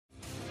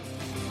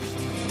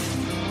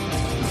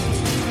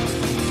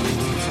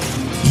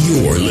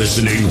You're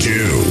listening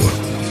to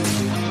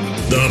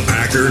the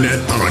Packernet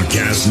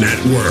Podcast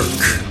Network.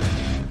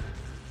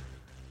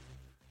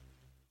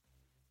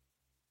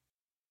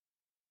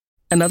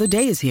 Another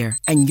day is here,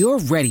 and you're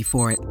ready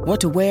for it.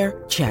 What to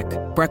wear? Check.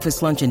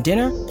 Breakfast, lunch, and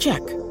dinner?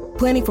 Check.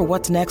 Planning for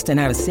what's next and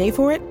how to save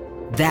for it?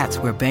 That's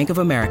where Bank of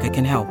America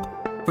can help.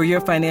 For your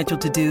financial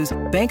to-dos,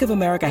 Bank of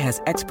America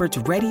has experts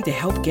ready to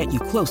help get you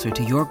closer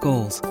to your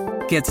goals.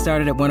 Get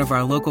started at one of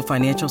our local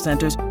financial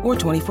centers or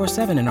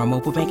 24/7 in our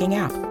mobile banking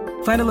app.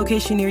 Find a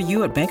location near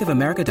you at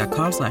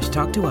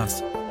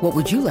bankofamerica.com/talktous. What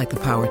would you like the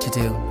power to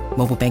do?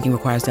 Mobile banking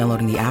requires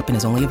downloading the app and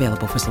is only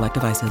available for select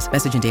devices.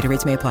 Message and data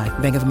rates may apply.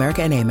 Bank of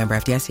America N.A., member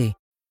FDIC.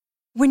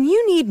 When you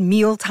need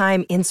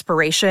mealtime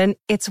inspiration,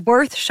 it's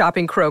worth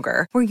shopping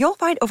Kroger, where you'll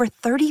find over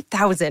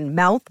 30,000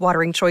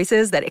 mouth-watering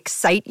choices that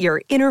excite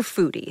your inner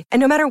foodie. And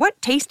no matter what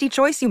tasty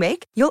choice you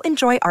make, you'll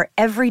enjoy our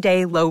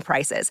everyday low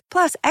prices,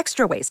 plus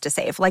extra ways to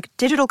save, like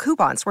digital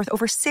coupons worth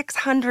over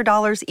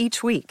 $600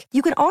 each week.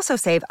 You can also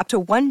save up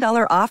to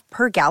 $1 off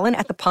per gallon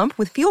at the pump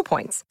with fuel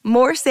points.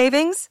 More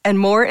savings and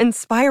more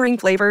inspiring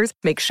flavors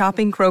make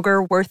shopping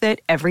Kroger worth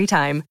it every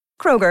time.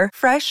 Kroger,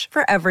 fresh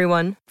for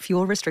everyone.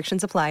 Fuel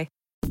restrictions apply.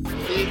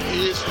 It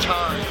is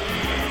time.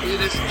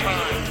 It is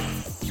time.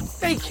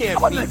 They can't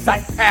beat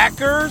the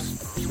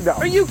Packers. No.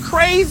 Are you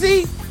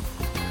crazy?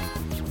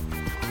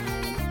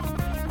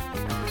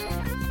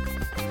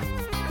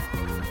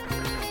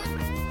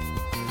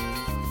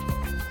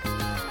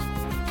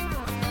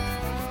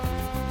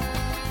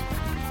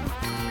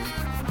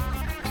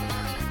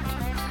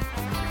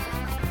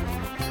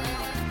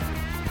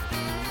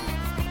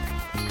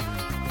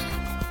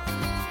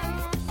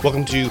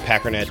 Welcome to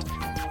Packernet.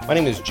 My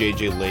name is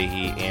JJ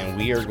Leahy, and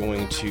we are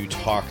going to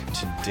talk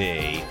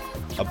today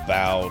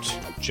about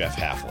Jeff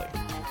Hafley.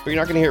 But you're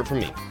not going to hear it from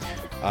me.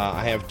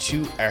 I have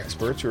two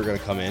experts who are going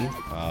to come in.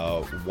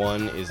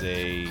 One is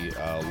a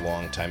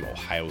longtime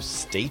Ohio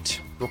State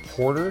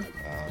reporter.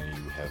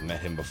 You have met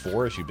him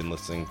before if you've been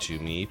listening to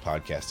me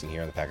podcasting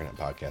here on the Packernet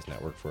Podcast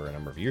Network for a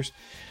number of years.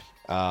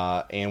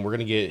 And we're going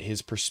to get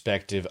his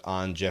perspective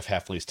on Jeff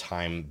Hafley's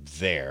time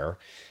there.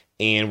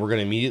 And we're going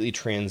to immediately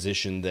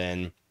transition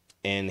then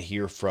and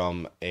hear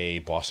from a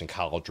Boston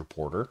College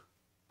reporter.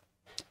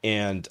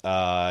 And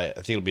I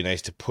think it'll be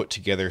nice to put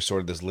together sort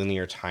of this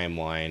linear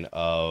timeline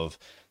of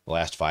the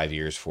last 5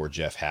 years for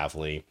Jeff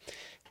Hafley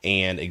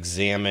and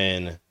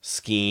examine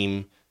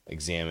scheme,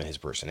 examine his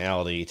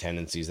personality,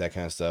 tendencies, that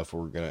kind of stuff.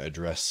 We're going to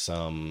address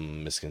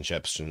some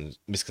misconceptions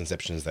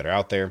that are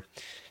out there.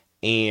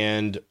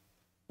 And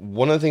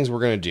one of the things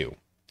we're going to do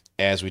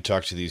as we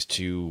talk to these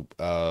two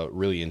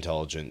really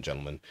intelligent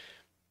gentlemen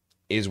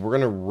is we're going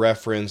to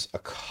reference a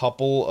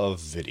couple of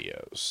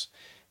videos.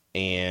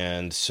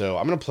 And so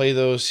I'm going to play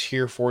those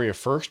here for you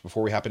first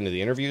before we hop into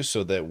the interview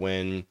so that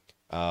when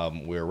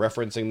we're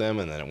referencing them,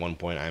 and then at one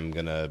point I'm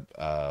going to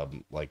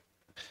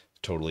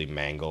totally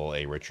mangle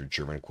a Richard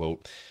Sherman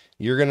quote,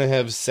 you're going to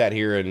have sat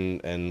here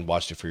and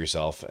watched it for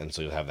yourself, and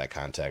so you'll have that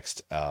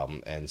context.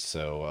 And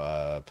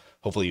so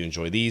hopefully you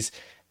enjoy these.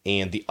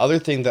 And the other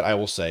thing that I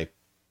will say,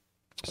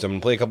 so I'm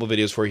going to play a couple of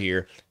videos for you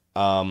here.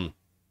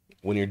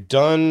 When you're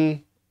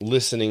done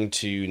listening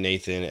to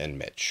Nathan and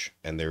Mitch,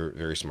 and they're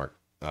very smart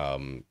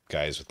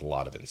guys with a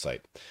lot of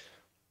insight,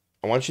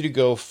 I want you to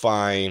go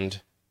find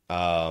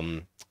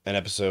an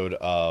episode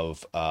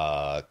of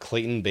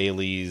Clayton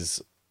Bailey's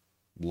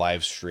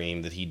live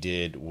stream that he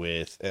did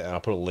with, and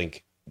I'll put a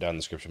link down in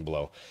the description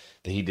below,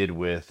 that he did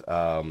with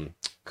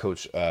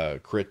Coach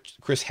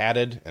Chris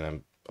Haddad, and I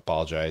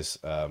apologize,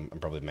 I'm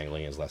probably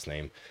mangling his last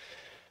name,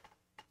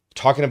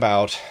 talking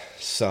about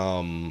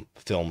some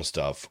film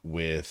stuff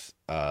with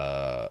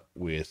Coach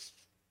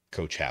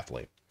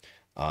Hafley.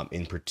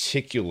 In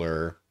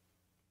particular,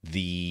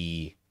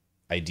 the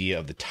idea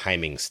of the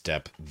timing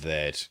step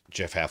that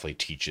Jeff Hafley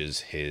teaches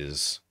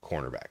his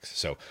cornerbacks.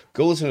 So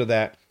go listen to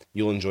that.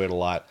 You'll enjoy it a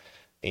lot,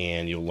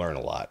 and you'll learn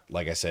a lot.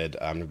 Like I said,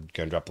 I'm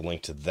going to drop the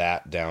link to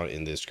that down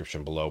in the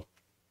description below.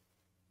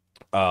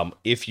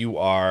 If you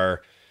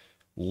are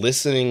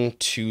listening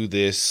to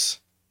this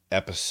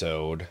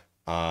episode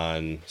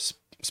on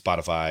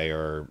Spotify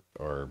or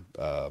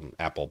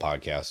Apple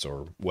Podcasts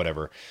or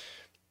whatever,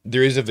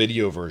 there is a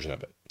video version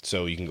of it.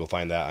 So you can go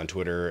find that on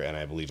Twitter and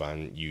I believe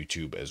on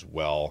YouTube as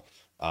well,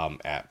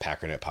 at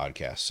Packernet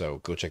Podcast. So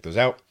go check those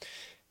out.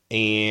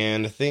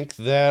 And I think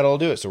that'll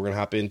do it. So we're going to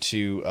hop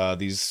into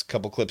these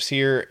couple clips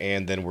here,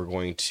 and then we're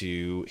going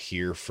to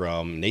hear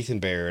from Nathan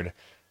Baird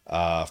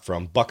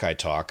from Buckeye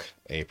Talk,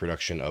 a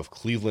production of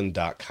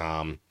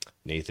Cleveland.com.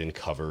 Nathan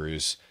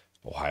covers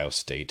Ohio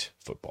State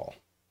football.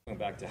 Going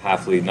back to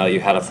Hafley, now that you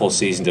had a full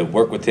season to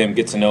work with him,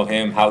 get to know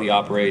him, how he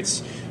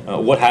operates,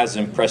 what has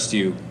impressed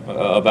you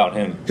about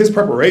him? His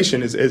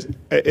preparation is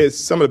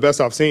some of the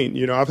best I've seen.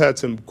 You know, I've had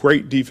some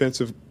great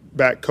defensive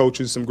back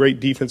coaches, some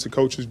great defensive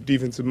coaches,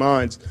 defensive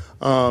minds,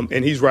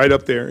 and he's right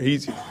up there.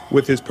 He's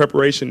with his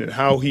preparation and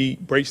how he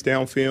breaks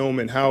down film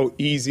and how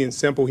easy and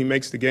simple he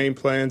makes the game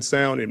plan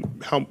sound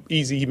and how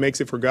easy he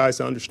makes it for guys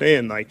to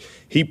understand. Like,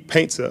 he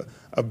paints a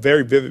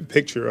very vivid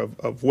picture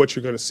of what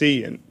you're going to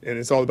see, and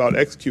it's all about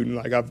executing.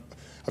 Like,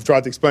 I've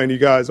tried to explain to you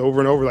guys over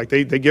and over, like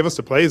they give us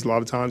the plays a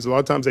lot of times. A lot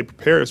of times they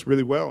prepare us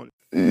really well.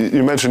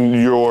 You mentioned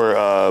your,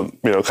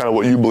 kind of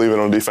what you believe in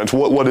on defense.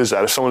 What is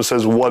that? If someone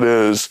says, what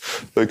is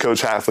the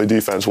Coach Hafley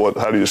defense, how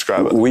do you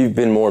describe it? We've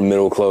been more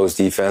middle-close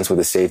defense with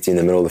a safety in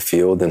the middle of the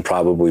field than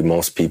probably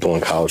most people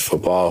in college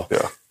football.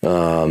 Yeah.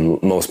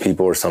 Most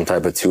people are some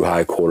type of too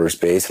high quarter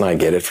space, and I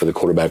get it for the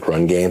quarterback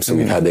run game, so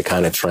we've had to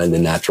kind of trend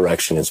in that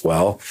direction as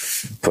well.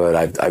 But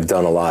I've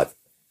done a lot.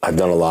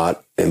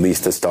 At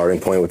least a starting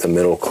point with the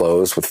middle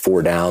close with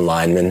 4 down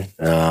linemen.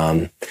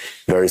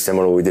 Very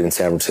similar to what we did in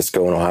San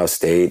Francisco and Ohio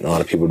State, and a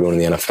lot of people are doing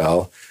in the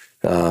NFL.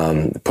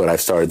 But I've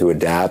started to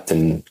adapt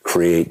and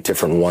create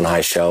different 1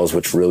 high shells,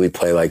 which really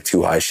play like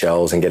 2 high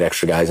shells and get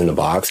extra guys in the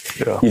box.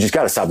 Yeah. You just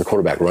got to stop the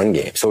quarterback run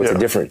game. So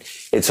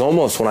it's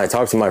almost, when I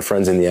talk to my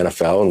friends in the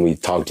NFL and we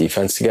talk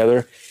defense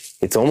together,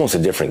 it's almost a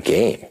different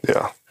game.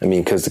 Yeah. I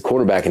mean, because the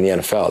quarterback in the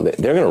NFL,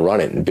 they're going to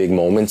run it in big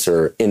moments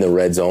or in the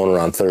red zone or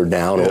on 3rd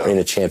down or in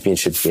a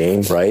championship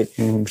game, right?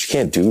 Mm-hmm. But you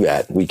can't do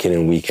that week in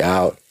and week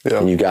out. Yeah.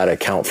 And you got to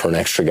account for an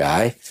extra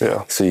guy.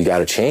 Yeah. So you got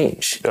to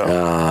change.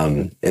 Yeah.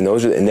 And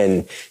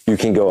then you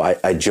can go,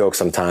 I joke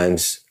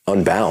sometimes,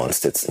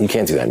 unbalanced. You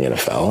can't do that in the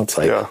NFL. It's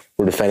like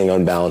we're defending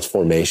unbalanced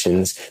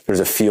formations. There's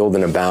a field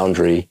and a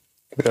boundary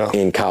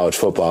in college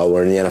football,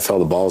 where in the NFL,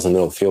 the ball's in the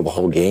middle of the field the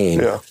whole game.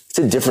 Yeah. It's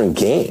a different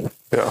game.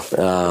 Yeah.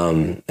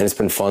 And it's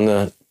been fun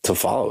to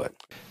follow it.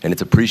 And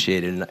it's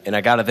appreciated. And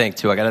I got to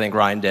thank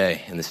Ryan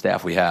Day and the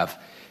staff we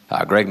have.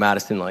 Greg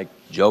Madison, like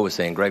Joe was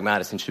saying, Greg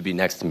Madison should be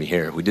next to me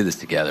here. We did this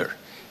together.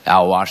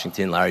 Al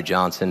Washington, Larry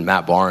Johnson,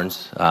 Matt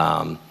Barnes.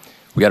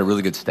 We got a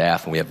really good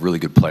staff, and we have really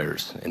good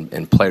players.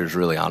 And players,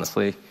 really,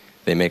 honestly,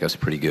 they make us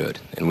pretty good.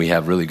 And we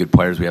have really good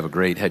players. We have a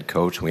great head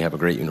coach, and we have a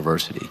great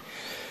university.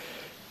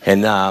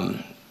 And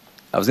I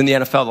was in the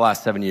NFL the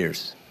last 7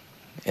 years,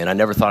 and I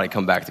never thought I'd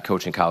come back to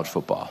coaching college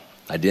football.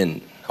 I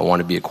didn't. I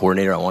wanted to be a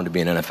coordinator. I wanted to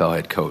be an NFL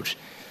head coach.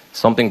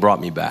 Something brought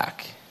me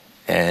back,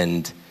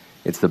 and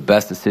it's the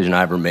best decision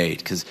I ever made,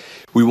 because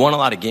we won a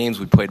lot of games.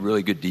 We played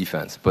really good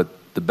defense, but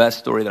the best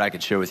story that I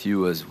could share with you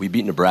was we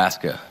beat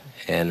Nebraska,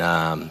 and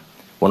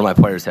one of my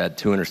players had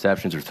 2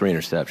 interceptions or 3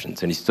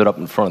 interceptions, and he stood up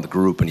in front of the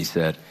group and he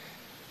said,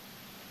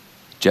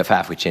 "Jeff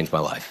Hafley changed my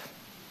life."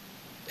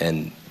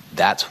 And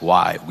that's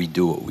why we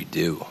do what we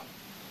do.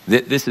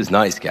 This is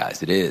nice,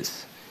 guys. It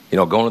is.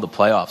 Going to the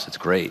playoffs, it's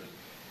great.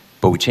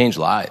 But we change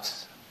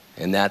lives.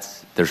 And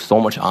there's so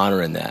much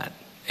honor in that.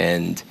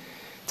 And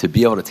to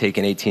be able to take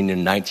an 18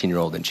 and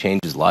 19-year-old and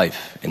change his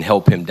life and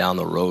help him down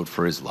the road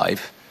for his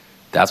life,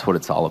 that's what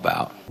it's all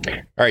about. All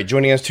right,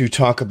 joining us to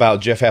talk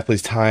about Jeff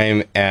Hafley's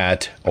time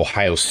at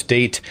Ohio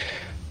State,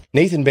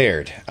 Nathan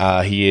Baird.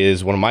 He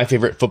is one of my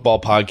favorite football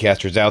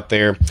podcasters out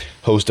there,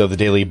 host of the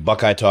daily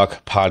Buckeye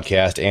Talk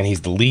podcast, and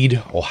he's the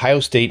lead Ohio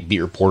State beat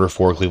reporter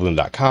for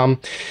Cleveland.com.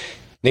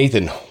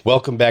 Nathan,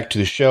 welcome back to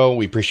the show.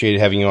 We appreciate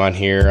having you on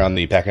here on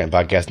the PackNet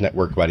Podcast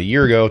Network about a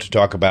year ago to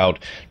talk about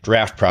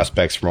draft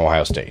prospects from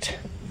Ohio State.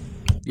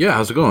 Yeah,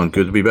 how's it going?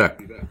 Good to be back.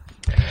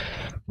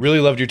 Really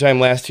loved your time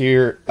last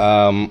year,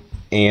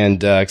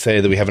 and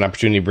excited that we have an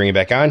opportunity to bring you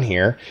back on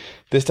here.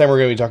 This time we're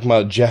going to be talking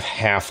about Jeff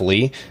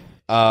Hafley.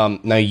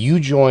 Now, you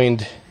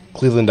joined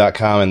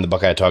Cleveland.com and the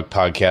Buckeye Talk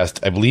podcast,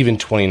 I believe, in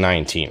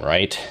 2019,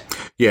 right?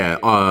 Yeah,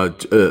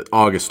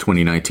 August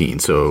 2019.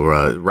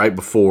 So right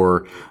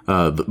before,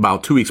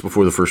 about 2 weeks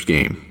before the first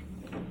game.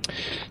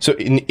 So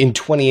in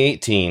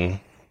 2018,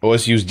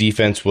 OSU's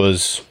defense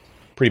was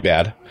pretty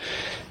bad.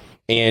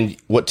 And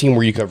what team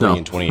were you covering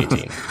in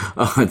 2018?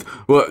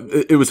 Well,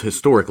 it was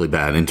historically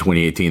bad in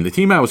 2018. The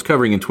team I was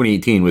covering in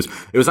 2018 was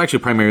actually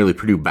primarily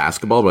Purdue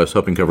basketball, but I was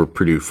helping cover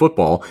Purdue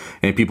football.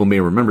 And people may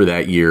remember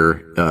that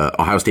year,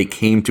 Ohio State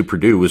came to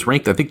Purdue, was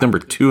ranked, I think, number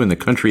 2 in the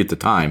country at the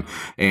time.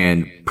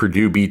 And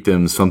Purdue beat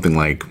them something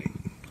like,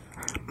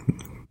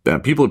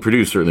 people at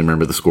Purdue certainly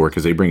remember the score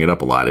because they bring it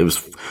up a lot. It was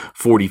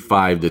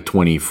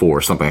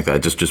 45-24, something like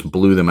that. Just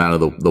blew them out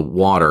of the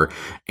water.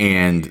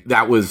 And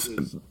that was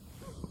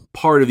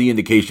part of the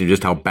indication of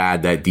just how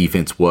bad that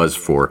defense was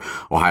for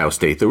Ohio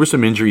State. There were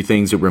some injury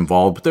things that were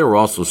involved, but there were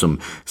also some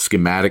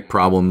schematic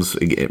problems.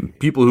 Again,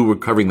 people who were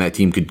covering that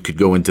team could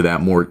go into that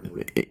more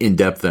in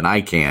depth than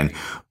I can,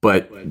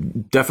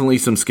 but definitely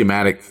some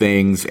schematic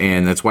things,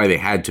 and that's why they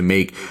had to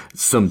make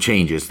some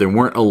changes. There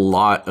wasn't a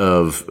lot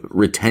of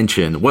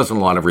retention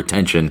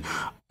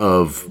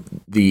of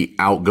the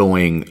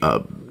outgoing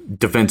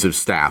defensive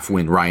staff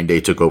when Ryan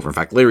Day took over. In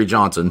fact, Larry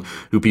Johnson,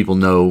 who people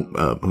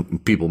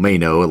may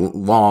know, a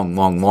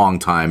long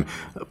time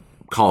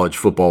college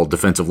football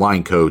defensive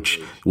line coach,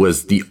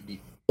 was the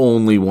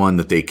only one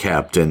that they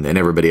kept, and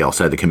everybody else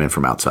had to come in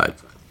from outside.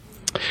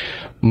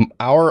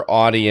 Our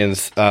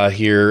audience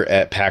here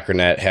at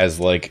Packernet has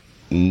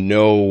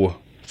no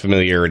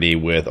familiarity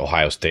with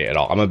Ohio State at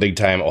all. I'm a big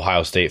time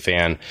Ohio State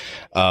fan,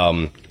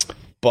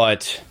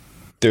 but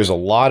there's a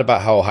lot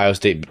about how Ohio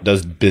State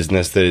does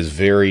business that is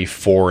very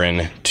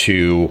foreign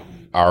to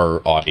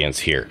our audience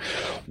here.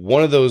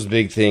 One of those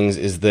big things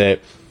is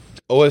that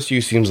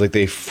OSU seems like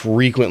they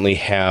frequently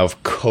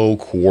have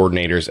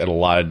co-coordinators at a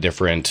lot of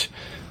different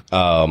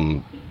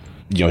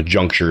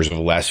junctures of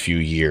the last few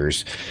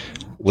years.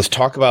 Let's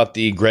talk about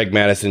the Greg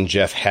Mattison,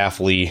 Jeff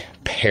Hafley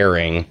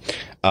pairing.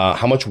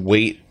 How much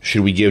weight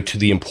should we give to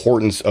the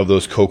importance of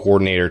those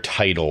co-coordinator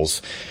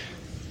titles?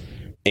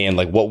 And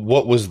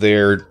what was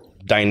their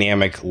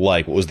dynamic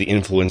like? What was the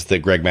influence that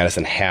Greg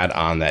Mattison had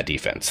on that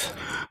defense?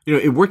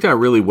 It worked out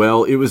really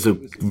well. It was a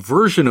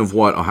version of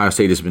what Ohio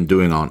State has been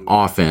doing on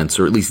offense,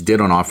 or at least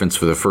did on offense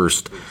for the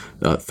first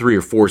 3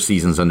 or 4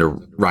 seasons under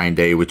Ryan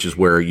Day, which is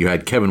where you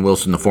had Kevin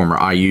Wilson, the former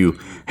IU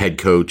head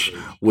coach,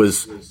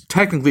 was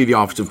technically the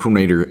offensive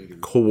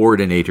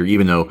coordinator,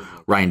 even though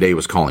Ryan Day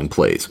was calling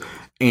plays.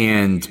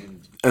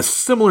 And a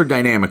similar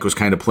dynamic was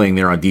kind of playing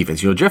there on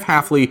defense. Jeff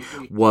Hafley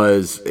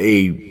was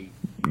a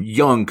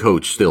young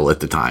coach still at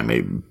the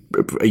time,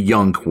 a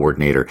young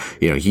coordinator.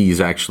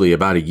 He's actually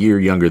about a year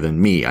younger than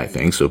me, I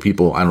think. So I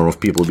don't know if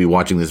people will be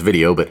watching this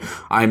video, but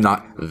I'm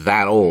not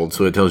that old.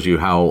 So it tells you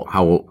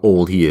how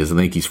old he is. I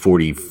think he's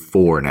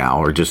 44 now,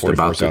 or just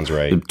about sounds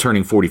right.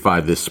 Turning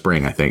 45 this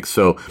spring, I think.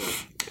 So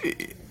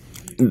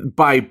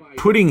by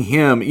putting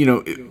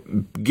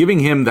him, giving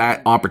him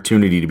that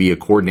opportunity to be a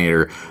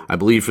coordinator, I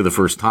believe for the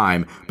first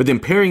time, but then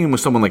pairing him with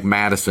someone like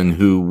Madison,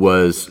 who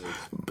was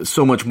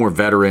so much more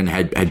veteran,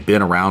 had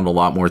been around a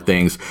lot more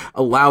things,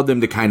 allowed them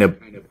to kind of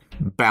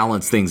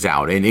balance things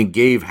out. And it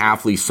gave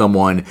Hafley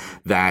someone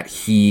that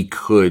he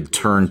could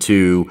turn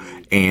to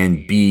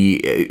and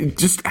be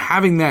just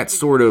having that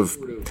sort of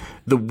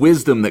the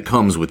wisdom that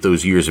comes with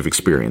those years of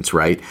experience,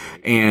 right?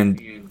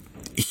 And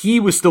he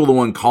was still the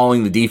one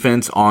calling the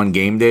defense on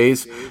game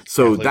days.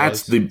 So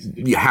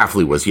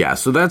Hafley was, yeah.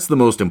 So that's the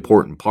most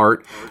important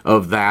part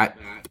of that.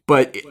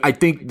 But I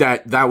think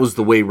that was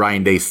the way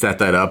Ryan Day set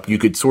that up. You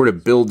could sort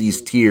of build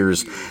these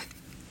tiers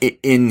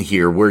in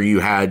here where you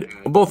had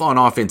both on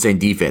offense and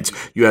defense.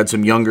 You had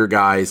some younger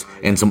guys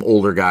and some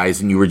older guys,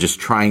 and you were just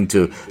trying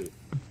to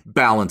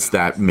balance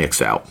that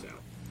mix out.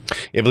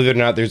 Yeah, believe it or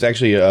not, there's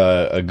actually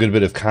a good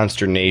bit of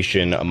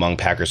consternation among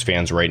Packers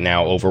fans right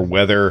now over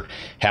whether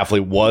Hafley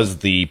was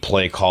the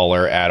play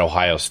caller at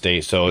Ohio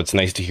State. So it's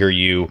nice to hear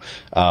you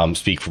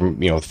speak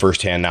from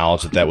firsthand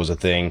knowledge that was a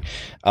thing.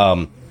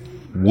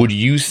 Would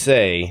you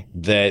say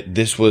that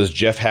this was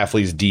Jeff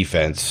Hafley's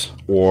defense,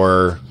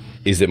 or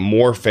is it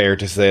more fair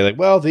to say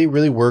they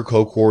really were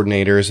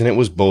co-coordinators and it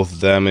was both of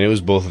them and it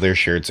was both of their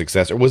shared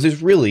success? Or was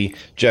this really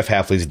Jeff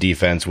Hafley's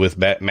defense with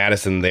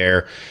Madison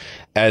there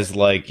as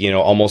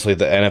almost like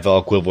the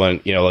NFL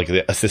equivalent, like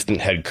the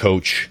assistant head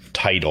coach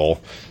title,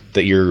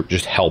 that you're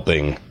just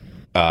helping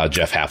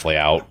Jeff Hafley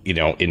out,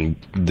 in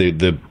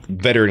the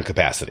veteran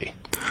capacity?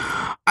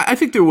 I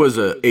think there was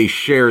a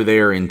share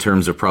there in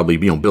terms of probably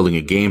building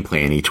a game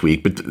plan each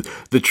week, but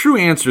the true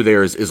answer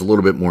there is a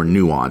little bit more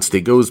nuanced.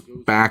 It goes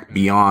back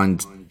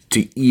beyond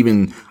to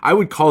even, I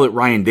would call it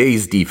Ryan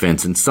Day's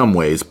defense in some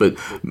ways, but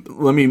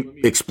let me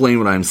explain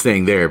what I'm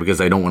saying there, because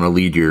I don't want to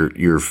lead your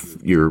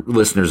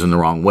listeners in the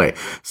wrong way.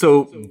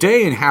 So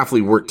Day and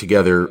Hafley worked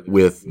together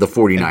with the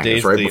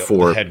 49ers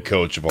before. The head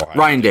coach of Ohio.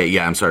 Ryan Day,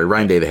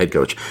 Ryan Day, the head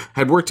coach,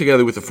 had worked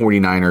together with the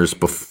 49ers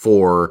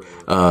before,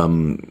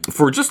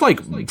 for just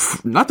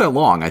not that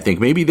long. I think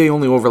maybe they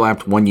only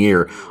overlapped 1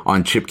 year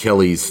on Chip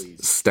Kelly's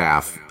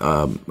staff,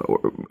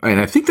 and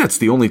I think that's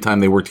the only time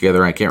they worked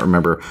together. I can't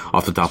remember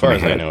off the top of my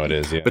head. I know it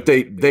is, yeah. But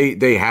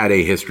they had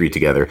a history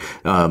together.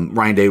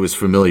 Ryan Day was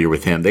familiar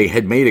with him. They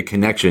had made a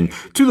connection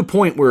to the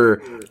point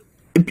where,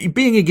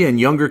 being, again,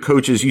 younger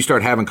coaches, you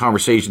start having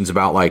conversations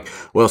about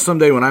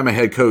someday when I'm a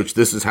head coach,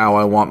 this is how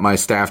I want my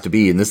staff to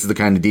be, and this is the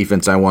kind of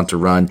defense I want to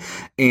run.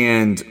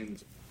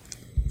 And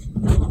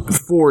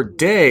for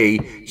Day,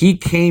 he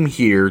came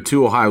here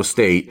to Ohio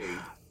State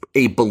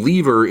a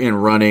believer in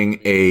running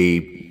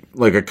a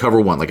cover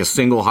one, a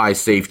single high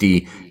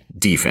safety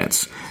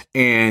defense.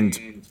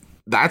 And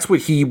that's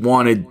what he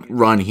wanted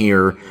run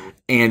here.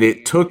 And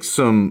it took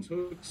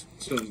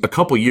a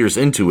couple years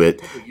into it,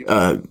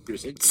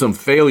 some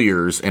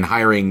failures in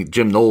hiring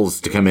Jim Knowles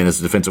to come in as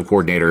a defensive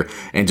coordinator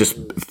and just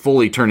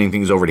fully turning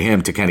things over to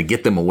him to kind of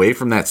get them away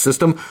from that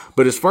system.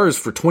 But as far as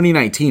for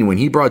 2019, when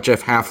he brought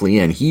Jeff Hafley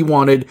in, he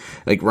wanted,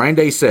 like Ryan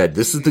Day said,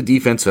 this is the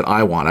defense that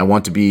I want. I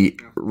want to be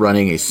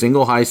running a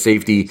single high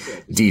safety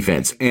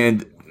defense.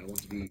 And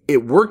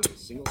it worked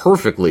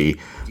perfectly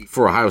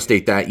for Ohio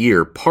State that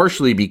year,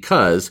 partially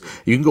because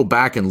you can go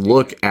back and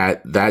look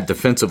at that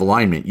defensive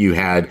alignment. You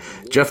had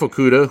Jeff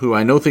Okudah, who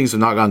I know things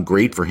have not gone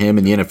great for him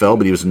in the NFL,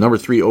 but he was the number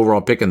 3 overall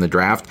pick in the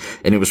draft,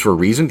 and it was for a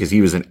reason, because he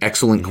was an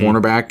excellent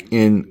cornerback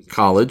in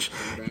college,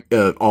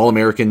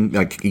 All-American,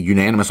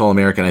 unanimous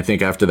All-American, I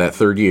think, after that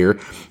third year.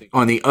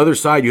 On the other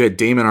side, you had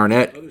Damon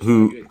Arnett,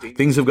 who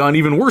things have gone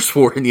even worse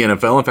for in the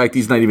NFL. In fact,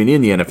 he's not even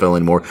in the NFL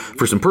anymore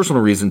for some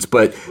personal reasons,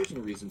 but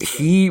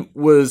he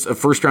was a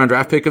first-round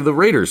draft pick of the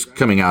Raiders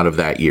coming out of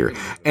that year.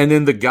 And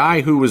then the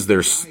guy who was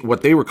their,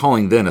 what they were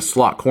calling then a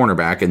slot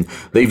cornerback, and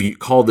they've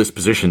called this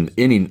position,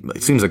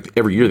 it seems like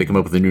every year they come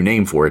up with a new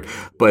name for it,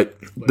 but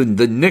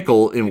the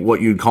nickel in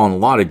what you'd call in a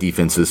lot of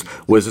defenses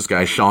was this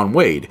guy, Shaun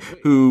Wade,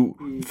 who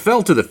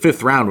fell to the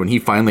 5th round when he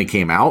finally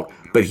came out.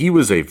 but he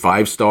was a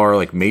 5-star,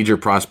 like major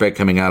prospect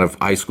coming out of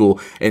high school.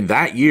 And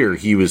that year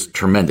he was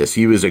tremendous.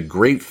 He was a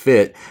great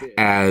fit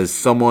as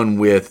someone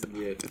with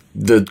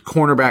the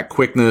cornerback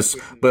quickness,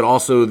 but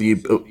also the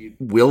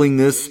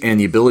willingness and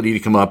the ability to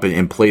come up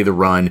and play the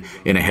run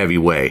in a heavy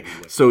way.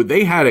 So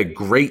they had a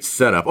great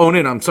setup. Oh,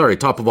 and I'm sorry,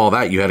 top of all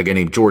that, you had a guy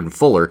named Jordan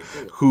Fuller,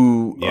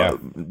 who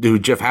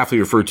Jeff Hafley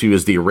referred to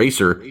as the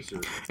eraser,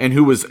 and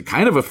who was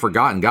kind of a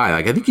forgotten guy.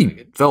 Like, I think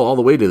he fell all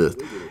the way to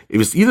it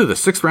was either the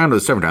 6th round or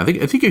the 7th round.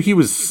 I think he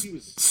was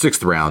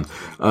 6th round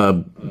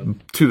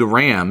to the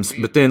Rams,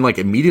 but then like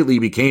immediately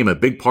became a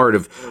big part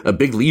of a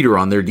big leader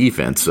on their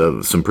defense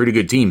of some pretty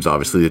good teams,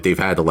 obviously, that they've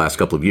had the last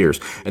couple of years.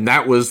 And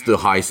that was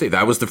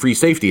that was the free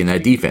safety in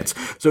that defense.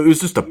 So it was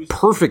just a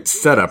perfect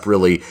setup,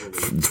 really,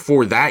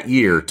 for that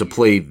year to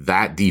play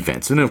that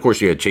defense. And then, of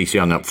course, you had Chase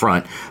Young up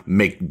front,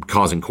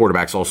 causing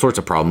quarterbacks all sorts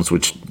of problems,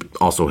 which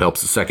also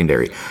helps the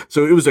secondary.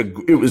 So it was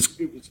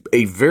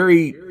a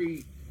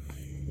very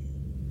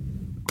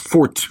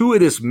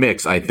fortuitous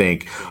mix, I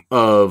think,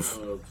 of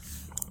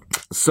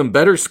some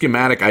better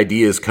schematic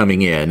ideas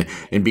coming in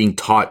and being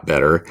taught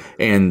better.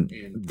 And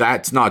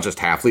that's not just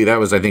Hafley. That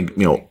was, I think,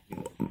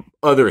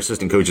 other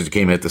assistant coaches that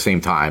came in at the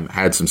same time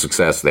had some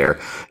success there.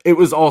 It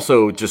was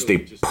also just a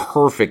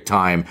perfect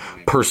time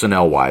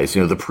personnel-wise.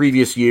 The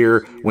previous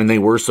year when they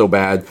were so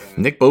bad,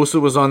 Nick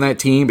Bosa was on that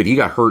team, but he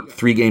got hurt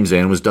 3 games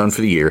in, was done for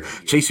the year.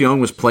 Chase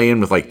Young was playing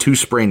with like 2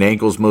 sprained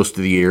ankles most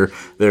of the year.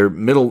 Their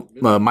middle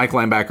Mike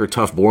linebacker,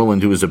 Tuff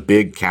Borland, who was a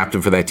big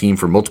captain for that team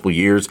for multiple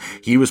years,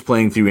 he was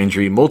playing through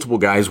injury. Multiple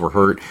guys were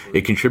hurt.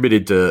 It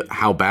contributed to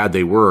how bad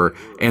they were.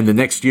 And the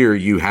next year,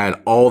 you had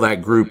all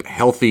that group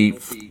healthy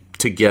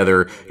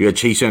together. You had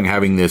Chase Young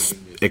having this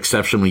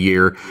exceptional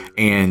year,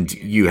 and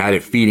you had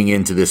it feeding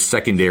into this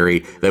secondary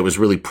that was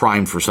really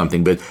primed for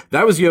something. But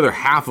that was the other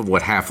half of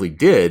what Hafley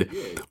did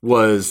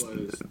was,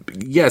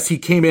 yes, he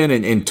came in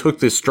and took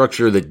this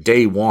structure that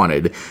Day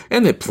wanted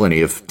and that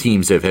plenty of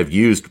teams have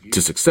used to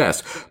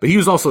success. But he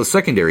was also a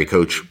secondary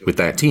coach with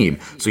that team.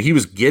 So he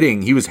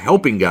was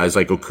helping guys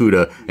like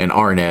Okudah and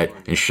Arnett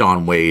and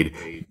Sean Wade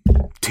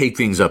take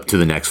things up to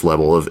the next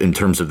level in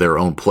terms of their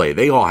own play.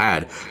 They all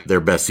had their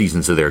best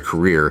seasons of their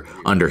career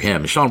under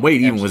him. Sean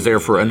Wade even was there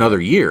for another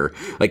year.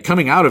 Like,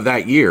 coming out of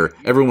that year,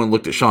 everyone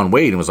looked at Sean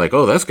Wade and was like,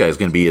 oh, this guy's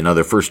going to be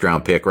another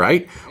first-round pick,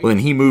 right? Well, then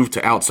he moved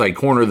to outside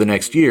corner the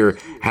next year,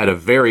 had a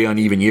very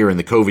uneven year in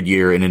the COVID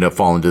year, and ended up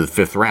falling to the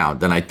 5th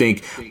round. And I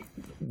think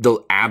the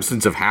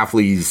absence of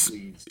Hafley's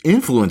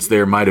influence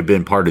there might have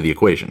been part of the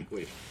equation.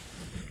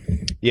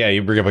 Yeah,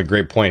 you bring up a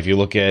great point. If you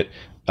look at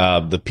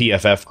the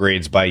PFF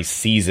grades by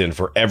season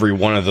for every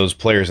one of those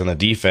players on the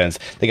defense,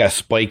 they got a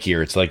spike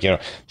here. It's like,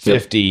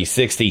 50,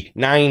 60,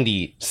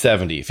 90,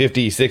 70,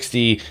 50,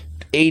 60,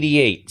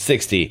 88,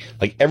 60.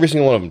 Like, every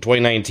single one of them,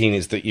 2019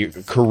 is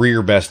the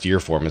career best year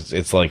for him.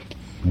 It's like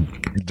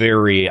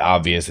very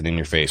obvious and in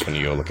your face when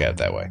you go look at it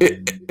that way.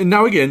 And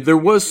now, again, there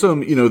was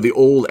some, the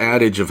old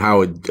adage of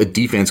how a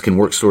defense can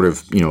work sort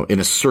of, in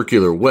a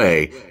circular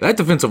way. That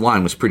defensive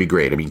line was pretty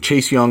great. I mean,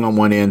 Chase Young on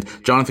one end,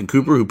 Jonathan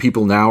Cooper, who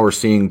people now are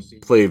seeing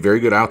play a very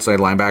good outside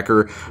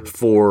linebacker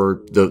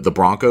for the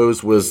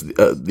Broncos, was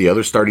the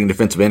other starting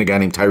defensive end. A guy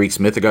named Tyreek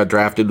Smith that got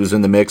drafted was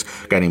in the mix.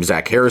 A guy named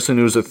Zach Harrison,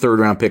 who was a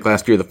 3rd-round pick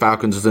last year. The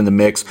Falcons was in the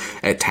mix.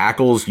 At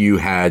tackles, you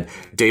had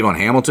Davon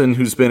Hamilton,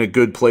 who's been a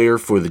good player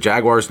for the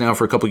Jaguars now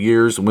for a couple of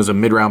years and was a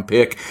mid-round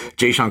pick.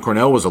 Jayshawn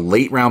Cornell was a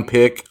late-round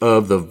pick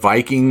of the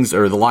Vikings,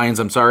 or the Lions,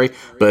 I'm sorry,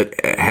 but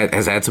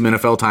has had some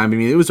NFL time. I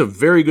mean, it was a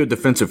very good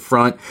defensive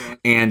front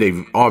and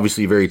a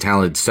obviously very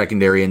talented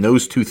secondary, and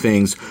those two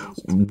things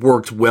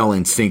worked well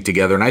in sync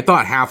together. And I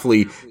thought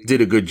Hafley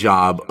did a good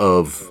job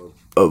of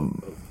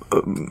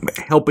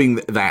helping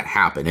that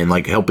happen and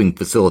like helping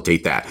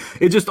facilitate that.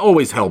 It just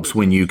always helps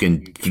when you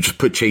can just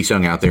put Chase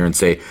Young out there and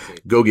say,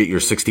 go get your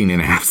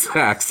 16.5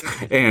 sacks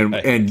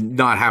and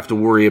not have to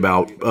worry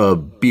about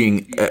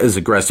being as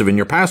aggressive in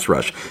your pass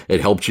rush. It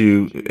helped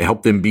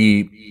them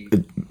be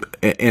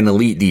an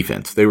elite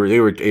defense. They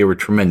were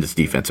tremendous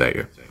defense that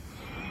year.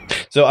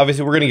 So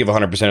obviously we're going to give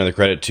 100% of the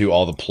credit to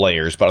all the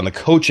players, but on the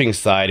coaching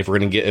side, if we're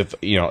going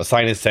to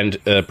assign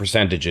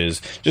percentages,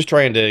 just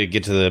trying to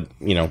get to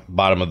the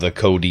bottom of the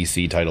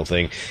co-DC title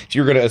thing. If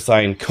you're going to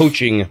assign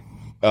coaching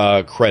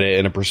credit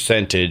and a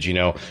percentage,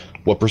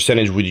 what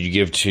percentage would you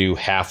give to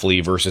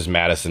Hafley versus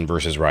Madison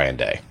versus Ryan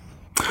Day?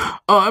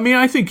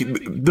 I think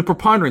the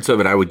preponderance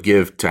of it I would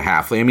give to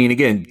Hafley. I mean,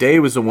 again, Day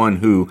was the one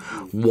who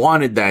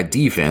wanted that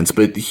defense,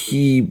 but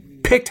he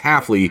picked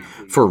Hafley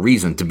for a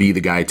reason to be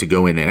the guy to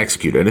go in and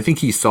execute it. And I think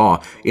he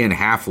saw in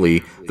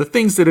Hafley the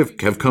things that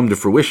have come to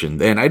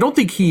fruition. And I don't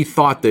think he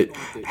thought that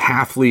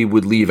Hafley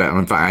would leave.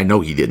 I know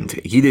he didn't.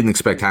 He didn't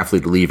expect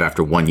Hafley to leave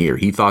after 1 year.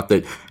 He thought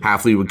that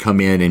Hafley would come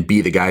in and be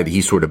the guy that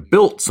he sort of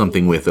built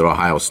something with at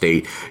Ohio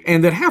State,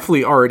 and that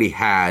Hafley already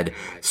had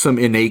some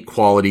innate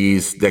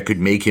qualities that could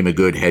make him a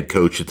good head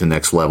coach at the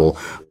next level.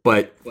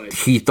 But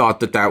he thought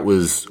that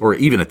was, or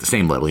even at the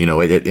same level,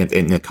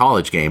 in the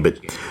college game, but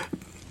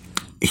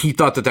he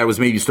thought that was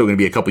maybe still going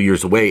to be a couple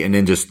years away, and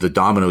then just the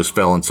dominoes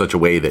fell in such a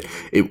way that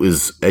it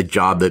was a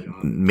job that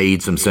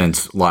made a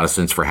lot of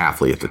sense for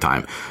Hafley at the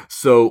time.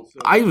 So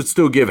I would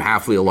still give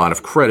Hafley a lot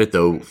of credit,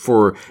 though,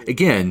 for,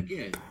 again,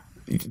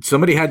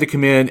 somebody had to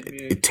come in,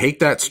 take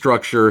that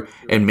structure,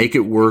 and make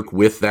it work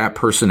with that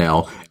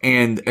personnel.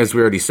 And as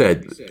we already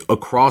said,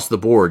 across the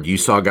board, you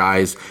saw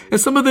guys, and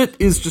some of it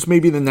is just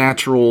maybe the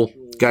natural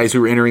guys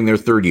who were entering their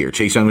third year.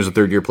 Chase Young was a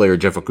third-year player.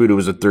 Jeff Okudah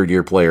was a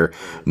third-year player.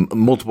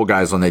 Multiple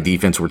guys on that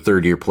defense were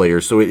third-year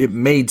players. So it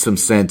made some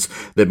sense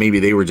that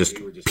maybe they were just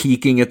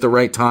peaking at the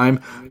right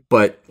time.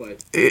 But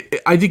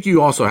I think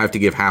you also have to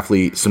give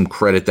Hafley some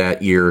credit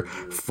that year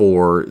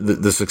for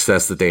the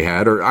success that they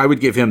had. Or I would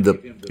give him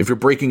if you're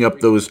breaking up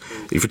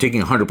if you're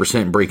taking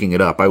 100% and breaking it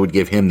up, I would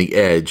give him the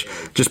edge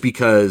just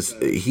because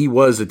he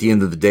was, at the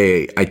end of the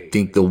day, I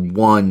think the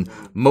one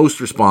most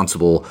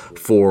responsible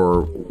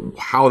for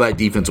how that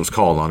defense was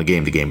called on a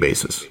game-to-game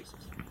basis.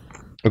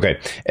 Okay.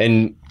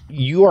 And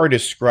you are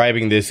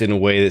describing this in a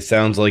way that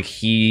sounds like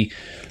he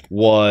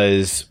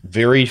was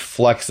very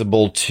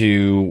flexible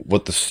to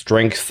what the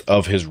strengths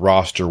of his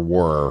roster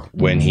were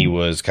when he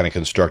was kind of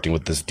constructing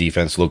what this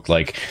defense looked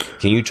like.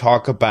 Can you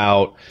talk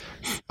about,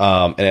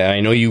 and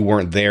I know you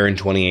weren't there in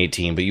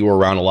 2018, but you were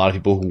around a lot of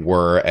people who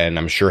were, and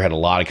I'm sure had a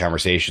lot of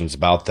conversations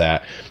about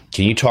that.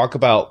 Can you talk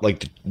about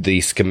like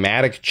the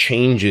schematic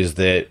changes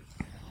that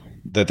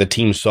the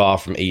team saw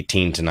from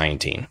 18 to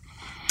 19?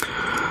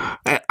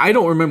 I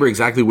don't remember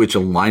exactly which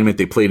alignment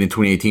they played in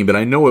 2018, but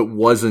I know it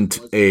wasn't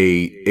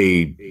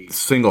a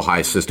single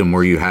high system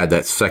where you had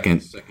that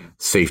second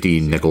safety,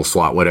 nickel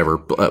slot, whatever,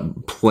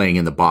 playing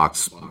in the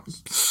box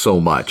so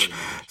much.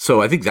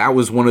 So I think that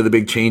was one of the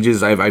big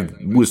changes. I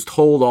was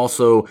told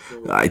also,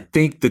 I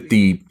think that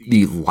the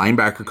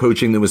linebacker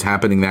coaching that was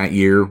happening that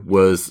year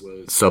was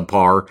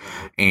subpar,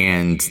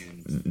 and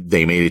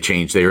they made a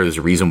change there. There's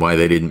a reason why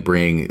they didn't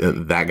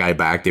bring that guy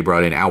back. They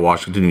brought in Al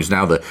Washington, who's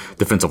now the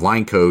defensive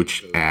line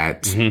coach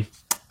at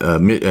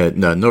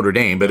Notre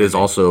Dame, but is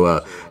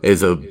also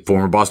is a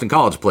former Boston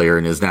College player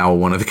and is now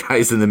one of the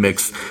guys in the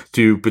mix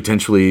to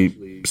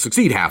potentially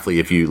succeed Hafley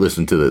if you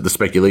listen to the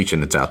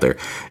speculation that's out there.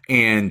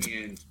 And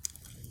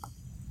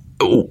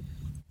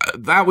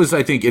that was,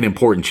 I think, an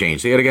important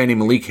change. They had a guy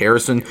named Malik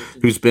Harrison,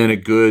 who's been a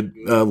good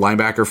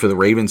linebacker for the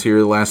Ravens here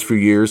the last few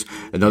years.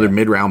 Another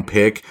mid-round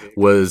pick,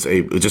 was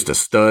just a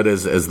stud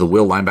as the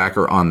will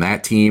linebacker on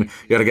that team.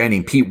 You got a guy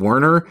named Pete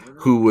Werner,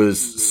 who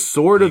was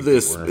sort of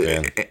this.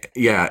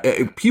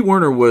 Pete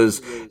Werner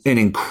was an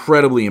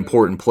incredibly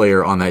important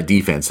player on that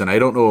defense. And I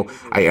don't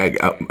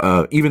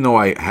know, even though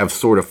I have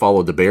sort of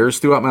followed the Bears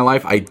throughout my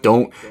life,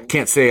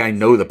 can't say I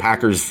know the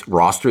Packers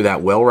roster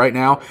that well right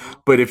now.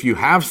 But if you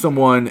have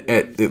someone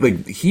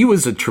he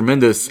was a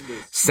tremendous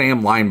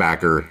Sam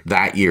linebacker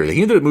that year.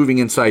 He ended up moving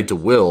inside to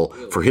Will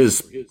for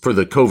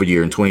the COVID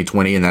year in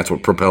 2020, and that's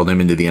what propelled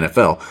him into the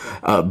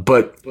NFL.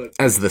 But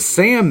as the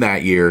Sam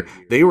that year,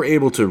 they were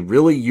able to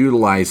really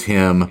utilize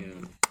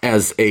him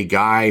as a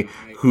guy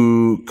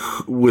who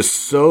was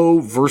so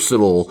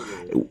versatile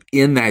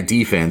in that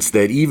defense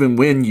that even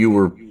when you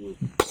were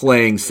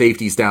playing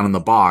safeties down in the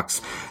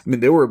box, I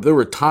mean, there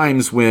were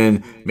times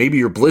when maybe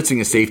you're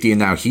blitzing a safety and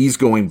now he's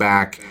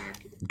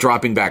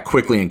dropping back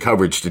quickly in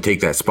coverage to take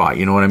that spot.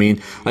 You know what I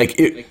mean?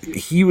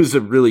 He was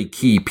a really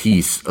key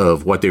piece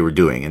of what they were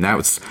doing. And that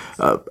was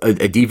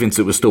a defense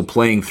that was still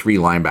playing three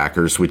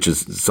linebackers, which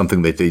is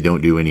something that they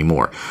don't do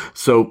anymore.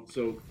 So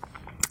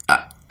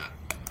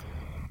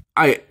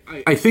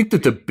I think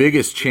that the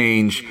biggest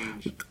change,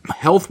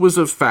 health was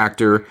a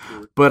factor,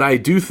 but I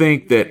do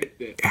think that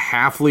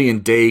Hafley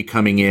and Day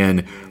coming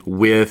in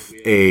with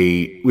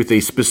a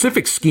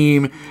specific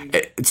scheme,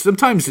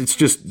 sometimes it's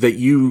just that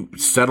you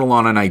settle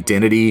on an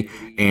identity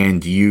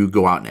and you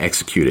go out and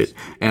execute it.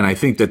 And I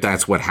think that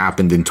that's what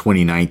happened in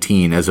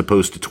 2019 as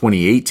opposed to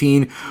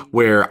 2018,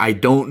 where I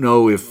don't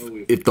know if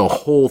the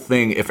whole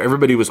thing, if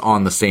everybody was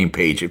on the same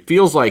page. It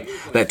feels like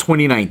that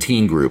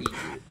 2019 group,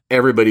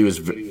 everybody was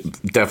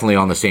definitely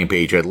on the same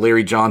page. You had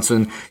Larry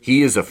Johnson.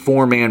 He is a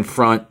four-man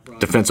front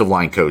defensive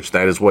line coach.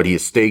 That is what he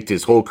has staked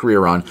his whole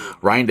career on.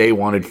 Ryan Day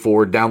wanted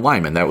forward down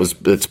linemen.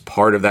 That's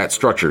part of that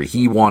structure.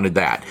 He wanted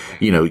that.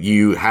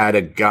 You had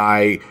a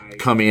guy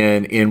come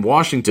in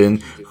Washington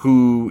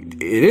who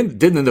it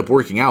didn't end up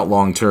working out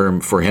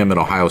long-term for him at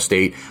Ohio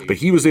State, but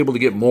he was able to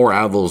get more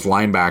out of those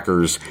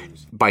linebackers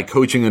by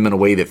coaching them in a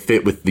way that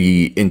fit with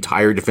the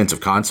entire defensive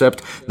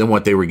concept than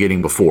what they were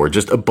getting before.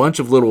 Just a bunch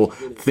of little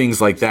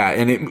things like that.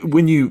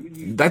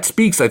 And that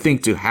speaks, I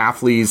think, to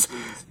Hafley's,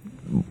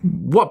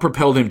 what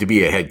propelled him to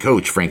be a head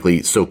coach,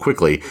 frankly, so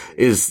quickly,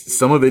 is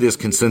some of it is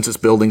consensus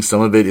building.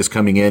 Some of it is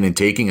coming in and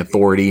taking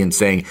authority and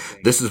saying,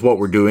 this is what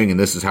we're doing and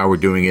this is how we're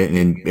doing it,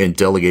 and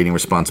delegating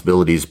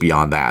responsibilities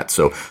beyond that.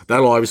 So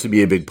that'll obviously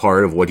be a big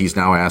part of what he's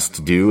now asked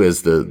to do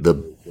as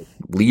the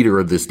leader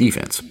of this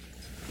defense.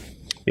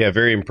 Yeah,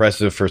 very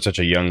impressive for such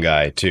a young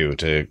guy, too,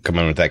 to come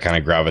in with that kind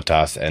of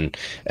gravitas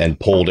and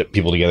pull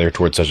people together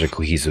towards such a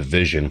cohesive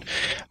vision.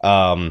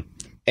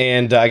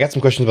 And I got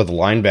some questions about the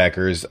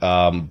linebackers,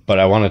 but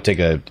I want to take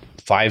a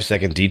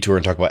 5-second detour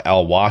and talk about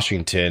Al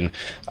Washington,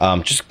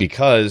 just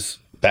because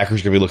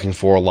backers are going to be looking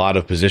for a lot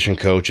of position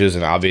coaches,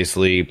 and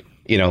obviously,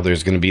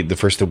 there's going to be the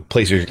first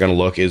place you're going to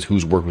look is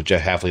who's worked with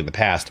Jeff Hafley in the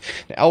past.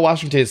 And Al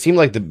Washington, it seemed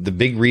like the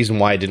big reason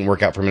why it didn't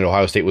work out for him at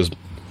Ohio State was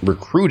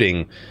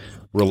recruiting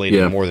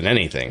related more than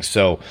anything.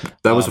 So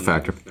that was a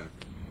factor.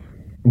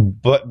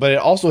 But it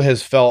also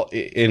has felt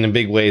in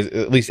big ways,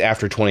 at least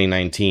after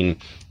 2019,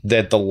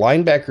 that the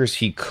linebackers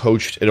he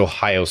coached at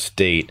Ohio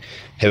State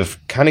have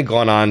kind of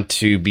gone on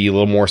to be a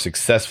little more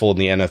successful in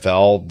the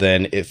NFL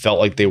than it felt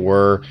like they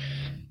were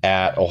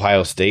at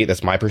Ohio State.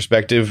 That's my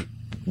perspective.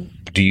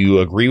 Do you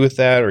agree with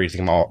that, or do you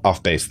think I'm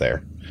off base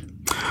there?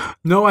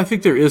 No, I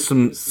think there is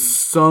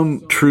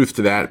some truth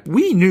to that.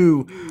 We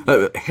knew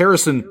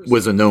Harrison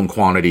was a known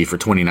quantity for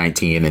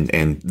 2019,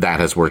 and that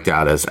has worked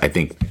out as I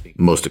think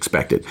most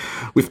expected.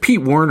 With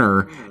Pete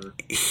Werner,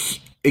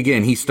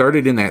 he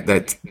started in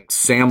that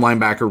Sam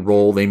linebacker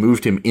role. They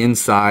moved him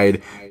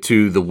inside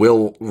to the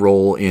Will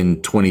role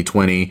in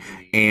 2020,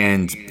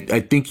 and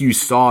I think you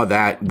saw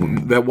that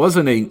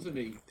wasn't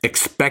a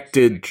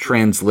expected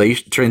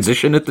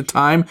transition at the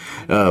time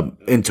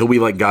until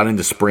we got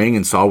into spring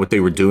and saw what they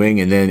were doing,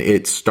 and then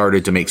it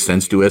started to make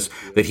sense to us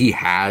that he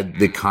had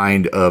the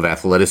kind of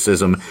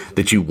athleticism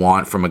that you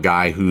want from a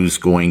guy who's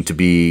going to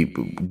be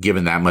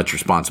given that much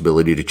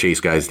responsibility to chase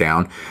guys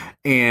down.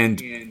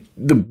 And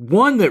the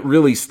one that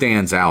really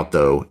stands out,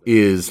 though,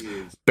 is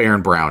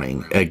Baird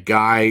Browning, a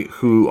guy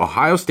who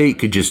Ohio State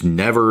could just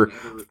never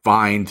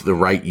find the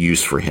right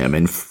use for him.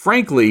 And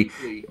frankly,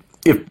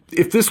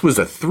 if this was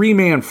a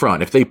 3-man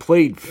front, if they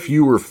played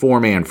fewer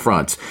 4-man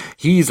fronts,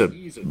 it's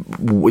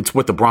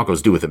what the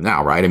Broncos do with him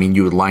now, right? I mean,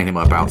 you would line him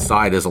up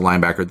outside as a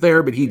linebacker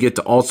there, but he'd get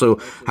to also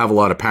have a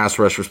lot of pass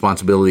rush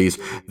responsibilities.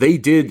 They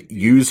did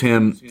use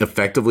him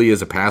effectively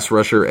as a pass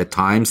rusher at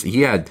times.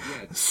 He had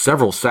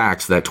several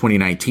sacks that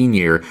 2019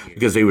 year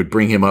because they would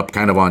bring him up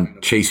kind of on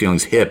Chase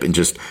Young's hip and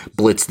just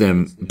blitz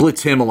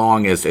him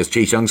along as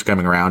Chase Young's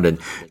coming around, and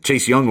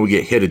Chase Young would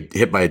get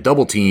hit by a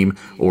double team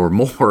or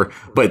more,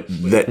 but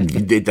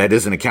that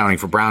isn't accounting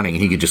for Browning,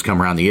 and he could just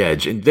come around the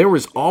edge. And it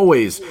was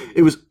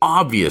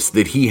obvious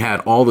that he had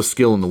all the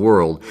skill in the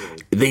world.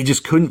 They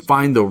just couldn't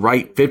find the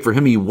right fit for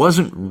him. He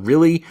wasn't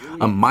really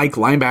a Mike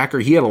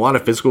linebacker. He had a lot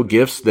of physical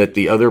gifts that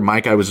the other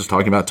Mike I was just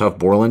talking about, Tough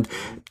Borland,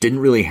 didn't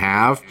really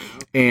have.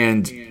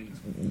 And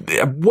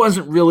it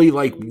wasn't really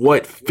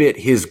what fit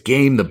his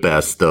game the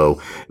best,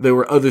 though. There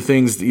were other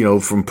things,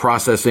 from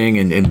processing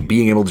and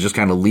being able to just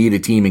kind of lead a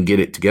team and get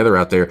it together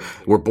out there,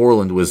 where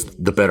Borland was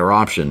the better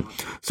option.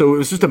 So it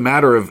was just a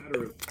matter of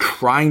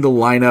trying to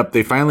line up.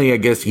 They finally, I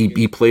guess,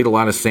 he played a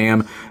lot of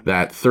Sam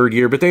that third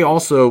year, but they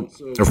also,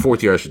 or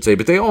fourth year, I should say,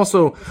 but they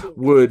also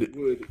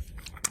would.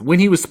 When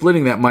he was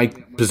splitting that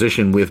Mike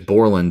position with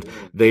Borland,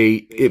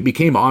 it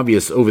became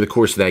obvious over the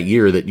course of that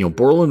year that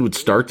Borland would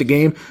start the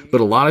game,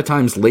 but a lot of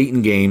times late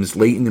in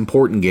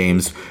important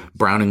games,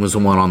 Browning was the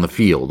one on the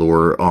field,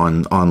 or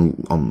on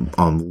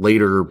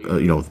later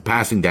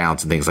passing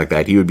downs and things like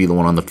that. He would be the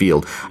one on the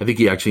field. I think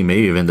he actually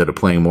may have ended up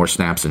playing more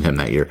snaps than him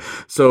that year.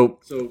 So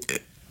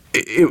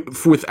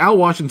with Al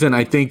Washington,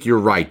 I think you're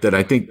right that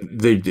I think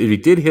they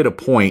did hit a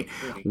point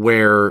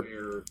where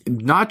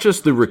not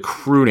just the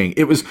recruiting,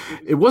 it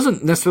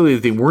wasn't necessarily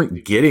that they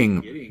weren't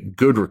getting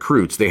good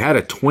recruits. They had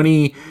a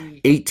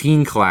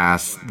 2018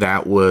 class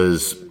that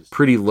was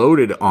pretty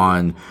loaded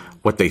on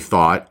what they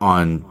thought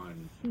on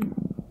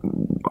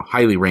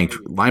highly ranked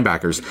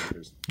linebackers.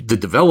 The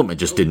development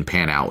just didn't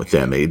pan out with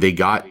them. They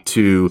got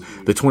to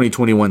the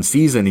 2021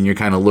 season, and you're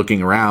kind of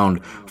looking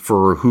around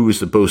for who's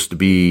supposed to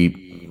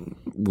be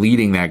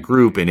leading that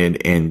group,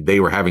 and they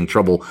were having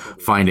trouble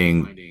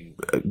finding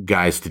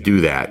guys to do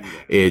that.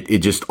 It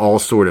just all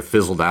sort of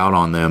fizzled out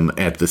on them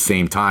at the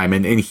same time,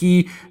 and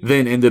he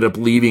then ended up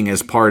leaving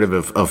as part of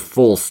a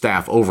full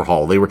staff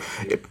overhaul.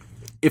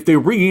 If they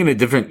were bringing in a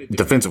different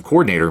defensive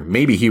coordinator,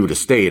 maybe he would have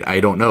stayed.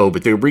 I don't know,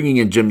 but they were bringing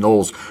in Jim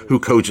Knowles, who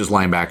coaches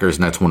linebackers,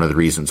 and that's one of the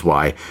reasons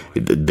why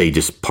they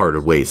just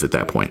parted ways at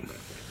that point.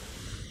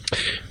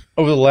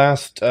 Over the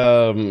last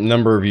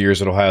number of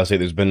years at Ohio State,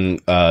 there's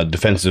been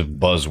defensive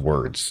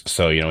buzzwords.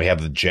 So, we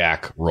have the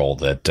jack role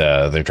that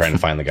they're trying to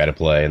find the guy to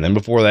play. And then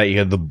before that, you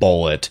had the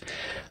bullet.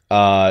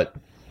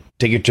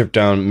 Take a trip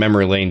down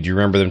memory lane. Do you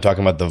remember them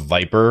talking about the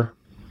Viper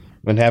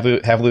when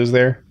Hafley was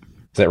there?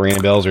 Is that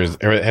ringing bells, or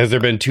has there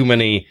been too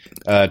many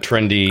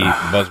trendy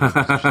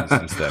buzzwords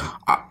since then?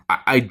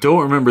 I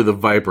don't remember the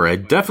Viper. I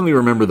definitely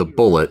remember the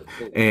bullet,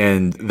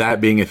 and that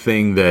being a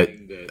thing that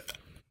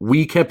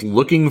we kept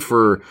looking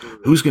for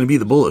who's going to be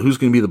the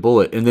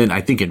bullet. And then I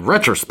think in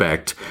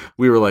retrospect,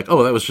 we were like,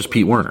 oh, that was just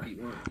Pete Werner.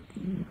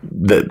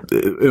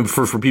 That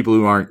for people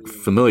who aren't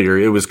familiar,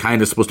 it was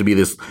kind of supposed to be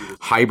this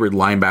hybrid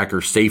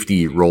linebacker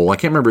safety role. I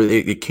can't remember.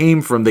 It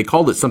came from, they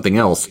called it something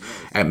else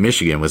at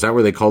Michigan. Was that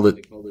where they called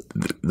it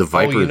the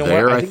Viper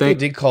there. I think they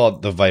did call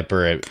it the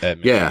Viper at Michigan.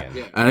 Yeah,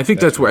 and I think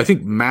that's where I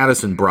think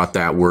Madison brought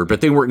that word,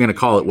 but they weren't going to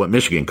call it what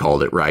Michigan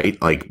called it,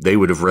 right? Like they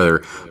would have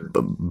rather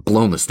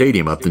blown the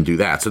stadium up than do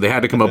that. So they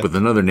had to come up with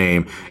another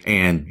name.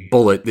 And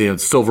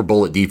silver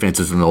bullet defense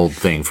is an old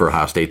thing for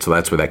Ohio State, so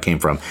that's where that came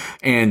from.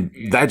 And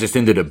that just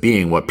ended up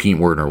being what Pete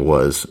Werner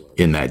was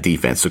in that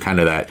defense. So kind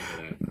of that.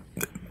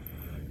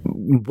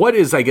 What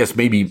is, I guess,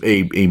 maybe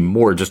a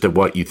more just of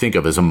what you think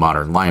of as a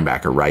modern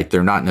linebacker, right?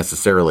 They're not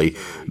necessarily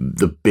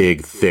the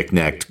big,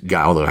 thick-necked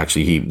guy, although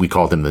actually we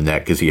called him the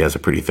neck because he has a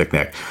pretty thick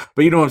neck.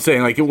 But you know what I'm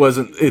saying? Like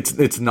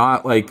it's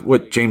not like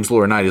what James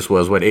Laurinaitis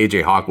was, what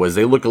A.J. Hawk was.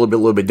 They look a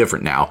little bit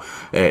different now,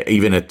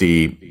 even at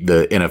the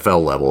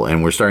NFL level.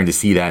 And we're starting to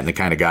see that in the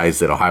kind of guys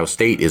that Ohio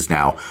State is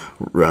now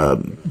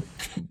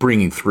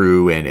bringing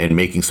through and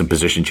making some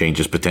position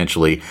changes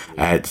potentially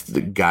at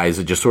the guys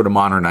that just sort of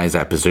modernize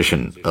that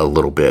position a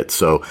little bit.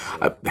 So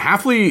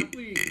Hafley,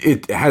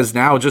 it has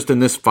now just in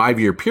this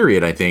 5-year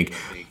period, I think,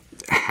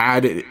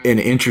 had an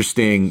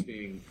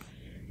interesting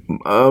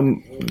by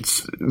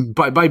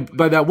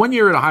that 1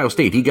 year at Ohio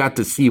State, he got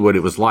to see what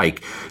it was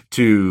like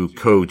to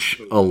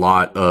coach a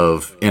lot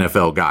of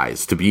NFL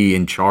guys, to be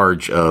in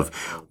charge of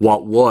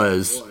what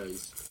was.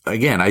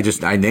 Again,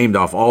 I named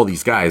off all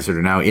these guys that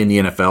are now in the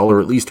NFL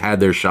or at least had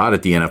their shot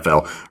at the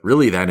NFL.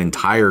 Really, that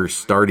entire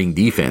starting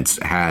defense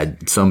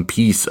had some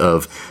piece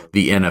of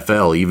the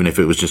NFL, even if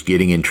it was just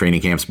getting in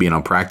training camps, being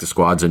on practice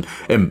squads. And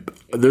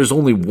there's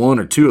only one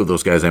or two of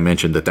those guys I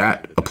mentioned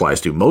that applies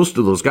to. Most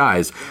of those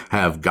guys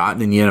have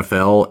gotten in the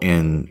NFL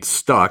and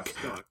stuck,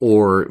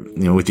 or,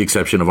 with the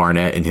exception of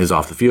Arnett and his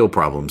off the field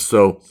problems.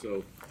 So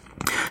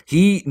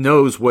he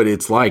knows what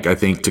it's like, I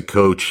think, to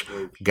coach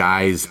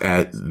guys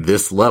at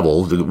this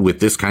level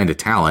with this kind of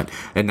talent.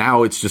 And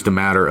now it's just a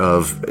matter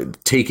of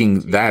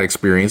taking that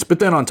experience. But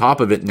then on top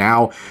of it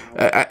now,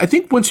 I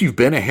think once you've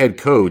been a head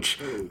coach,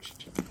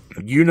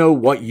 you know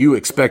what you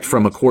expect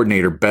from a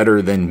coordinator better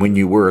than when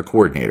you were a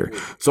coordinator.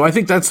 So I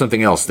think that's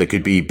something else that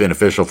could be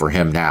beneficial for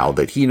him now,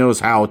 that he knows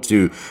how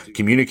to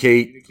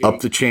communicate up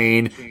the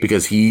chain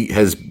because he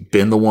has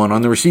been the one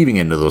on the receiving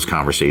end of those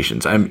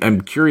conversations.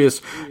 I'm curious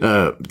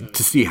to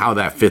see how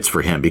that fits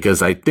for him,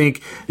 because I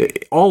think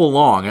all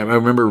along, I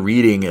remember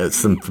reading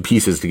some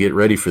pieces to get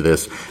ready for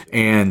this,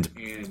 and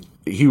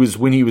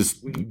when he was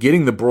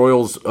getting the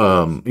Broyles,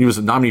 he was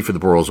a nominee for the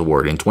Broyles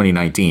Award in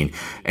 2019,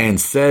 and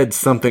said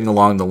something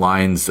along the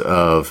lines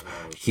of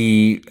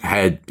he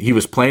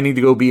was planning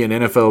to go be an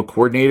NFL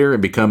coordinator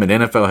and become an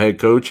NFL head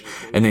coach,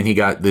 and then he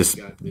got this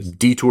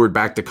detoured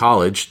back to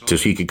college so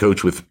he could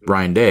coach with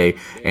Ryan Day,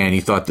 and he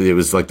thought that it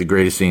was like the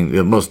greatest thing,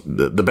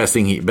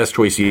 the best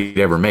choice he'd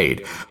ever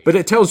made. But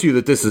it tells you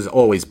that this has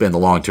always been the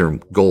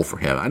long-term goal for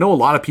him. I know a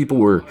lot of people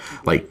were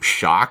like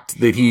shocked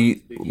that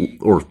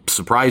or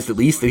surprised at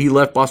least, that he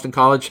left Boston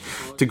College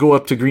to go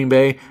up to Green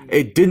Bay.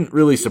 It didn't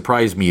really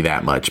surprise me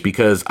that much,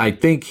 because I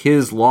think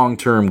his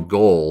long-term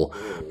goal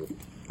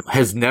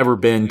has never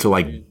been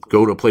to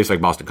go to a place like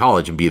Boston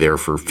College and be there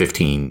for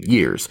 15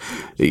 years.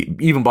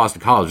 Even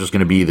Boston College is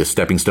going to be the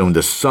stepping stone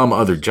to some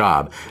other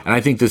job. And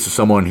I think this is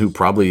someone who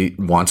probably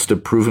wants to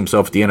prove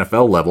himself at the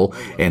NFL level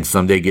and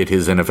someday get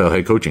his NFL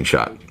head coaching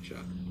shot.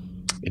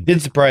 It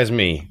did surprise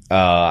me.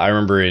 I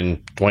remember in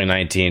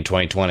 2019,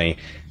 2020,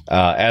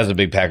 as a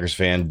big Packers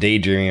fan,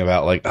 daydreaming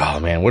about oh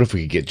man, what if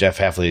we could get Jeff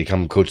Hafley to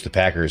come coach the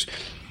Packers?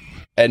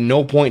 At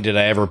no point did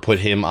I ever put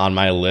him on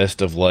my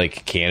list of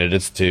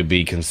candidates to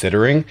be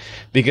considering,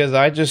 because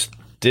I just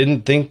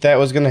didn't think that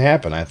was going to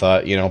happen. I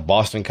thought,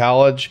 Boston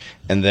College,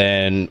 and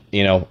then,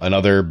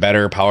 another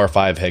better Power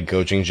 5 head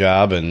coaching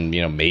job, and,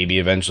 maybe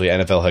eventually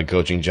NFL head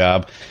coaching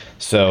job.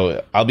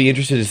 So I'll be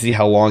interested to see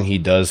how long he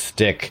does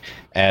stick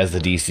as the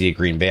DC at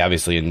Green Bay.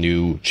 Obviously a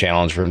new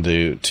challenge for him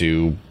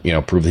to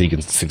prove that he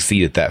can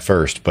succeed at that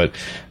first. But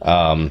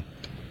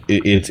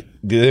it's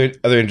the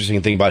other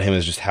interesting thing about him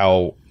is just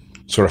how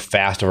sort of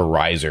fast of a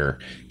riser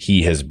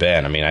he has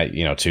been. I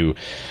mean, to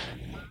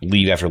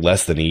leave after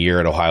less than a year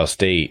at Ohio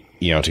State,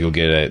 to go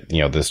get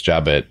this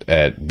job at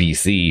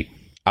BC,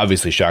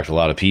 obviously shocked a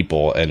lot of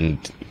people. And,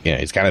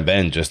 he's kind of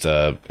been just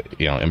a,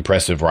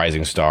 impressive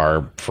rising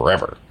star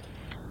forever.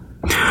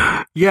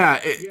 Yeah,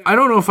 I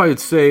don't know if I would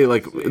say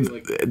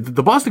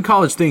the Boston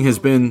College thing has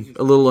been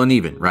a little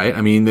uneven, right?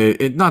 I mean,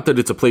 not that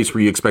it's a place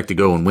where you expect to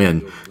go and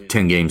win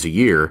 10 games a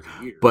year,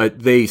 but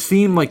they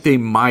seem like they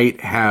might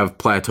have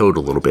plateaued a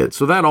little bit.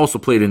 So that also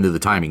played into the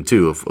timing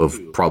too of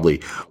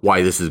probably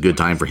why this is a good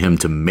time for him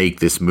to make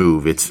this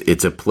move.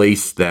 It's a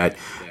place that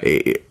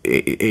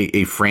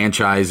a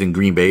franchise in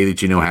Green Bay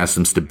that has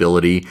some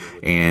stability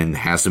and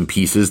has some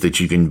pieces that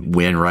you can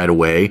win right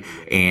away,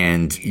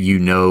 and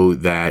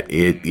that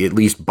it at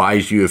least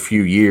buys you a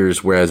few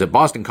years, whereas at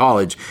Boston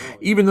College,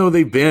 even though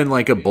they've been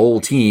like a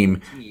bowl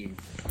team,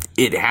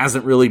 it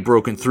hasn't really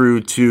broken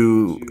through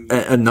to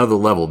another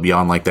level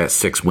beyond that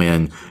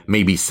 6-win,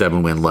 maybe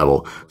 7-win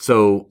level.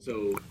 So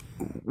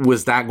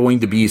was that going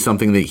to be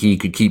something that he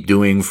could keep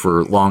doing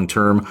for long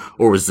term,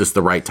 or was this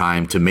the right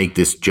time to make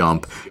this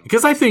jump?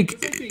 Because I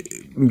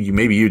think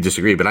maybe you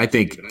disagree, but I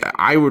think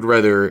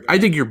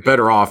you're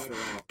better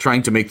off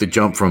trying to make the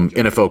jump from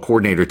NFL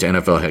coordinator to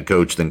NFL head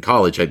coach than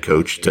college head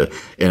coach to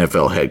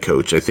NFL head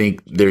coach. I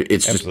think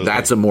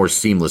that's a more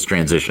seamless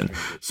transition.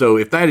 So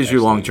if that is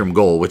your long-term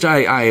goal, which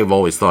I have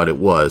always thought it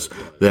was,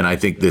 then I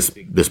think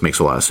this makes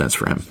a lot of sense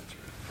for him.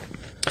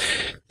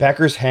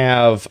 Packers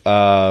have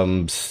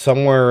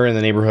somewhere in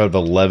the neighborhood of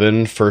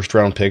 11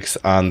 first-round picks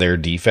on their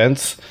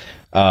defense.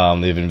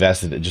 They've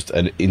invested just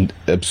an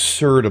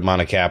absurd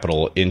amount of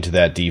capital into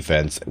that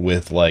defense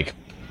with like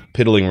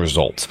piddling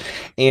results.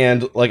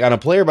 And like on a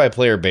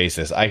player-by-player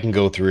basis, I can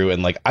go through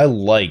and like I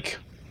like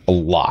a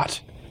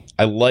lot.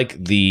 I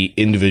like the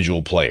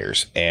individual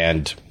players,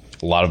 and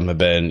a lot of them have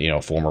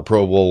been, former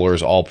Pro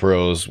Bowlers, All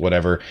Pros,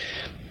 whatever.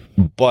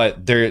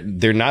 But they're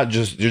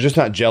just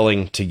not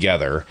gelling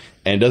together,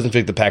 and it doesn't feel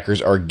like the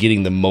Packers are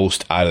getting the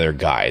most out of their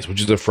guys, which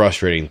is a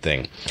frustrating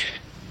thing.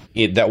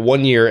 That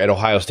 1 year at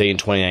Ohio State in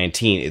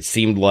 2019, it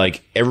seemed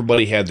like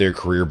everybody had their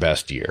career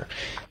best year.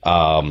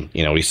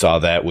 We saw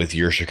that with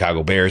your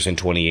Chicago Bears in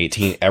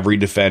 2018. Every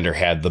defender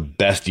had the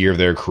best year of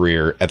their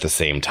career at the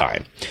same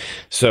time.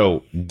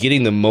 So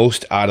getting the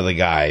most out of the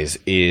guys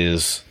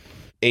is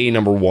a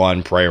number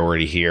one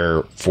priority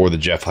here for the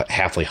Jeff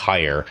Hafley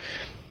hire.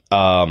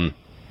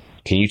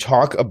 Can you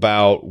talk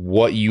about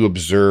what you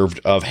observed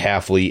of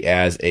Hafley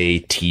as a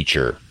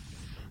teacher?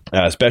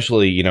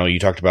 Especially, you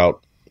talked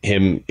about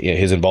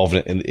his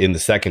involvement in the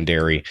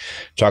secondary.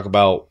 Talk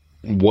about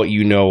what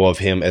you know of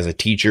him as a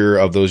teacher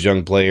of those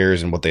young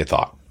players and what they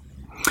thought.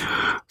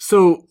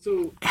 So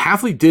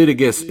Hafley did, I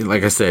guess,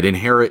 like I said,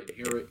 inherit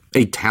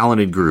a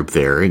talented group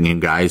there,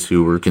 and guys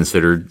who were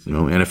considered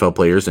NFL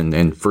players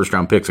and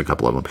first-round picks, a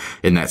couple of them,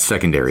 in that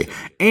secondary.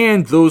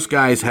 And those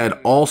guys had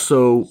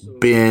also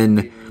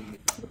been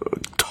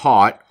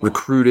taught,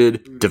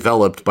 recruited,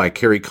 developed by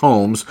Kerry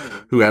Combs,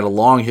 who had a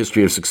long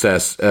history of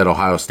success at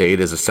Ohio State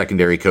as a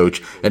secondary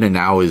coach, and then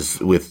now is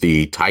with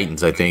the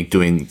Titans, I think,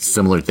 doing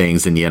similar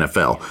things in the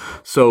NFL.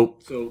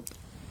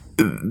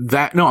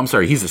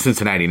 He's at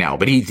Cincinnati now,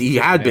 but he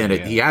had been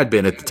at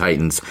the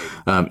Titans.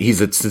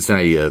 He's at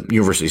Cincinnati,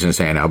 University of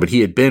Cincinnati now, but he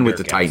had been with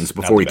the Titans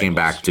before he came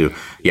back to.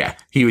 Yeah,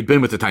 he had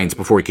been with the Titans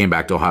before he came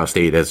back to Ohio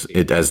State as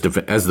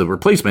the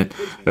replacement,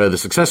 the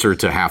successor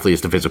to Hafley as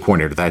defensive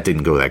coordinator. That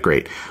didn't go that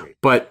great,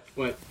 but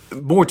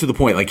more to the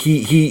point, like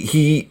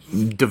he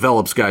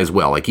develops guys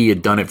well. Like he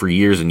had done it for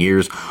years and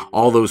years.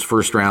 All those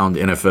first round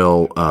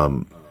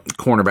NFL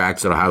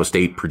cornerbacks at Ohio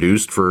State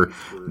produced for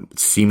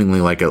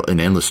seemingly like an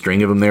endless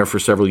string of them there for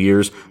several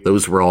years.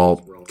 Those were all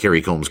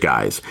Kerry Combs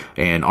guys,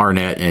 and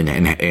Arnett and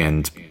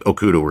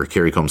Okudah were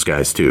Kerry Combs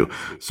guys too.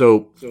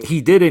 So he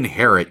did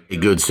inherit a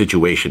good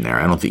situation there.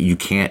 I don't think you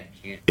can't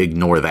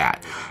ignore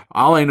that.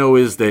 All I know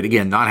is that,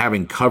 again, not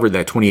having covered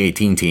that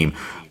 2018 team,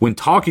 when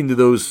talking to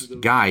those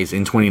guys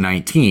in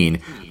 2019,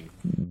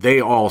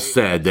 they all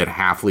said that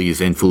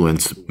Hafley's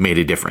influence made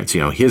a difference.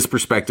 His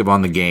perspective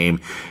on the game,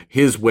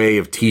 his way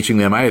of teaching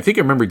them. I think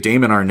I remember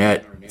Damon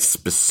Arnett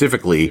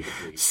specifically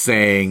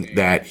saying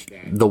that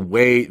the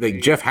way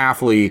that Jeff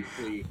Hafley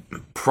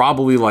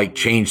probably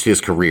changed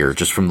his career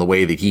just from the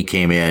way that he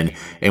came in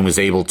and was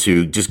able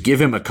to just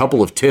give him a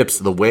couple of tips,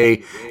 the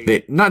way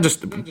that not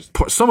just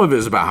some of it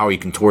is about how he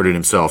contorted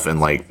himself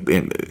and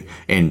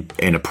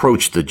and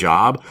approached the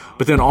job,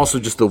 but then also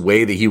just the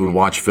way that he would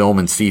watch film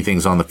and see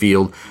things on the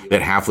field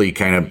that Hafley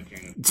kind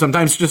of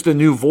sometimes just a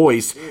new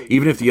voice,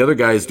 even if the other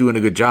guy is doing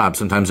a good job,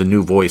 sometimes a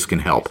new voice can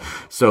help.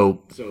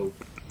 So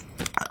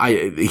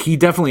he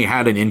definitely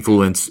had an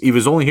influence. He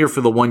was only here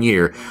for the 1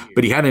 year,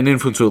 but he had an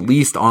influence at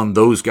least on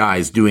those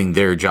guys doing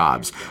their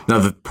jobs. Now,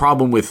 the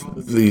problem with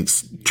the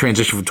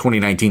transition from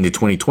 2019 to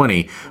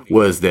 2020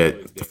 was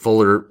that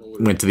Fuller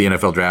went to the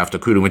NFL draft,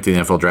 Okudah went to the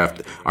NFL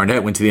draft,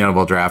 Arnett went to the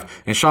NFL draft,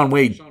 and Sean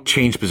Wade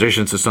changed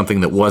positions to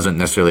something that wasn't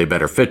necessarily a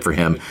better fit for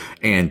him,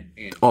 and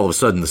all of a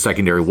sudden the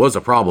secondary was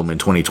a problem in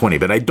 2020.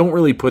 But I don't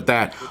really put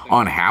that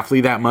on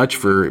Hafley that much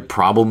for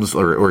problems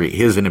or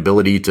his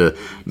inability to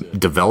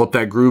develop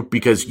that group,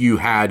 because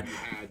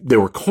there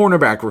were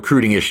cornerback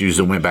recruiting issues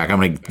that went back. I'm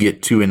going to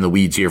get too in the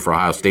weeds here for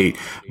Ohio State,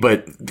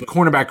 but the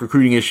cornerback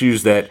recruiting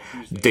issues that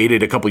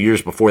dated a couple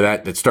years before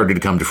that started to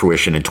come to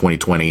fruition in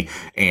 2020,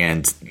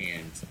 and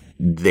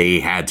they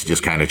had to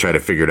just kind of try to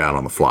figure it out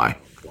on the fly.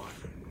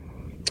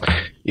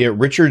 Yeah,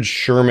 Richard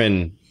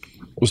Sherman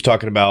was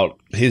talking about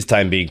his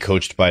time being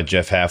coached by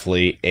Jeff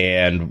Hafley,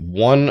 and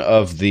one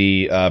of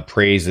the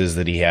praises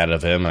that he had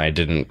of him, and I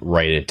didn't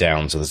write it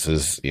down, so this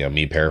is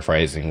me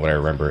paraphrasing what I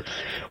remember,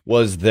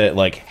 was that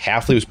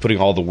Hafley was putting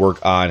all the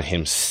work on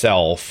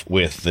himself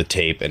with the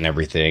tape and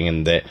everything,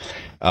 and that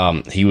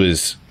he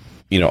was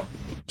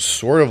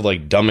sort of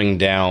dumbing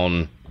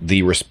down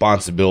the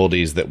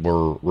responsibilities that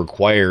were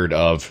required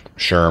of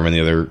Sherm and the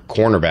other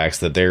cornerbacks,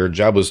 that their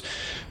job was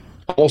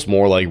almost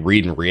more like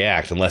read and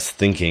react and less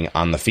thinking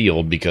on the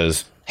field,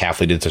 because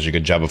Hafley did such a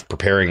good job of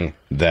preparing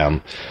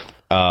them.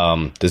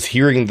 Does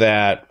hearing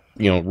that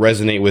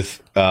resonate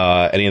with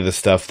any of the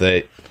stuff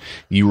that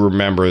you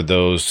remember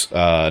those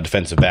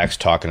defensive backs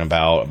talking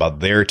about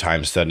their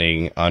time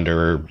studying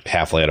under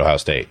Hafley at Ohio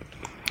State?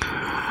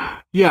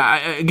 Yeah,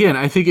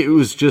 I think it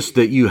was just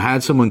that you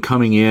had someone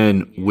coming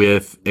in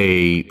with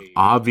a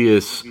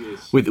obvious,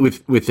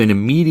 with an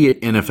immediate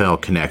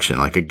NFL connection,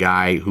 like a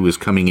guy who was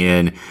coming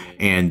in,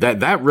 and that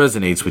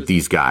resonates with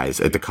these guys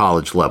at the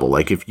college level.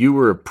 Like if you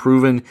were a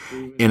proven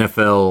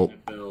NFL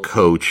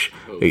coach,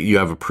 you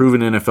have a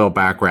proven NFL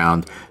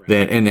background,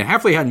 and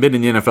Hafley hadn't been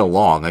in the NFL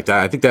long. Like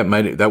that, I think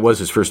that was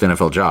his first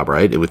NFL job,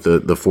 right? With the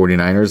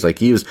 49ers. Like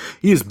he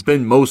has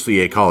been mostly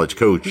a college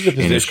coach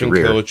in his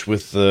career. Coach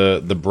with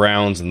the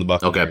Browns and the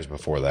Buccaneers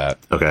before that.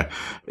 Okay.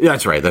 Yeah,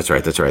 that's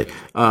right.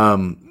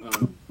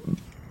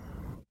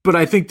 But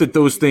I think that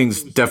those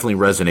things definitely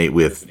resonate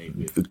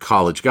with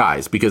college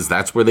guys because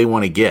that's where they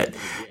want to get.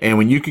 And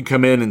when you can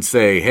come in and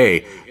say,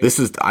 hey, this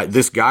is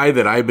this guy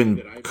that I've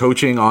been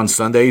coaching on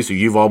Sundays who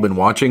you've all been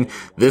watching,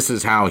 this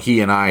is how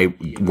he and I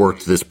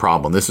worked this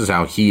problem. This is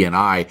how he and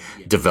I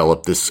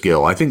developed this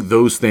skill. I think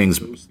those things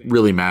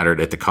really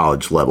mattered at the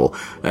college level.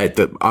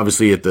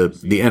 Obviously at the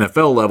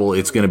NFL level,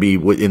 it's going to be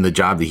in the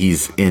job that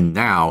he's in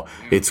now,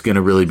 it's going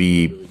to really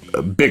be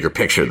a bigger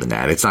picture than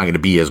that. It's not going to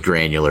be as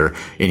granular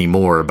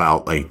anymore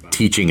about like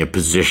teaching a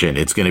position.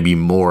 It's going to be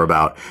more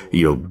about,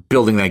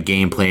 building that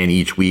game plan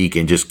each week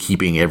and just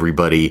keeping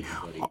everybody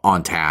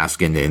on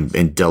task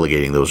and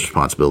delegating those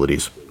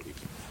responsibilities.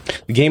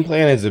 The game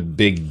plan is a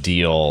big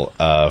deal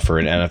for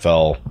an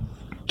NFL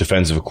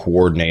defensive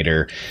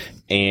coordinator.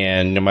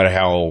 And no matter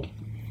how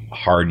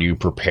hard you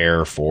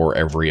prepare for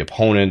every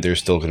opponent, there's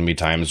still going to be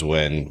times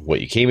when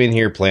what you came in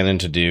here planning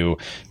to do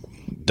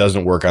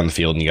doesn't work on the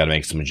field and you got to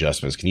make some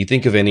adjustments. Can you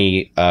think of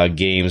any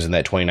games in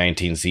that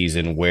 2019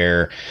 season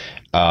where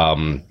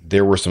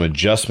there were some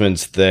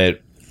adjustments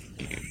that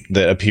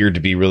appeared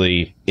to be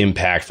really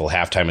impactful,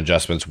 halftime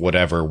adjustments,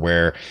 whatever,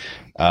 where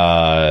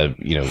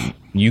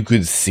you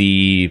could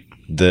see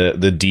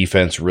the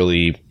defense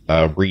really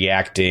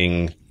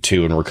reacting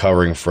to and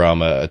recovering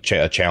from a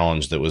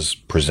challenge that was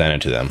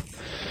presented to them?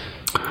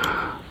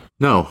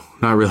 No,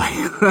 not really.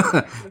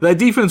 That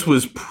defense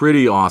was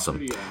pretty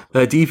awesome.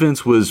 That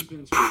defense was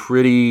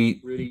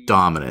pretty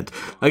dominant.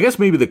 I guess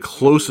maybe the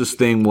closest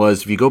thing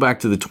was if you go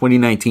back to the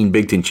 2019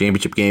 Big Ten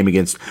Championship game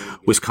against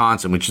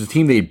Wisconsin, which is a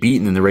team they'd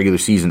beaten in the regular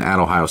season at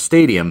Ohio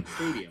Stadium.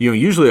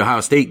 Usually Ohio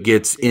State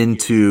gets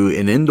into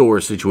an indoor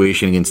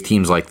situation against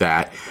teams like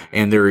that,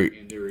 and they're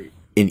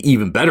in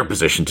even better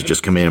position to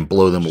just come in and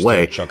blow them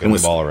away. Chucking the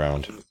ball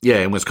around. Yeah,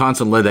 and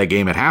Wisconsin led that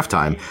game at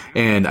halftime.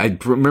 And I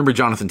remember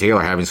Jonathan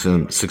Taylor having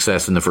some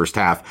success in the first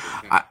half.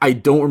 I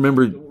don't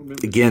remember,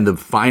 again, the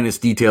finest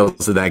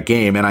details of that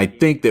game. And I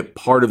think that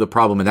part of the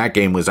problem in that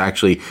game was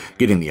actually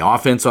getting the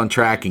offense on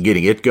track and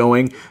getting it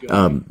going,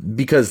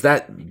 because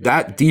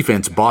that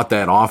defense bought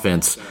that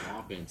offense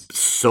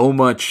so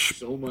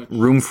much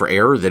room for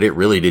error that it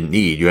really didn't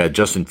need. You had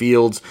Justin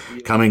Fields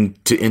coming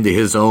into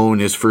his own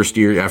his first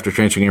year after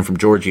transferring in from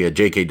Georgia. You had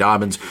J.K.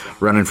 Dobbins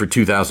running for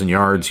 2,000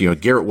 yards.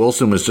 Garrett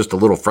Wilson was just a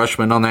little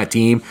freshman on that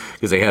team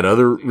because they had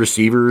other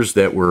receivers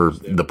that were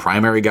the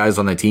primary guys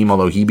on that team,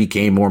 although he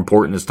became more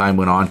important as time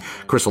went on.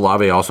 Chris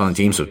Olave also on the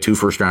team, so 2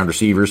 first-round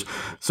receivers.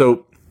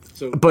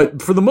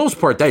 But for the most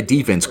part, that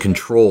defense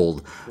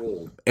controlled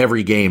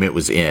every game it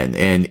was in.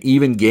 And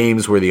even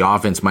games where the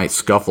offense might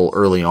scuffle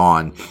early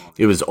on,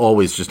 it was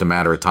always just a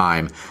matter of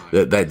time.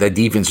 That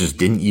defense just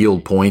didn't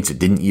yield points. It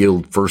didn't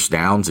yield first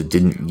downs. It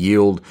didn't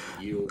yield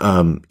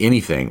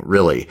anything,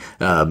 really.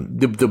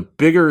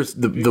 The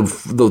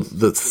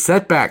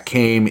setback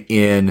came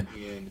in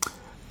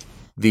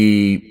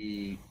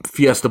the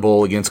Fiesta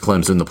Bowl against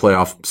Clemson, the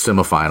playoff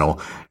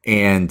semifinal.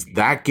 And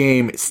that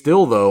game,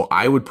 still though,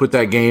 I would put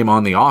that game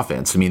on the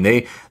offense. I mean,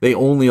 they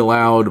only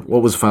allowed,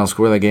 what was the final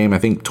score of that game? I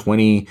think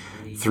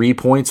 23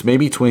 points,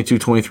 maybe 22,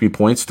 23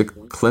 points to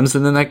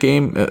Clemson in that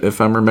game, if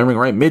I'm remembering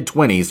right,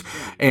 mid-20s.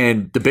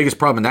 And the biggest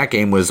problem in that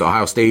game was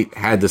Ohio State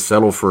had to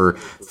settle for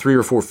 3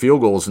 or 4 field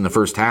goals in the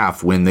first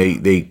half when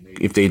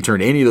if they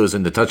turned any of those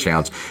into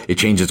touchdowns, it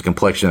changes the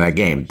complexion of that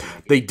game.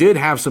 They did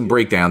have some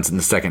breakdowns in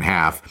the second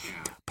half,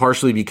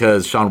 partially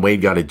because Sean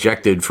Wade got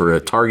ejected for a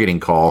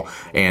targeting call,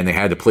 and they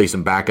had to play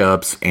some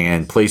backups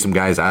and play some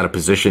guys out of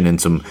position in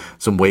some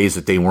ways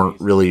that they weren't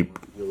really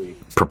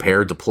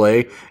prepared to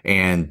play.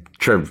 And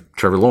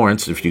Trevor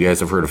Lawrence, if you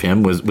guys have heard of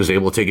him, was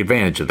able to take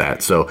advantage of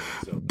that. So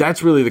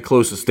that's really the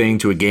closest thing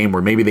to a game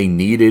where maybe they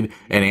needed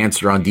an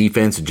answer on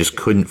defense and just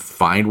couldn't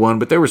find one.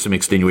 But there were some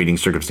extenuating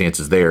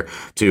circumstances there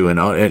too.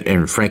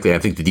 And frankly, I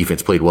think the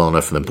defense played well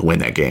enough for them to win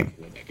that game.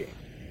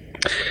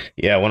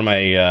 Yeah, one of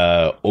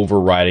my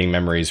overriding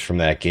memories from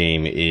that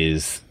game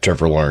is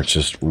Trevor Lawrence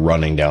just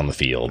running down the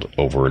field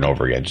over and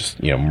over again,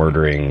 just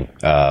murdering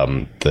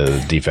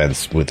the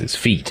defense with his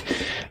feet.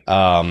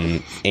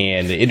 And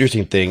the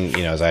interesting thing,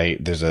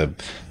 there's a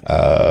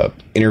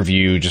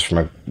interview just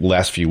from the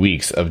last few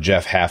weeks of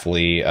Jeff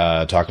Hafley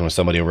talking with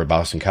somebody over at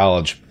Boston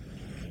College,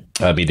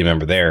 media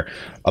member there,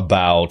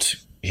 about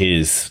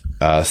his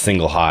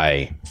single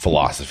high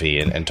philosophy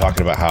and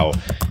talking about how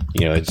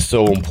it's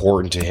so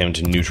important to him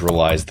to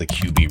neutralize the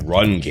QB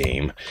run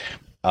game.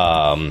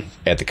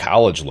 at the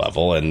college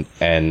level.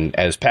 And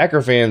as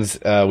Packer fans,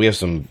 we have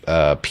some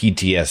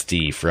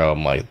PTSD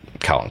from like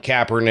Colin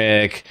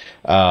Kaepernick,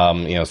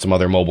 some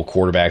other mobile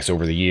quarterbacks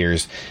over the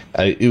years.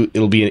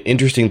 It'll be an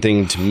interesting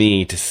thing to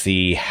me to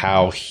see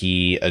how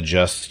he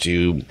adjusts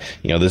to,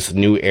 this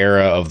new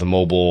era of the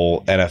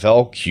mobile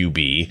NFL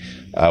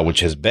QB,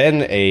 which has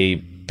been a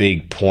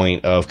big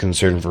point of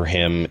concern for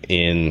him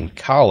in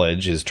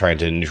college, is trying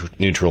to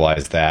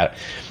neutralize that.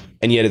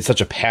 And yet it's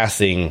such a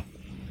pass-heavy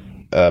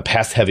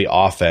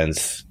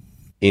offense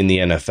in the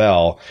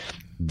NFL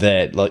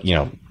that,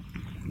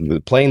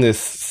 playing this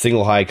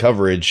single high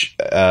coverage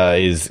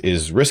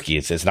is risky.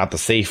 It's not the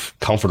safe,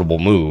 comfortable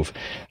move.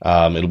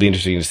 It'll be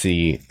interesting to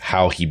see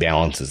how he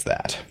balances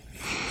that.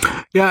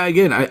 Yeah,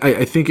 again,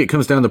 I think it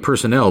comes down to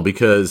personnel,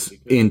 because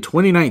in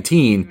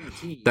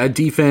 2019, that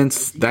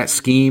defense, that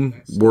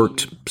scheme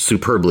worked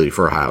superbly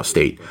for Ohio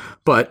State.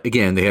 But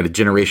again, they had a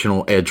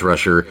generational edge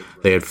rusher.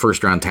 They had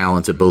first-round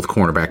talents at both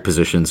cornerback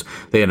positions.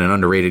 They had an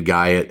underrated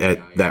guy at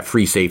that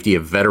free safety,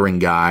 a veteran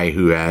guy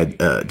who had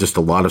just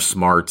a lot of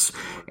smarts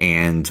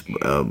and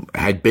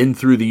had been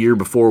through the year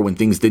before when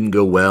things didn't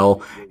go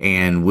well,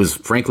 and was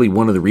frankly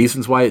one of the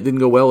reasons why it didn't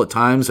go well at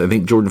times. I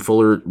think Jordan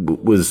Fuller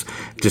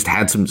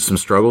had some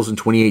struggles in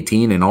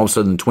 2018, and all of a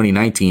sudden in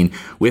 2019,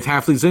 with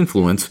Hafley's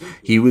influence,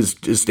 he was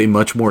just a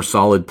much more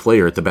solid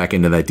player at the back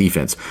end of that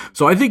defense.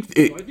 So I think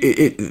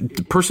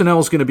personnel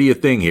is going to be a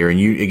thing here, and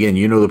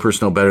you know the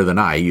personnel better than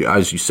I.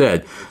 As you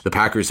said, the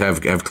Packers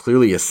have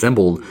clearly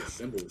assembled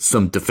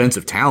some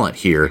defensive talent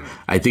here.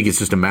 I think it's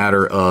just a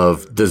matter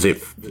of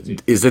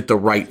is it the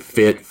right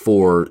fit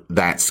for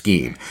that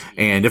scheme?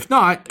 And if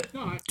not,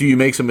 do you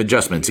make some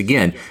adjustments?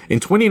 Again, in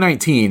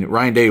 2019,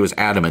 Ryan Day was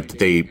adamant that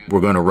they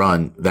were going to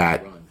run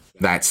that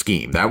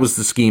scheme. That was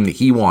the scheme that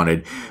he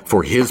wanted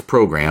for his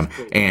program.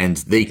 And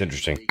that's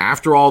interesting.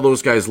 After all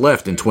those guys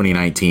left in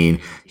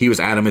 2019, he was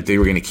adamant they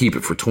were going to keep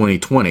it for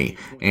 2020.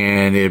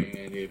 And it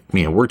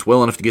worked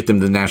well enough to get them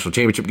to the national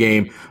championship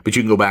game, but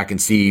you can go back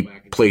and see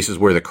places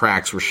where the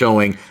cracks were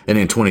showing. And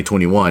in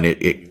 2021,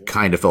 it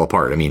kind of fell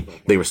apart. I mean,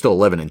 they were still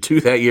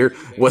 11-2 that year.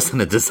 It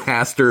wasn't a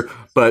disaster,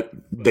 but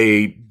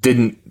they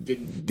didn't,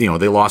 they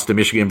lost to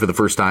Michigan for the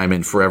first time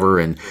in forever,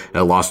 and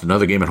lost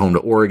another game at home to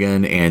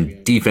Oregon,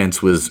 and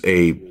defense was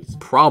a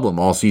problem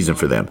all season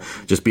for them,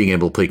 just being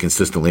able to play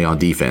consistently on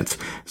defense.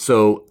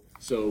 So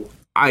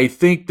I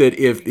think that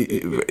if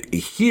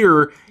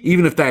here,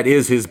 even if that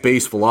is his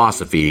base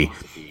philosophy,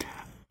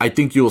 I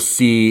think you'll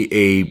see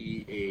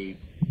a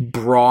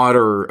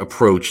broader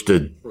approach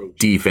to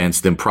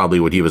defense than probably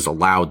what he was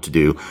allowed to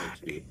do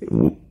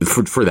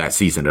for that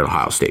season at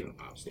Ohio State.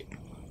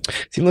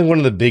 Seemed like one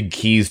of the big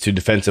keys to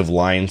defensive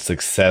line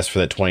success for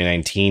that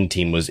 2019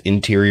 team was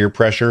interior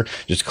pressure,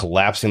 just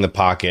collapsing the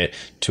pocket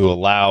to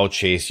allow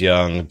Chase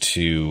Young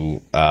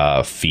to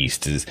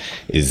feast. Is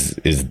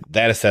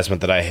that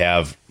assessment that I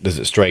have? Does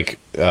it strike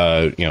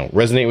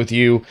resonate with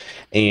you?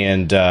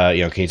 And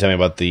can you tell me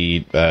about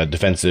the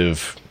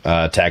defensive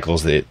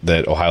tackles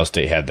that Ohio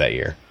State had that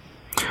year?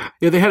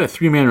 Yeah, they had a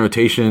 3-man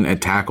rotation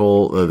at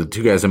tackle. The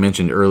two guys I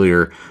mentioned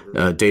earlier,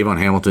 Davon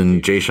Hamilton,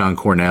 Jayshon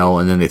Cornell,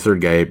 and then the third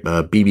guy,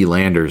 B.B.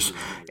 Landers.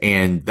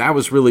 And that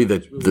was really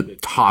the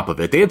top of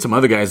it. They had some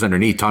other guys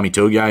underneath. Tommy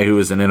Togiai, who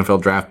was an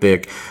NFL draft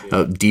pick,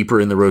 deeper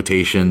in the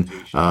rotation.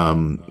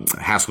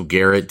 Haskell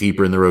Garrett,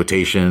 deeper in the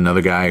rotation.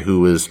 Another guy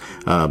who was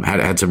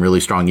had some really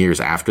strong years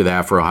after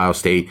that for Ohio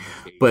State.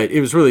 But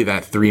it was really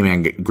that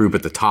 3-man group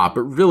at the top.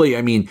 But really,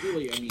 I mean,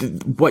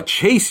 what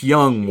Chase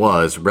Young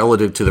was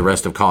relative to the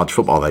rest of college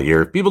football that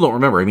year, people don't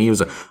remember. I mean, he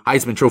was a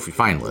Heisman Trophy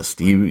finalist.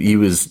 He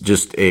was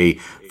just a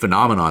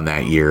phenomenon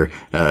that year,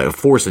 a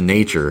force of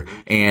nature.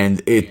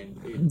 And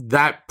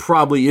that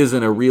probably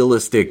isn't a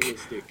realistic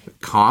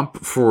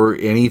comp for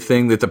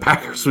anything that the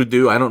Packers would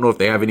do. I don't know if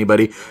they have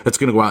anybody that's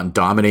going to go out and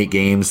dominate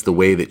games the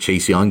way that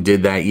Chase Young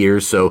did that year.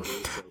 So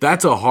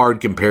that's a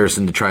hard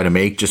comparison to try to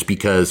make, just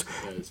because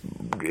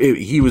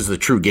he was the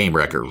true game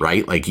wrecker,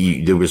 right? Like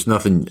there was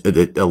nothing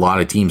that a lot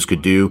of teams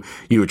could do.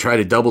 You would try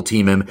to double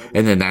team him,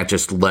 and then that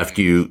just left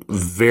you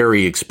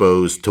very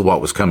exposed to what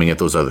was coming at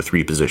those other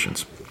 3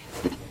 positions.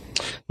 A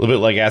little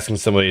bit like asking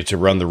somebody to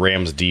run the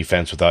Rams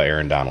defense without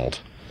Aaron Donald.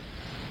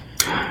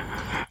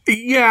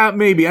 Yeah,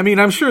 maybe. I mean,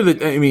 I'm sure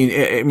that, I mean,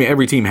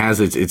 every team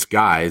has its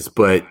guys,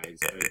 but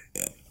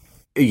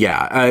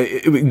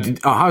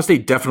Ohio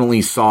State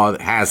definitely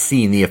has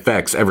seen the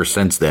effects ever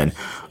since then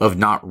of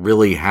not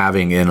really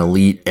having an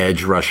elite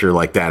edge rusher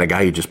like that, a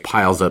guy who just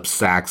piles up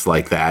sacks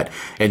like that,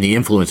 and the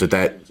influence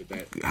that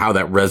how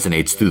that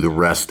resonates through the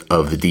rest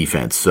of the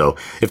defense. So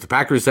if the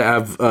Packers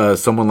have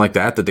someone like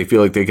that they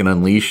feel like they can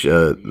unleash,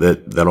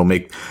 that'll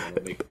make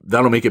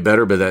it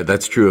better. But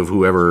that's true of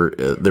whoever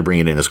they're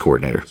bringing in as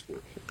coordinator.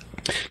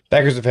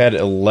 Packers have had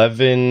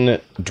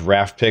 11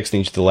 draft picks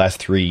in each of the last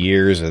 3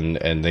 years,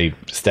 and they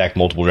stack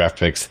multiple draft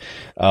picks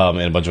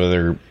and a bunch of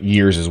other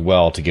years as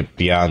well to get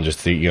beyond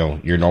just the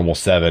your normal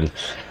 7.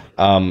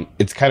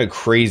 It's kind of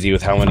crazy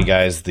with how many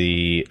guys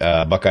the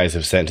Buckeyes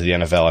have sent to the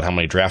NFL and how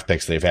many draft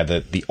picks they've had.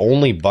 The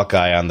only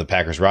Buckeye on the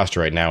Packers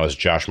roster right now is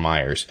Josh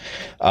Myers.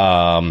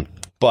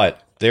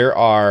 But there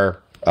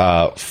are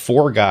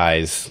five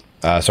guys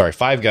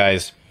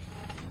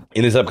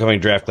in this upcoming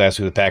draft class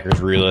who the Packers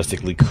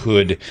realistically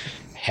could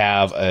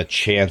have a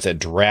chance at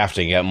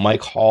drafting. At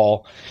Mike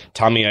Hall,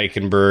 Tommy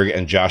Eichenberg,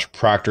 and Josh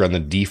Proctor on the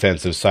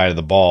defensive side of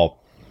the ball.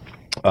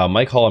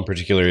 Mike Hall in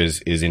particular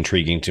is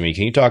intriguing to me.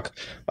 Can you talk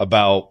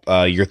about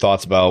your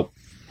thoughts about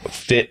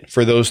fit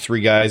for those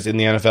three guys in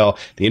the NFL?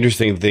 The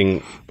interesting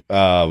thing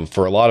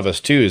for a lot of us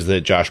too is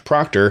that Josh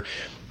Proctor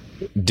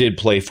did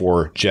play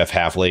for Jeff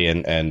Hafley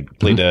and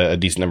played a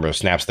decent number of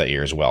snaps that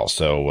year as well.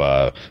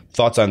 So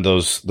thoughts on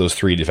those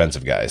three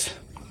defensive guys?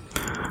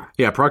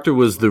 Yeah, Proctor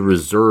was the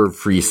reserve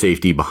free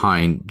safety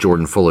behind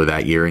Jordan Fuller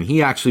that year, and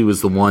he actually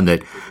was the one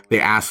that they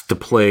asked to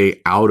play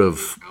out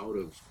of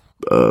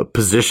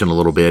position a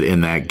little bit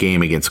in that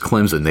game against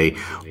Clemson. They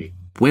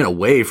went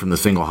away from the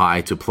single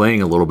high to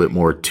playing a little bit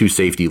more two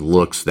safety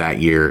looks that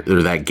year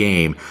or that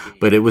game,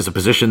 but it was a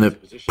position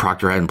that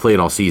Proctor hadn't played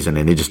all season,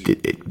 and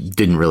it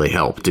didn't really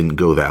help. Didn't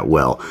go that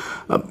well.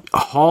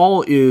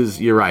 Hall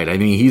is, you're right. I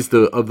mean, he's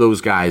of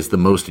those guys the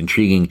most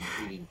intriguing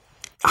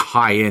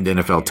high-end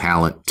NFL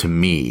talent to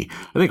me.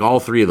 I think all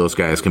three of those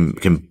guys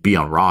can be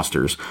on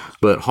rosters,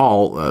 but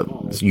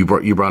Hall, you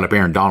brought up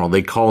Aaron Donald.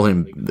 They call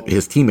him,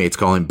 his teammates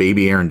call him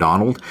Baby Aaron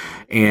Donald,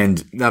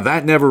 and now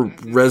that never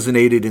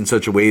resonated in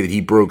such a way that he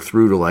broke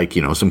through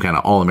to some kind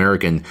of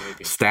All-American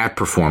stat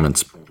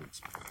performance.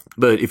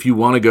 But if you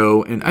want to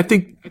go, and I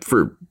think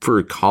for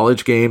a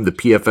college game, the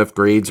PFF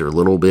grades are a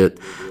little bit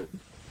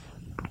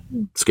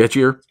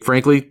sketchier,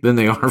 frankly, than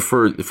they are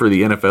for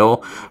the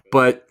NFL,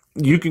 but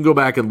you can go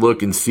back and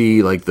look and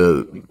see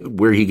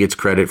where he gets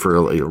credit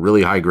for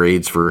really high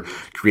grades for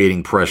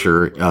creating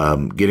pressure,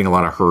 getting a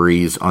lot of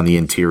hurries on the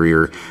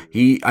interior.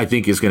 He, I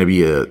think, is going to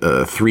be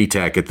a three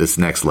tech at this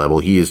next level.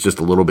 He is just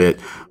a little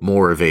bit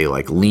more of a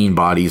lean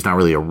body. He's not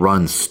really a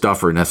run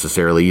stuffer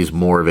necessarily. He's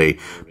more of a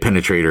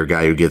penetrator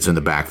guy who gets in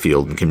the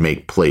backfield and can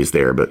make plays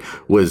there, but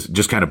was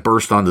just kind of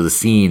burst onto the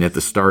scene at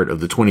the start of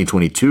the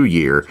 2022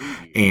 year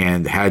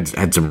and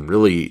had some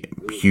really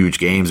huge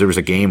games. There was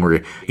a game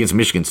against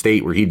Michigan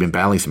State where he'd been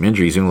battling some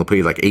injuries. He only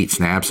played 8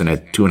 snaps and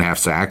had 2.5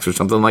 sacks or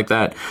something like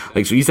that.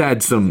 So he's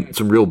had some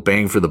real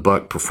bang for the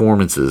buck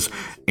performances,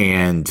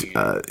 and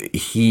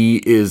he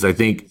is, I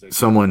think,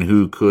 someone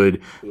who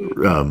could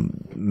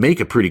make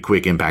a pretty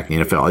quick impact in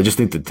the NFL. I just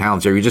think the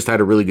talent's there. He just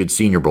had a really good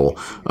Senior Bowl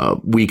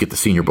week at the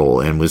Senior Bowl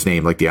and was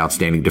named the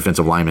outstanding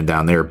defensive lineman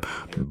down there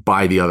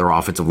by the other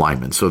offensive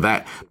linemen. So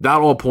that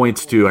all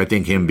points to, I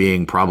think, him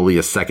being probably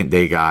a second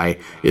day guy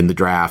in the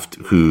draft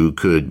who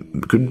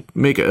could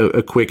make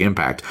a quick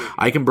impact.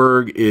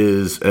 Eichenberg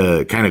is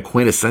a kind of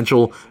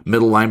quintessential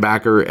middle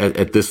linebacker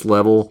at this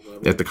level,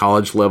 at the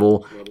college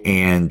level,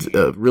 and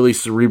a really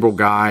cerebral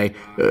guy.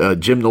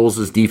 Jim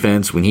Knowles'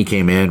 defense, when he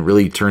came in,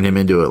 really turned him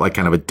into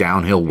kind of a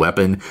downhill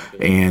weapon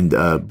and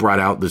brought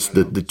out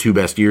the two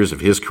best years of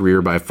his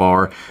career by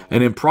far.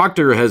 And then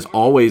Proctor has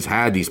always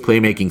had these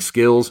playmaking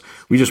skills.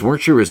 We just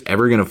weren't sure it was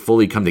ever going to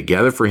fully come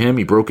together for him.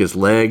 He broke his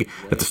leg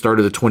at the start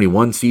of the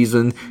 21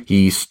 season.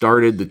 He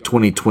started the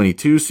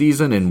 2022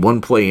 season and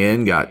one play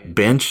in got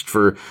benched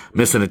for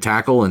missing a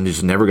tackle and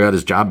just never got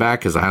his job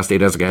back because Ohio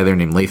State has a guy there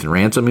named Lathan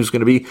Ransom who's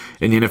going to be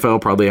in the NFL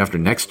probably after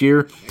next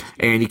year.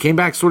 And he came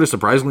back sort of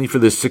surprisingly for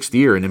this 6th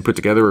year and then put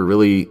together a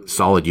really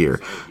solid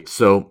year.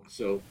 So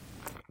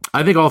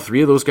I think all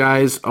three of those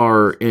guys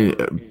are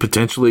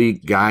potentially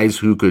guys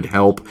who could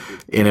help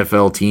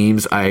NFL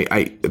teams.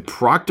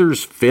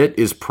 Proctor's fit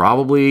is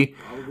probably,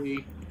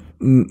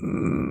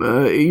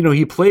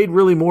 he played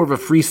really more of a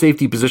free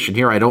safety position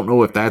here. I don't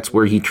know if that's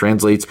where he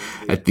translates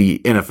at the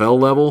NFL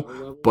level,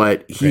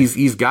 but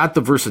he's got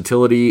the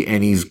versatility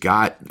and he's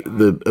got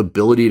the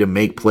ability to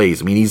make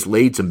plays. I mean, he's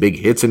laid some big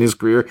hits in his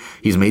career.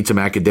 He's made some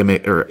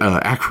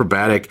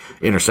acrobatic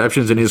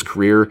interceptions in his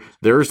career.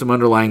 There are some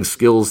underlying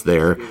skills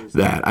there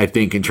that I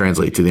think can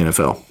translate to the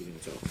NFL.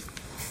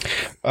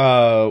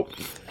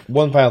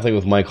 One final thing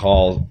with Mike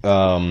Hall,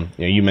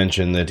 you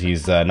mentioned that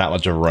he's not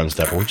much of a run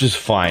stopper, which is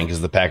fine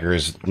because the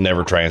Packers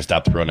never try and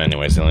stop the run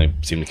anyways. They only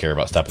seem to care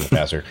about stopping the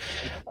passer.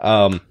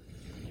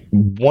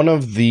 One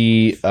of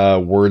the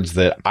words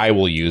that I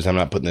will use, I'm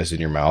not putting this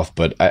in your mouth,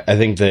 but I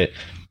think that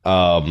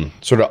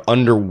sort of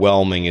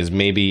underwhelming is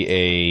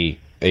maybe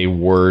a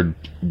word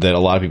that a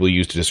lot of people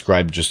use to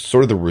describe just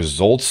sort of the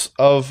results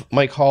of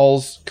Mike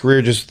Hall's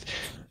career, just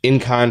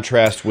in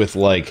contrast with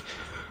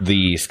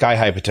the sky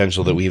high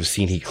potential that we have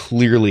seen he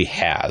clearly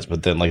has,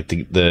 but then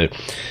the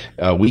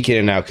week in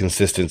and out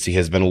consistency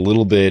has been a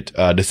little bit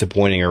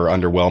disappointing or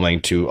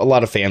underwhelming to a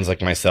lot of fans like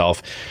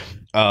myself.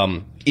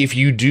 If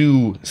you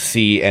do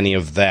see any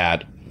of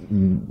that,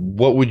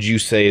 what would you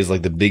say is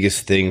the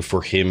biggest thing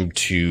for him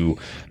to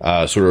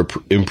sort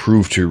of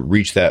improve to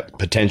reach that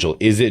potential?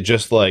 Is it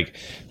just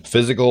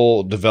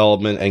physical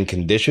development and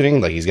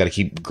conditioning? He's got to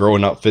keep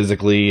growing up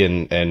physically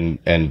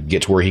and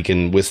get to where he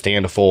can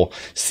withstand a full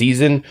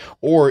season?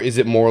 Or is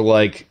it more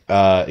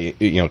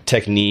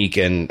technique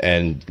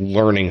and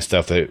learning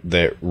stuff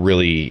that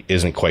really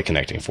isn't quite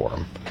connecting for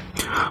him?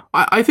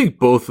 I think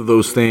both of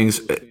those things,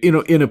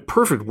 in a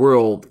perfect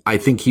world, I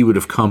think he would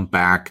have come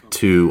back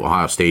to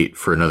Ohio State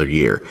for another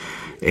year.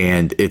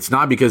 And it's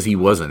not because he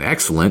wasn't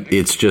excellent.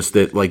 It's just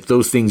that, like,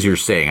 those things you're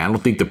saying, I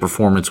don't think the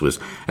performance was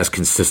as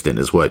consistent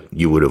as what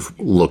you would have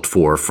looked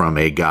for from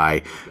a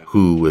guy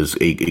who was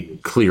a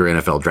clear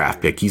NFL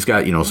draft pick. He's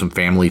got, some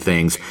family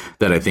things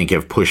that I think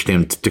have pushed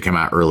him to come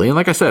out early. And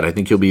like I said, I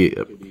think he'll be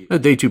a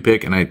day 2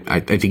 pick, and I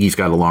think he's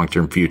got a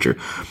long-term future.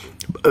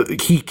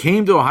 He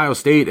came to Ohio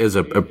State as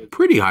a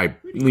pretty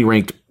highly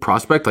ranked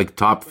prospect, like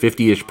top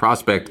 50-ish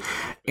prospect,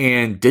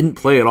 and didn't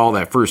play at all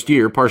that first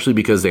year, partially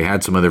because they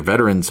had some other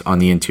veterans on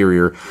the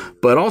interior,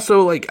 but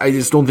also, I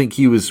just don't think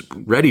he was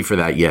ready for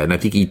that yet. And I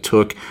think he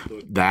took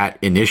that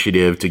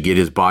initiative to get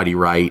his body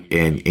right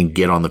and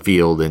get on the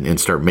field and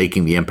start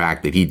making the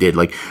impact that he did.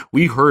 Like,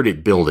 we heard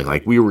it building.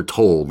 Like, we were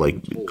told,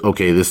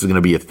 okay, this is going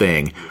to be a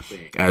thing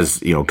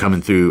as,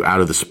 coming through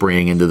out of the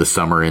spring into the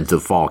summer into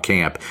the fall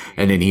camp.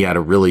 And then he had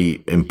a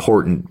really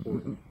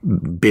important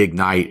big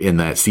night in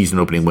that season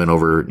opening win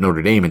over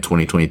Notre Dame in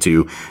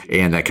 2022.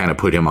 And that kind of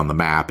put him on the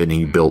map, and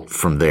he built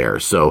from there.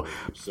 So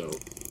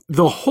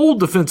the whole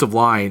defensive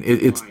line,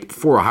 it's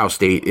for Ohio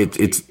State.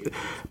 It's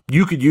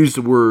you could use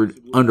the word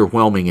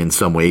underwhelming in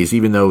some ways,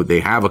 even though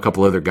they have a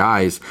couple other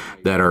guys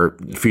that are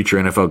future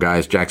NFL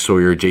guys, Jack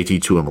Sawyer,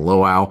 JT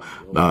Tuimoloau.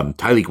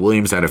 Tyleik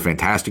Williams had a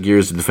fantastic year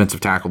as a defensive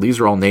tackle.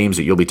 These are all names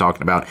that you'll be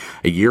talking about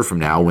a year from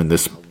now when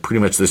pretty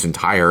much this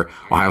entire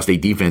Ohio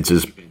State defense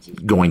is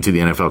going to the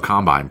NFL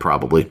Combine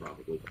probably,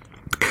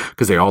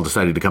 because they all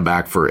decided to come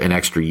back for an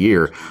extra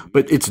year.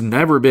 But it's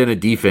never been a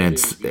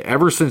defense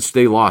ever since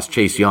they lost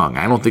Chase Young.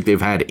 I don't think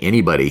they've had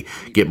anybody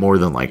get more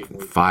than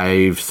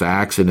 5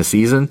 sacks in a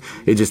season.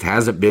 It just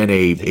hasn't been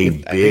a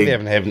big. I think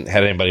they haven't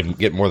had anybody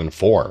get more than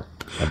 4.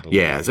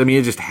 Yes, I mean,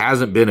 it just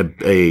hasn't been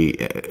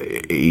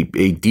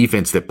a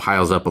defense that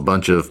piles up a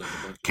bunch of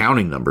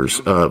counting numbers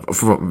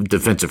from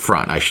defensive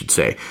front, I should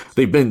say.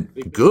 They've been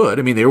good.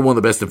 I mean, they were one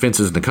of the best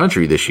defenses in the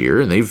country this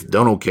year, and they've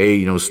done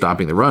okay,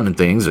 stopping the run and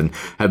things, and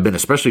have been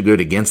especially good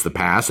against the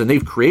pass, and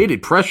they've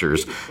created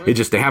pressures. It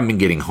just, they haven't been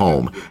getting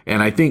home.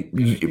 And I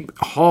think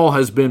Hall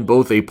has been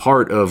both a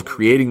part of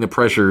creating the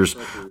pressures,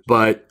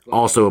 but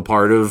also a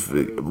part of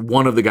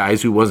one of the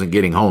guys who wasn't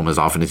getting home as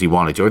often as he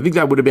wanted to. I think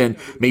that would have been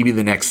maybe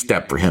the next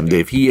step for him.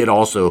 If he had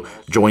also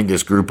joined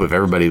this group of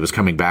everybody who was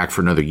coming back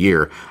for another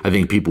year, I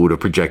think people would have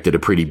projected a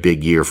pretty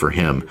big year for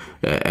him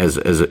as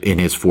in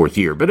his 4th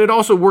year. But it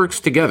also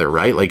works together,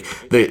 right? Like,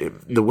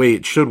 the way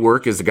it should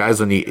work is the guys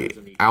on the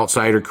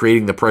outside are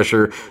creating the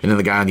pressure, and then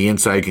the guy on the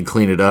inside can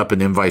clean it up, and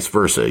then vice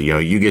versa.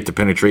 You get the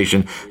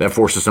penetration that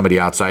forces somebody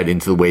outside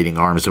into the waiting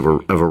arms of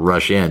a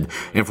rush end.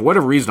 And for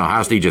whatever reason,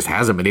 Ohio State just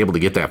hasn't been able to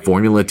get that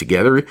formula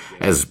together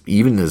as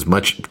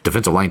much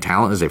defensive line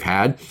talent as they've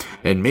had.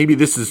 And maybe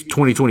this is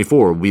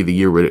 2024 will be the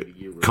year where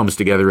it comes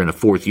together in a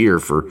 4th year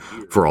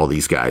for all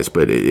these guys,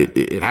 but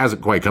it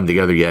hasn't quite come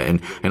together yet,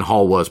 and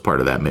Hall was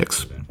part of that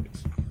mix.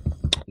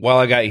 While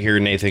I got you here,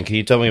 Nathan, can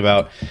you tell me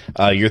about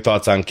your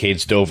thoughts on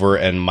Cade Stover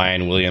and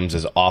Mayan Williams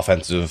as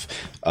offensive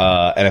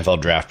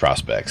NFL draft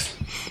prospects?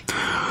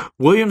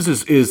 Williams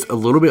is a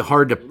little bit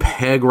hard to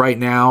peg right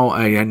now.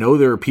 I know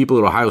there are people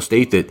at Ohio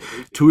State that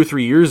 2 or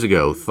 3 years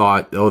ago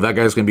thought, oh, that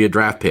guy's going to be a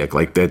draft pick,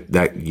 like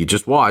that you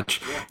just watch.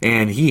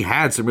 And he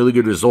had some really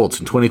good results.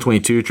 In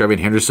 2022, Trevin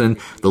Henderson,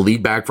 the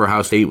lead back for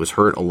Ohio State, was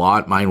hurt a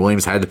lot. Mayan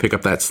Williams had to pick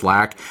up that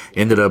slack,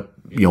 ended up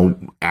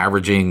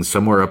averaging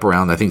somewhere up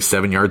around, I think,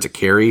 7 yards a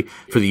carry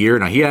for the year.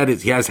 Now, he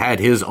has had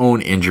his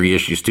own injury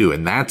issues too,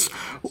 and that's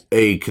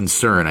a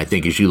concern, I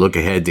think, as you look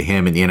ahead to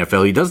him in the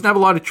NFL. He doesn't have a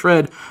lot of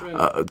tread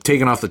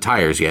taken off the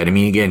tires yet. I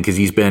mean, again, because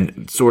he's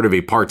been sort of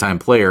a part-time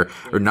player,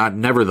 or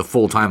never the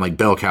full-time, like,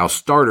 bell cow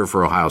starter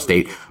for Ohio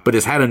State, but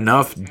has had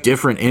enough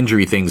different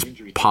injury things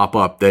pop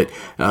up that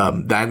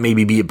that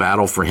maybe be a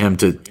battle for him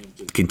to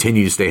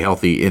continue to stay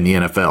healthy in the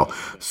NFL.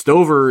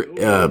 Stover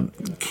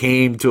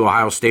came to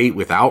Ohio State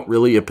without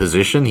really a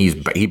position.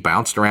 He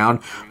bounced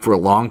around for a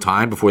long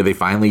time before they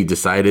finally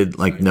decided,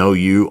 no,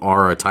 you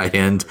are a tight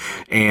end.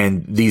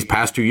 And these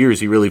past 2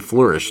 years, he really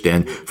flourished.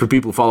 And for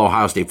people who follow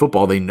Ohio State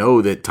football, they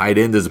know that tight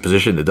end is a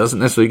position that doesn't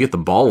necessarily get the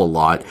ball a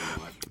lot.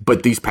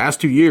 But these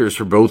past 2 years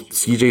for both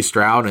C.J.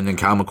 Stroud and then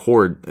Kyle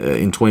McCord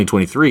in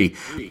 2023,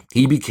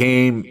 he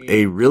became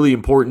a really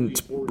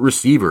important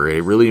receiver, a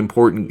really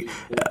important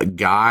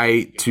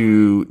guy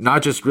to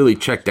not just really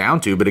check down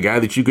to, but a guy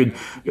that you could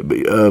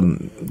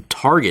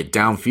target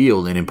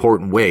downfield in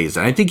important ways.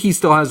 And I think he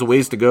still has a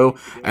ways to go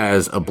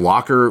as a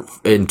blocker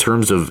in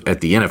terms of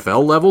at the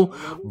NFL level,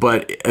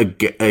 but a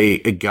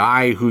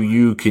guy who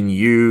you can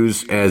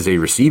use as a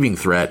receiving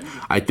threat,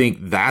 I think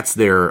that's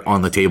there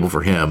on the table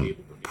for him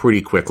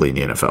pretty quickly in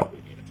the NFL.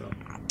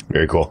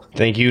 Very cool.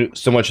 Thank you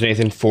so much,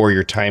 Nathan, for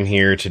your time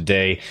here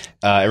today.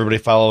 Everybody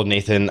follow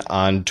Nathan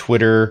on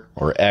Twitter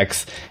or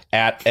X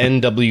at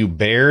NW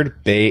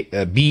Baird,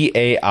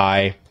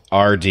 BAIRD.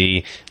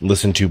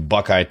 Listen to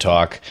Buckeye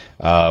Talk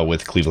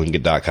with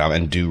Cleveland.com,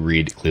 and do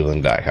read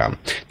Cleveland.com.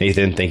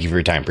 Nathan, thank you for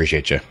your time.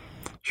 Appreciate you.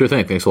 Sure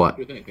thing. Thanks a lot.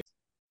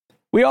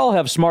 We all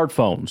have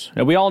smartphones,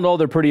 and we all know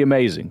they're pretty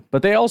amazing,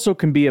 but they also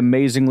can be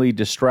amazingly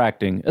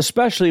distracting,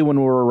 especially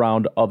when we're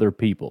around other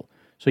people.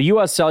 So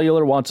US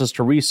Cellular wants us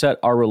to reset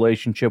our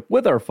relationship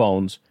with our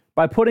phones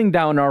by putting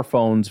down our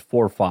phones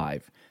for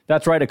 $5.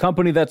 That's right, a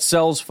company that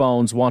sells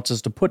phones wants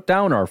us to put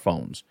down our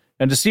phones.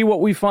 And to see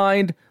what we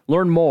find,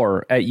 learn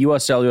more at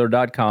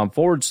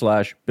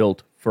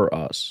uscellular.com/built for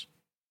us.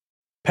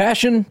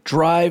 Passion,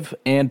 drive,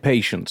 and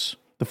patience.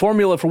 The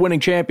formula for winning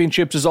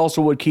championships is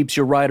also what keeps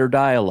your ride or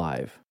die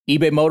alive.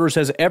 eBay Motors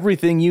has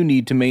everything you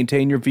need to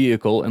maintain your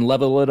vehicle and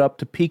level it up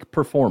to peak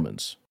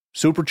performance.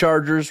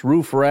 Superchargers,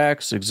 roof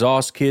racks,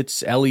 exhaust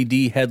kits,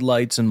 LED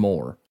headlights, and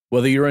more.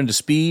 Whether you're into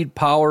speed,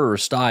 power, or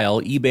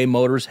style, eBay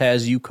Motors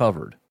has you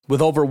covered.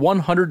 With over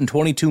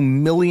 122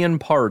 million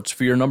parts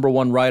for your number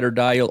one ride or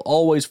die, you'll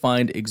always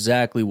find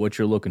exactly what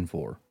you're looking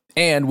for.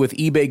 And with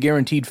eBay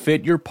Guaranteed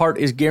Fit, your part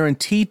is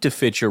guaranteed to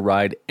fit your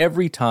ride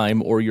every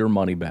time or your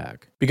money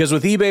back. Because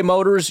with eBay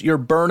Motors, you're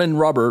burning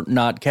rubber,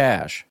 not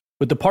cash.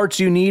 With the parts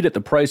you need at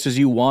the prices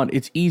you want,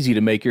 it's easy to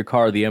make your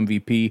car the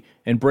MVP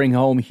and bring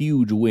home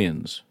huge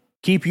wins.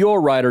 Keep your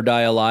ride or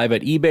die alive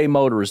at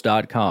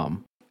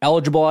ebaymotors.com.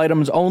 Eligible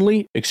items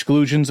only,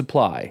 exclusions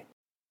apply.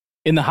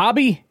 In the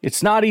hobby,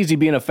 it's not easy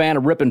being a fan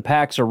of ripping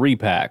packs or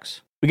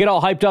repacks. We get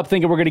all hyped up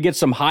thinking we're going to get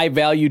some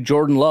high-value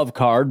Jordan Love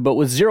card, but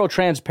with zero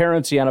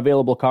transparency on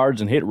available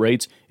cards and hit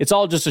rates, it's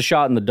all just a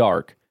shot in the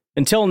dark.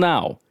 Until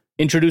now,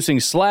 introducing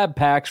slab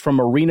packs from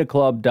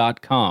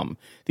arenaclub.com,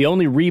 the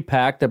only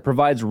repack that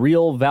provides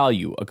real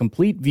value, a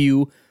complete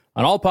view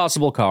on all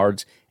possible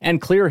cards, and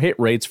clear hit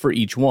rates for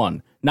each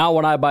one. Now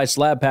when I buy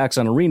slab packs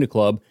on Arena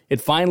Club, it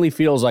finally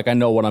feels like I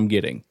know what I'm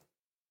getting.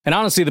 And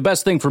honestly, the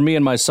best thing for me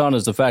and my son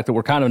is the fact that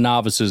we're kind of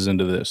novices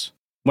into this.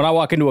 When I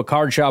walk into a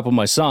card shop with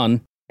my son,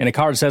 and a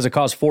card says it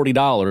costs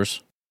 $40,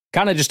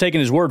 kind of just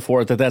taking his word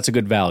for it that that's a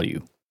good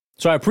value.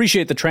 So I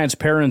appreciate the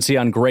transparency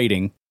on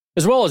grading,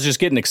 as well as just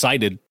getting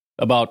excited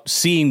about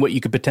seeing what you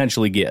could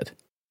potentially get.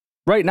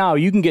 Right now,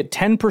 you can get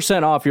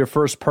 10% off your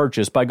first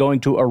purchase by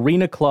going to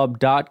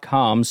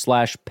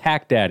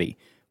arenaclub.com/packdaddy.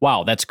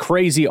 Wow, that's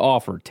crazy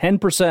offer.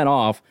 10%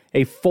 off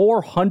a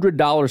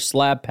 $400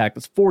 slab pack.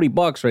 That's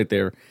 $40 right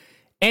there.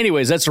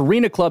 Anyways, that's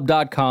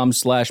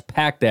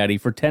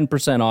arenaclub.com/packdaddy for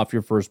 10% off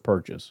your first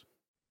purchase.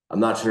 I'm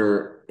not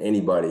sure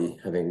anybody,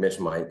 I think Mitch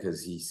might,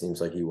 because he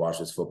seems like he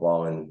watches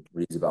football and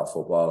reads about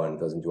football and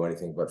doesn't do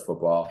anything but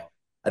football.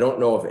 I don't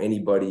know if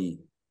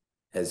anybody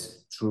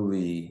has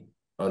truly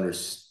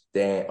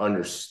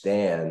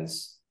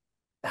understands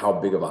how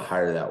big of a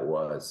hire that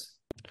was.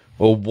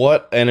 Well,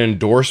 what an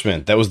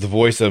endorsement. That was the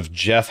voice of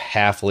Jeff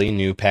Hafley,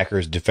 new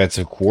Packers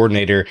defensive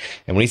coordinator.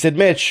 And when he said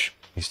Mitch,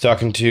 he's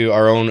talking to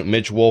our own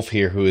Mitch Wolfe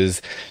here, who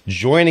is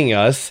joining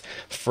us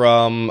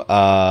from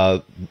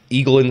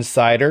Eagle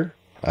Insider.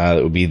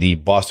 It would be the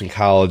Boston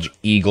College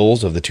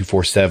Eagles of the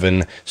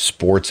 247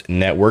 Sports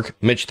Network.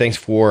 Mitch, thanks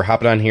for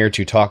hopping on here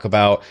to talk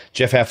about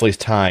Jeff Hafley's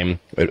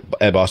time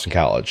at Boston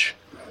College.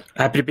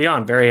 Happy to be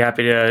on. Very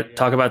happy to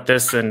talk about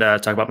this and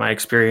talk about my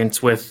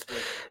experience with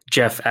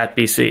Jeff at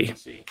BC.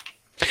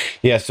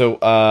 Yeah, so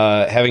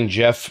having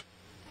Jeff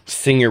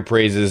sing your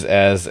praises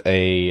as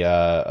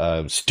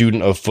a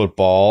student of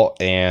football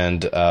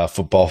and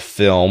football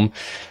film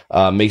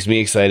makes me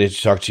excited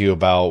to talk to you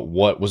about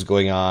what was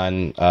going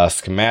on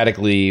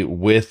schematically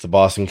with the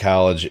Boston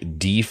College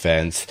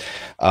defense.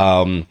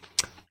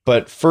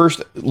 But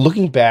first,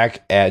 looking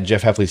back at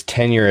Jeff Hafley's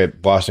tenure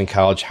at Boston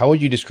College, how would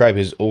you describe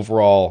his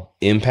overall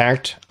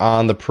impact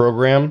on the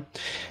program?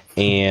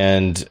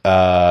 And,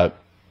 are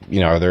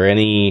there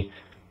any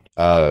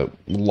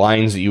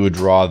lines that you would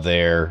draw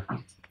there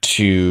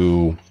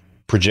to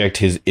project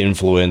his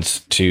influence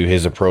to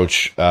his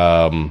approach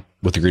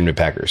with the Green Bay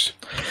Packers?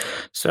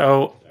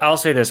 So I'll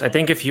say this. I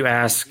think if you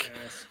ask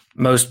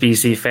most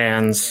BC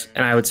fans,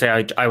 and I would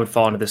say I would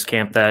fall into this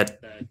camp, that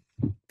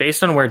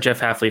based on where Jeff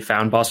Hafley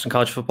found Boston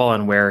College football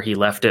and where he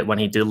left it when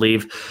he did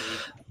leave,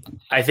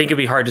 I think it'd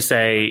be hard to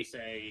say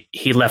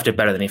he left it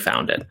better than he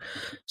found it.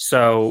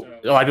 So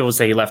a lot of people would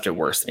say he left it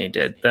worse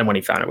than when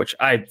he found it, which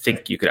I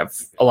think you could have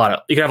a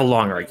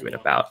long argument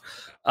about.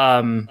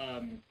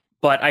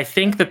 But I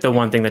think that the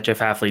one thing that Jeff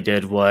Hafley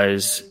did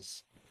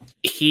was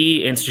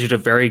he instituted a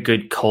very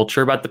good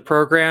culture about the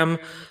program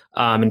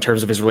in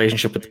terms of his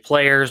relationship with the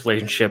players,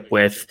 relationship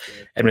with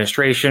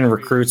administration,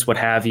 recruits, what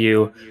have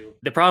you.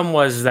 The problem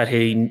was that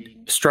he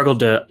struggled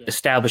to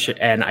establish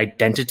an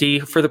identity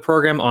for the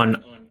program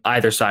on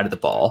either side of the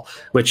ball,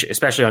 which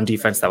especially on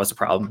defense, that was a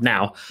problem.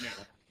 Now,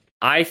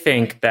 I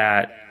think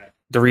that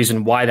the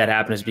reason why that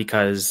happened is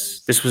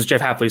because this was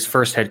Jeff Hafley's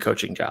first head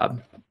coaching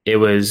job. It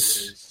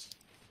was,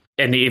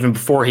 and even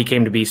before he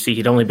came to BC,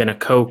 he'd only been a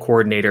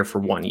co-coordinator for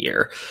 1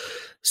 year.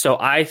 So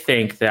I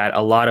think that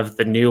a lot of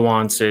the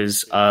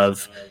nuances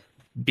of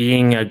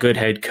being a good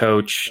head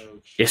coach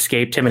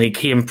escaped him, and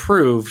he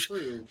improved,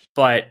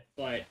 but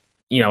a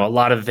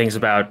lot of the things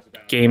about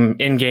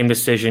in-game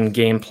decision,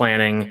 game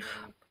planning,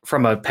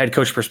 from a head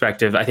coach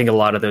perspective, I think a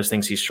lot of those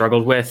things he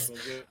struggled with.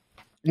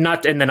 And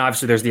then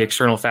obviously there's the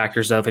external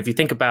factors of, if you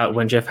think about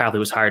when Jeff Hafley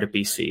was hired at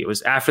BC, it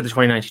was after the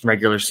 2019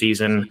 regular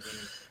season,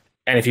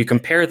 And if you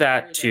compare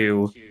that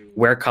to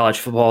where college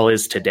football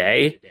is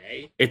today,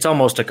 it's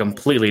almost a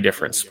completely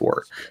different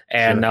sport.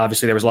 And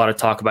obviously there was a lot of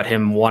talk about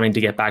him wanting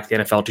to get back to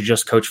the NFL to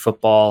just coach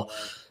football,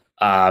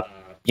 to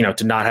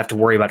not have to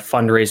worry about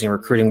fundraising,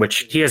 recruiting, which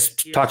he has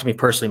talked to me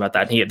personally about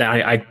that. And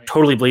I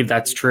totally believe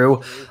that's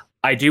true.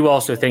 I do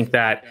also think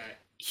that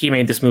he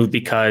made this move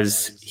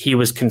because he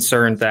was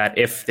concerned that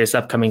if this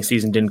upcoming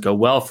season didn't go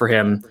well for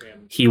him,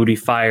 he would be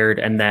fired,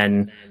 and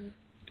then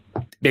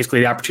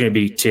basically the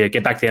opportunity to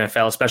get back to the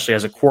NFL, especially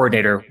as a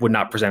coordinator, would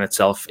not present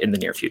itself in the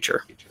near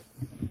future.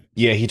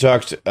 Yeah, he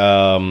talked,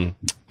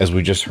 as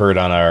we just heard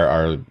on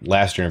our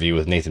last interview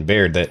with Nathan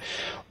Baird, that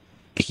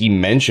he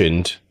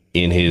mentioned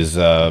in his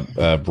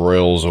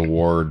Broyles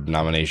Award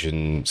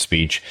nomination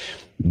speech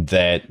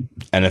that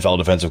NFL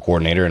defensive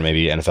coordinator and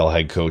maybe NFL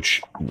head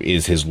coach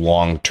is his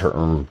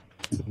long-term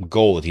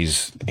goal that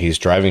he's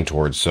striving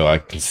towards. So I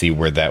can see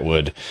where that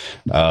would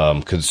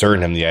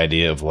concern him, the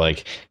idea of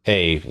like,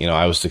 hey,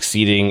 I was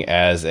succeeding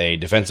as a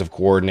defensive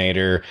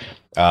coordinator.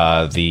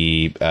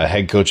 The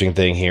head coaching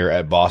thing here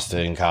at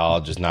Boston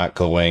College is not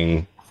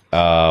going,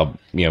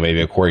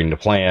 maybe according to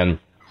plan.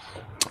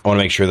 I want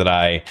to make sure that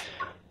I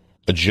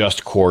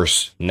adjust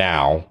course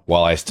now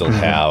while I still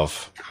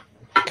have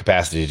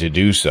capacity to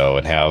do so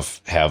and have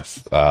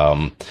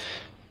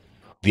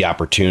the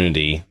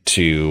opportunity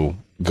to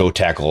go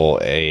tackle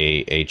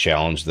a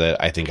challenge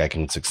that I think I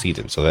can succeed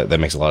in. So that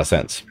makes a lot of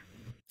sense.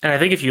 And I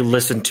think if you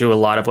listen to a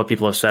lot of what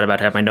people have said about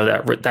him, I know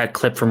that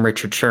clip from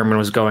Richard Sherman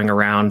was going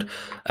around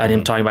and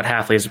him talking about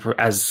Hafley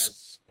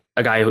as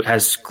a guy who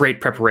has great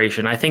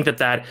preparation. I think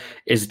that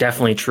is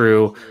definitely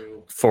true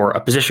for a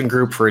position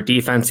group, for a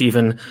defense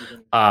even.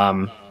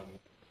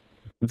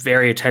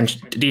 Very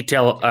attention to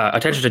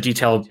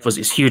detail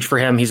is huge for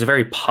him. He's a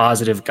very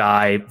positive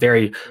guy,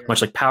 very much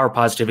like power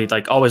positivity,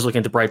 like always looking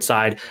at the bright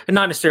side, and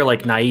not necessarily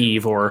like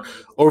naive or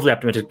overly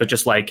optimistic, but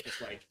just like,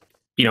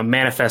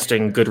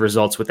 manifesting good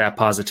results with that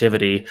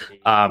positivity,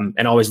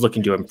 and always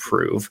looking to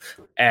improve.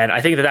 And I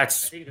think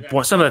that's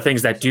some of the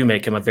things that do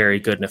make him a very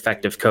good and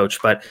effective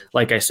coach. But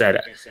like I said,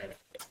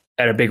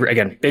 and a big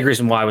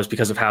reason why was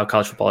because of how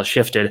college football has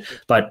shifted.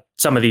 But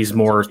some of these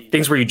more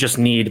things where you just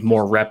need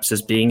more reps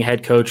as being a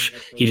head coach,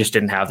 he just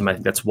didn't have them. I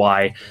think that's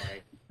why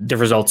the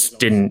results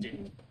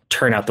didn't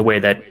turn out the way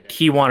that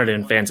he wanted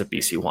and fans of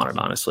BC wanted,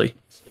 honestly.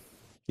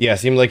 Yeah, it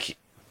seemed like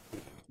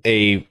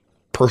a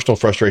personal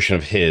frustration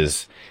of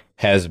his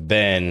has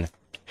been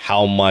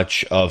how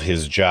much of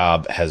his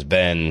job has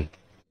been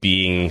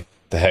being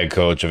the head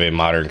coach of a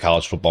modern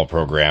college football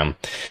program,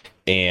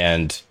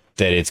 and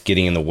that it's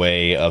getting in the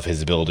way of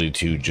his ability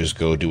to just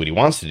go do what he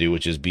wants to do,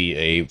 which is be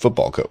a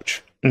football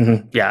coach.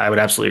 Mm-hmm. Yeah, I would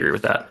absolutely agree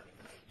with that.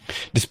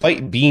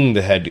 Despite being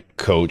the head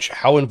coach,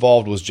 how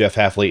involved was Jeff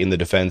Hafley in the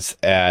defense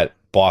at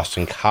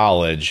Boston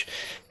College,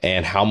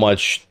 and how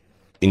much,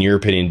 in your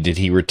opinion, did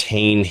he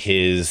retain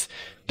his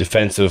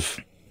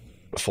defensive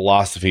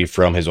philosophy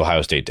from his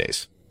Ohio State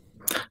days?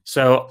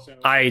 So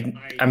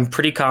I'm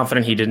pretty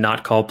confident he did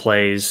not call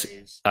plays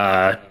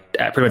at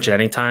pretty much at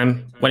any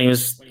time when he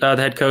was the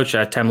head coach.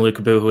 Tem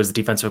Lukabu, who was the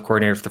defensive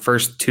coordinator for the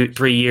first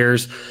 2-3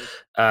 years,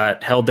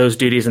 held those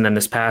duties. And then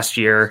this past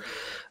year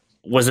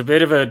was a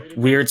bit of a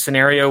weird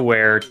scenario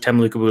where Tem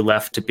Lukabu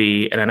left to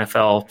be an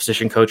NFL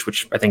position coach,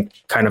 which I think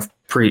kind of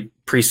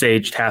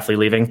presaged Hafley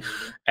leaving.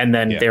 And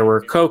then there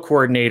were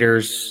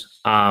co-coordinators.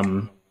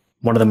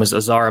 One of them was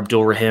Azar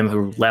Abdul-Rahim,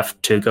 who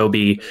left to go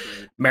be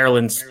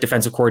Maryland's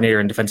defensive coordinator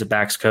and defensive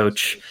backs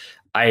coach.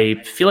 I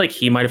feel like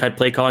he might have had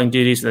play calling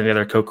duties. And then the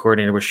other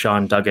co-coordinator was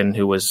Sean Duggan,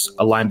 who was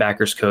a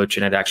linebackers coach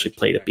and had actually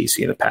played at BC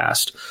in the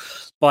past.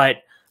 But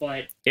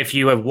if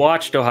you have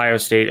watched Ohio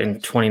State in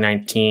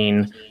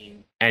 2019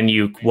 and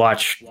you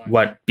watch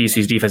what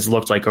BC's defense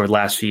looked like over the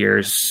last few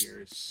years,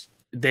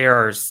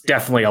 there's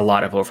definitely a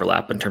lot of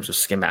overlap in terms of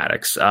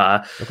schematics.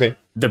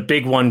 The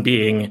big one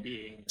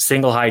being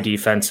single high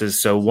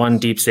defenses, so one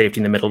deep safety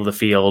in the middle of the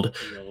field,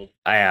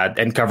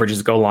 and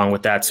coverages go along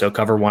with that. So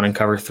cover 1 and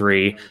cover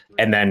 3,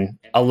 and then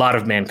a lot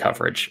of man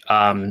coverage.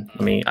 I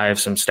have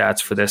some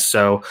stats for this.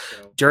 So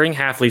during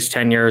Hafley's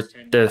tenure,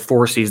 the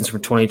 4 seasons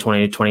from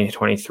 2020 to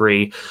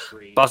 2023,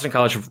 Boston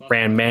College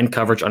ran man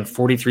coverage on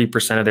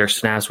 43% of their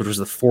snaps, which was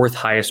the 4th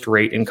highest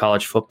rate in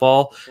college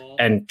football.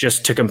 And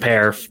just to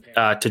compare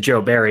to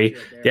Joe Barry,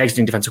 the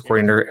exiting defensive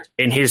coordinator,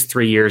 in his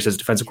 3 years as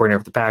defensive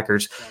coordinator for the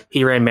Packers,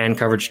 he ran man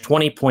coverage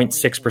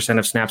 20.6%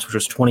 of snaps, which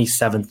was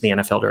 27th in the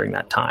NFL during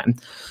that time.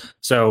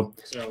 So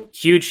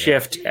huge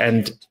shift.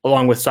 And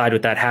alongside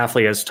with that,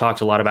 Hafley has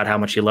talked a lot about how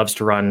much he loves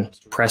to run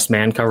press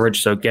man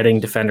coverage. So getting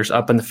defenders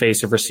up in the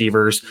face of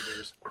receivers,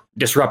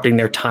 disrupting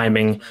their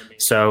timing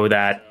so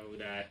that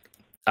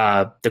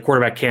the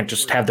quarterback can't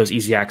just have those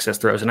easy access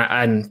throws. And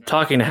I'm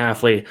talking to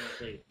Hafley,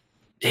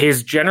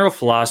 his general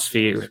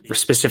philosophy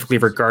specifically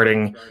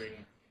regarding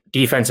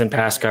defense and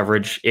pass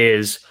coverage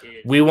is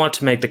we want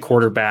to make the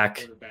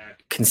quarterback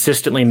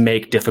consistently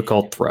make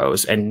difficult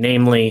throws, and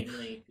namely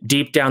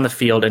deep down the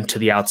field and to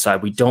the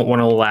outside. We don't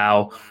want to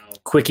allow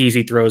quick,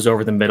 easy throws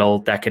over the middle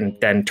that can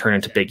then turn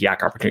into big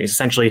yak opportunities.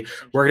 Essentially,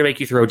 we're going to make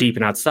you throw deep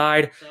and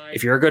outside.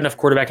 If you're a good enough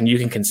quarterback and you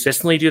can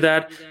consistently do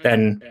that,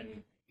 then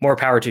more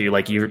power to you.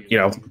 Like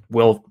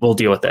we'll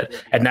deal with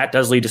it. And that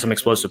does lead to some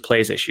explosive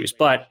plays issues.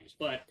 But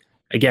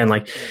again,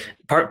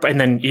 and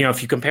then,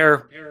 if you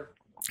compare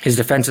his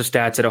defensive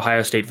stats at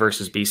Ohio State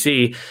versus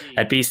BC,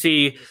 at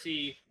BC,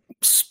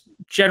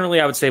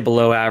 generally I would say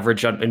below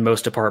average in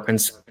most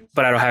departments,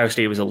 but at Ohio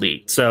State it was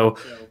elite. So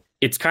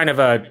it's kind of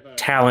a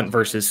talent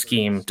versus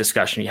scheme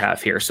discussion you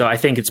have here. So I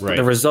think it's right.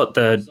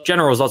 The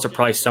general results are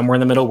probably somewhere in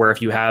the middle, where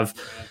if you have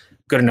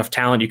good enough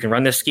talent, you can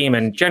run this scheme.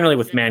 And generally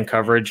with man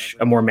coverage,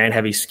 a more man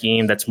heavy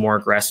scheme that's more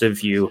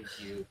aggressive, you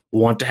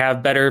want to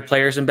have better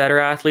players and better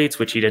athletes,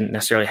 which he didn't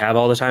necessarily have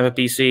all the time at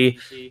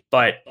BC.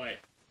 But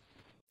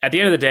at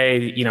the end of the day,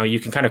 you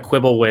can kind of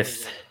quibble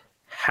with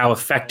how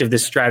effective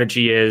this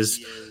strategy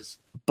is,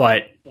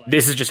 but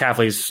this is just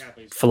Hafley's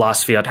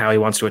philosophy on how he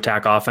wants to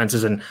attack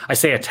offenses. And I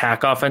say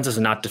attack offenses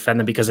and not defend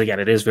them because, again,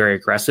 it is very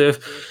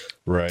aggressive.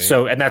 Right.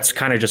 So, and that's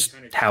kind of just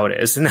how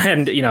it is. And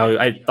then,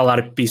 a lot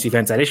of BC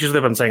fans had issues with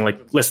it, but I'm saying,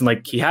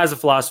 listen, he has a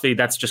philosophy.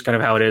 That's just kind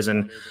of how it is.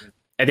 And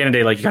at the end of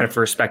the day, you kind of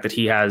respect that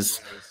he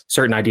has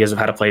certain ideas of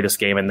how to play this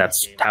game, and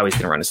that's how he's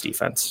going to run his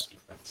defense.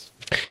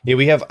 Yeah,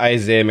 we have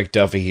Isaiah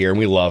McDuffie here, and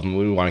we love him.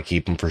 We want to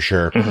keep him for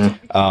sure.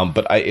 Mm-hmm.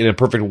 But in a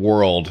perfect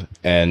world,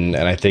 and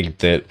I think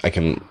that I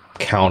can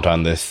count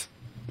on this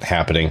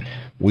happening,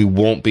 we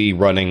won't be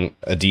running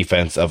a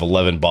defense of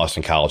 11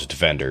 Boston College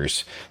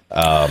defenders.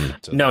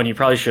 No, and you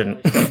probably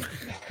shouldn't.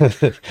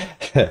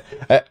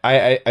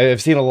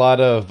 I've seen a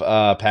lot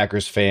of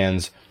Packers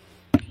fans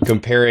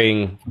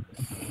comparing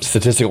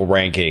statistical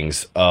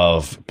rankings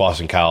of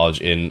Boston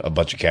College in a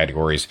bunch of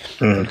categories.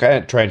 I'm kind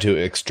of trying to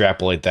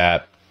extrapolate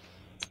that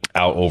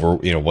out over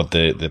what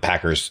the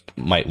Packers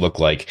might look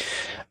like.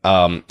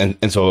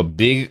 And so a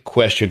big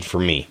question for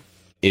me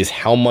is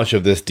how much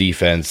of this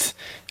defense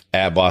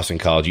at Boston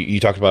College, you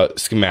talked about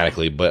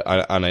schematically, but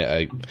on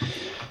a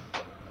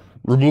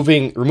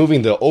removing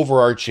the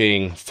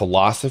overarching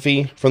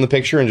philosophy from the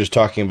picture and just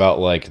talking about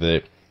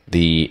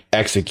the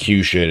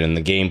execution and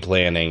the game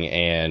planning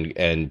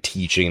and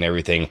teaching and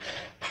everything,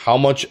 how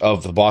much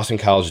of the Boston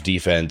College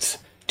defense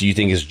do you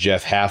think is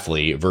Jeff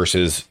Hafley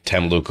versus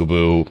Tem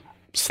Lukabu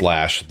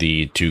 /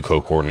 the two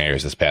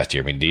co-coordinators this past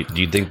year? I mean, do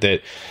you think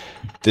that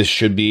this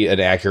should be an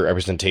accurate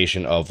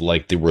representation of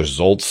the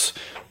results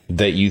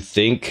that you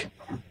think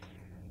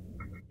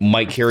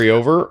might carry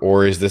over,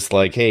 or is this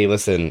hey,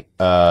 listen,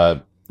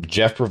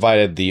 Jeff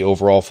provided the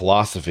overall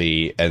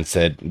philosophy and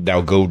said,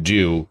 now go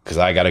do, because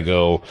I got to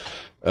go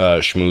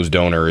schmooze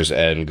donors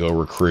and go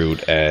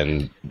recruit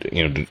and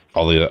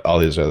all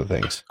these other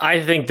things.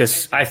 I think the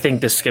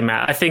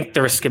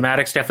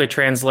schematics definitely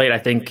translate. I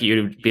think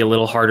it'd be a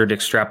little harder to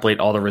extrapolate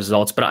all the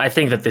results, but I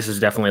think that this is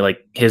definitely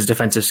his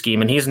defensive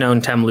scheme, and he's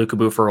known Tem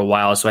Lukabu for a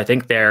while, so I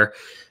think they're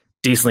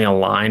decently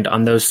aligned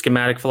on those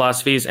schematic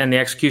philosophies and the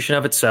execution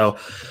of it. So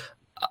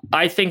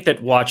I think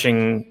that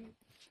watching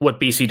what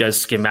BC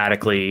does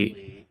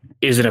schematically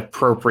is an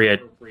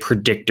appropriate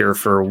predictor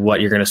for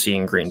what you're going to see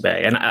in Green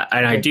Bay. And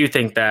I do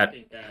think that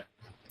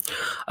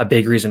a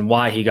big reason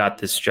why he got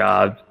this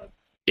job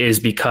is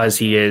because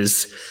he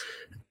is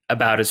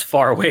about as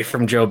far away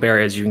from Joe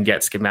Barry as you can get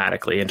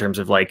schematically, in terms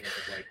of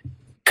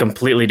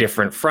completely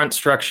different front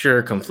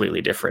structure,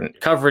 completely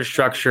different coverage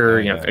structure,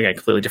 again,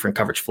 completely different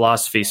coverage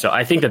philosophy. So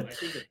I think that,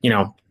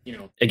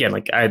 again,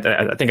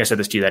 I think I said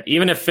this to you, that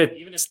even if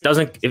it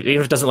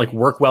doesn't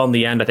work well in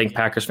the end, I think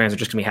Packers fans are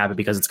just gonna be happy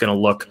because it's going to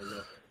look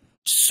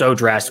so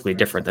drastically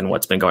different than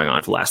what's been going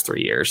on for the last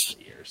 3 years.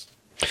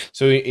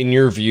 So in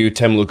your view,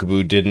 Tem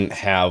Lukabu didn't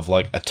have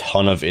a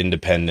ton of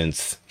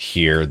independence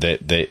here,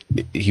 that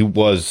he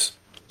was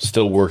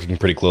still working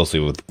pretty closely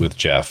with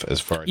Jeff as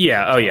far as...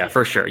 Yeah. Oh yeah,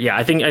 for sure. Yeah.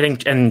 I think,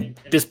 and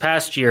this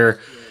past year,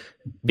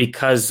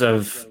 because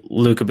of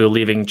Lukabu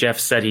leaving, Jeff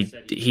said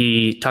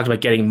he talked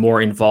about getting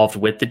more involved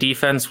with the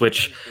defense,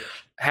 which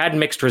had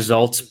mixed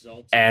results.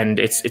 And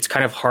it's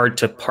kind of hard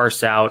to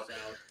parse out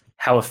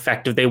how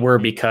effective they were,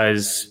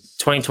 because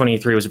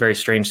 2023 was a very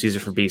strange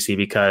season for BC,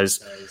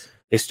 because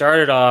they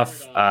started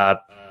off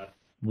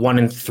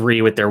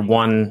 1-3 with their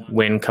one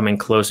win coming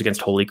close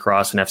against Holy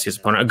Cross, an FCS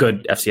opponent, a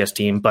good FCS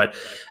team,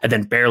 and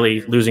then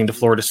barely losing to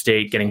Florida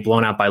State, getting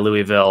blown out by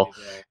Louisville.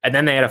 And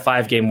then they had a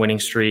 5-game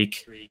winning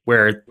streak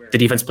where the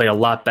defense played a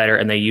lot better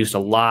and they used a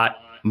lot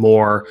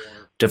more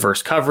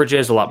diverse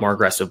coverages, a lot more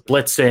aggressive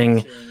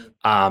blitzing.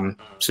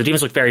 So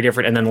defense looked very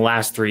different. And then the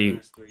last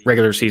 3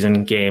 regular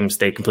season games,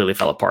 they completely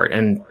fell apart.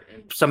 And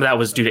some of that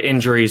was due to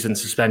injuries and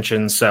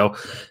suspensions. So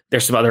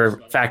there's some other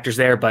factors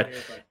there, but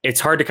it's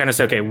hard to kind of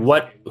say, okay,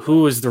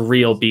 who is the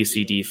real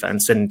BC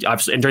defense? And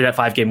obviously, and during that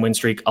 5-game win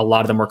streak, a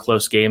lot of them were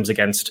close games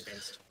against,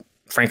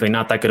 frankly,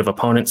 not that good of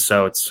opponents.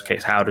 So it's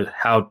okay.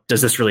 How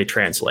does this really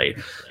translate?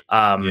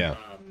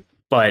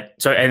 But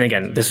so, and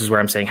again, this is where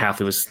I'm saying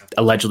Hafley was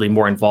allegedly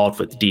more involved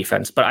with the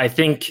defense, but I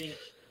think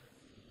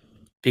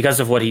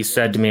because of what he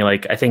said to me,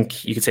 I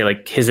think you could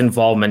say his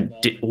involvement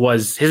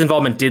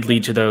did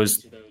lead to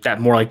that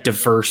more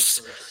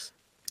diverse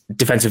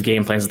defensive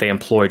game plans that they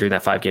employed during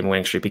that 5-game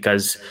winning streak,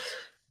 because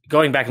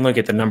going back and looking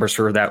at the numbers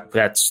for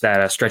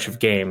that stretch of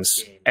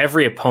games,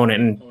 every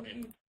opponent,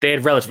 they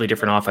had relatively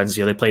different offenses.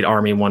 They played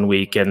Army one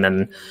week, and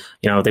then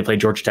they played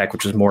Georgia Tech,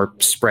 which was more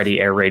spready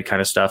air raid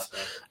kind of stuff.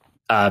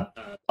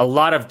 A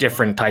lot of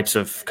different types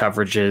of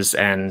coverages,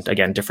 and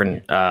again,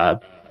 different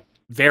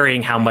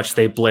varying how much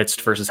they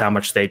blitzed versus how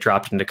much they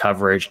dropped into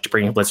coverage to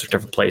bring in blitz to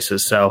different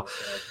places. So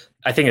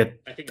I think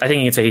you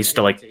can say he's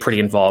still pretty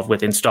involved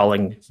with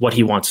installing what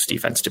he wants his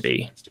defense to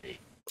be.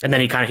 And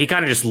then he kind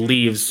of just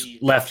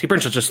left. He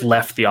pretty much just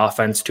left the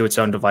offense to its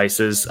own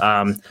devices.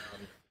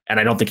 And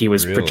I don't think he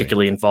was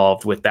particularly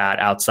involved with that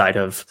outside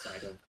of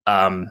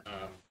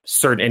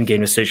certain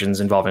in-game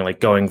decisions involving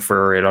going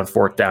for it on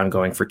 4th down,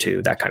 going for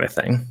 2, that kind of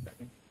thing.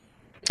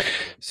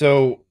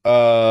 So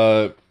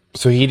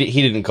he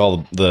didn't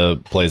call the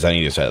plays on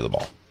either side of the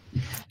ball.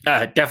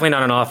 Definitely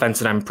not on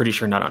offense, and I'm pretty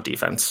sure not on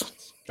defense.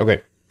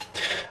 Okay.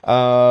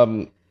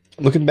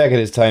 Looking back at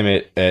his time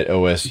at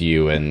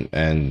OSU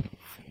and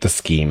the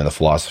scheme and the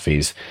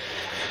philosophies,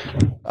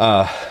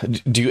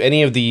 do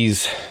any of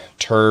these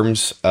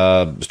terms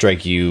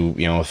strike you,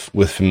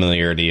 with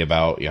familiarity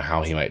about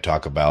how he might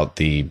talk about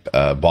the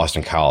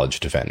Boston College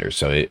defenders?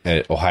 So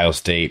at Ohio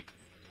State,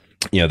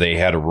 they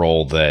had a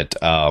role that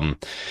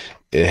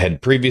it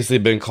had previously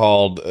been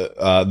called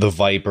the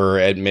Viper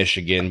at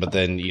Michigan, but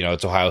then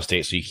it's Ohio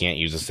State, so you can't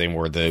use the same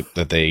word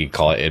that they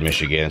call it at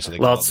Michigan.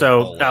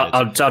 So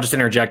I'll just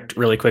interject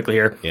really quickly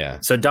here. Yeah.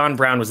 So Don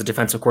Brown was the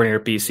defensive coordinator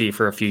at BC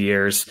for a few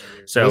years.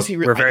 So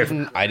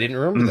I didn't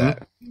remember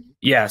that.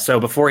 Yeah, so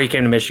before he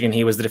came to Michigan,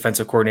 he was the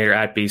defensive coordinator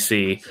at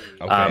BC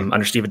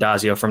under Steve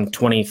Adazio from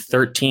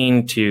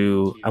 2013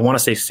 to, I want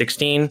to say,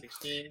 16.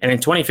 And in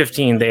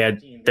 2015, they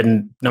had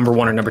the number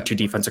 1 or number 2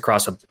 defense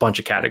across a bunch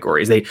of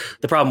categories. The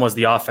problem was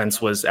the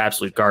offense was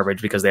absolute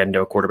garbage because they had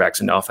no quarterbacks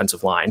and no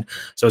offensive line.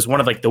 So it was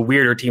one of the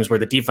weirder teams where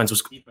the defense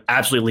was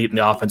absolutely elite and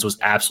the offense was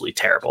absolutely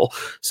terrible.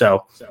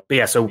 So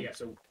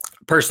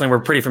personally, we're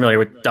pretty familiar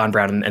with Don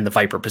Brown and the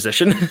Viper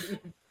position.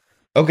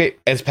 Okay,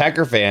 as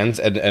Packer fans,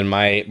 and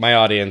my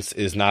audience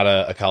is not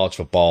a college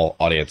football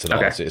audience at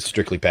all. It's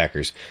strictly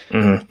Packers.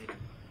 Mm-hmm.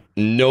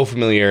 No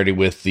familiarity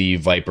with the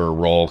Viper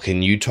role.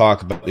 Can you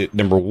talk about it?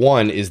 Number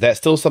one, is that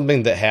still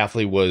something that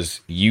Hafley was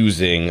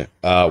using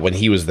when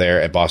he was there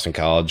at Boston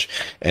College?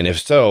 And if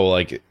so,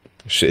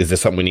 is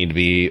this something we need to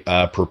be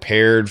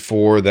prepared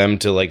for them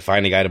to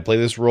find a guy to play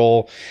this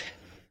role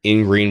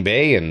in Green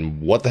Bay?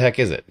 And what the heck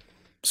is it?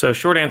 So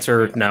short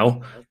answer,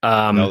 no.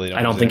 I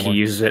don't think he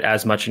uses it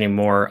as much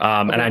anymore.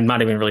 And I'm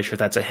not even really sure if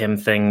that's a him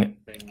thing.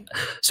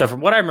 So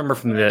from what I remember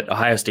from the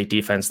Ohio State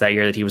defense that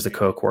year that he was the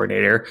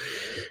co-coordinator,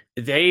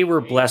 they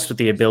were blessed with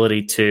the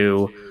ability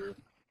to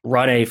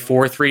run a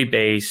 4-3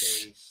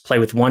 base, play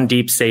with one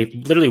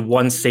literally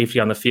one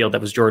safety on the field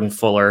that was Jordan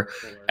Fuller,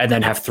 and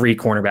then have 3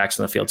 cornerbacks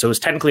on the field. So it was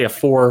technically a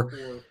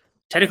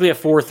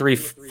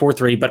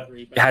 4-3, but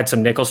it had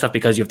some nickel stuff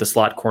because you have the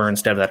slot corner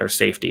instead of that or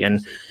safety.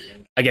 And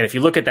again, if you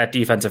look at that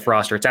defensive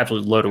roster, it's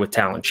absolutely loaded with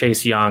talent.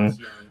 Chase Young,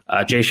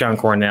 Ja'Shawn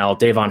Cornell,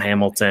 Davon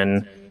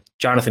Hamilton,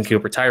 Jonathan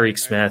Cooper, Tyreek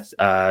Smith,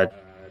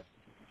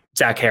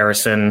 Zach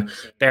Harrison,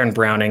 Baron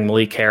Browning,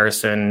 Malik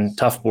Harrison,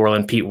 Tuff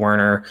Borland, Pete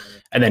Werner,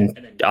 and then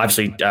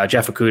obviously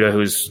Jeff Okuda,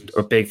 who's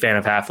a big fan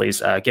of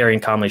Hafley's, Gary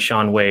and Conley,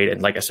 Sean Wade,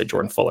 and like I said,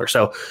 Jordan Fuller.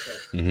 So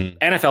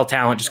NFL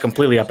talent just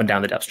completely up and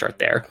down the depth chart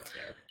there.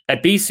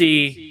 At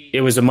BC,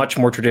 it was a much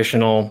more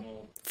traditional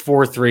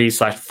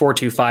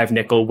 4-3/4-2-5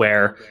 nickel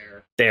where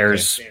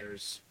there's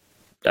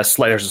a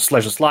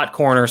slot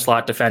corner,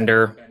 slot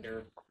defender,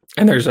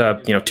 and there's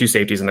 2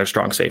 safeties and there's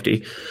strong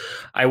safety.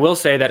 I will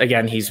say that,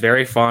 again, he's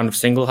very fond of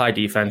single high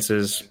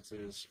defenses,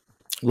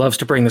 loves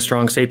to bring the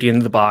strong safety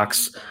into the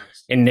box.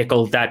 In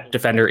nickel, that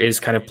defender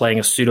is kind of playing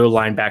a pseudo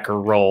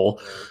linebacker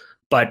role.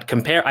 But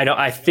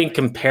I think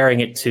comparing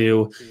it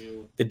to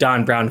the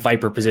Don Brown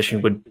Viper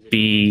position would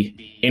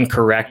be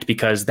incorrect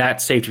because that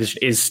safety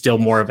position is still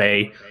more of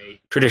a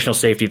traditional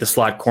safety. The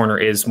slot corner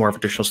is more of a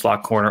traditional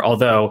slot corner,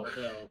 although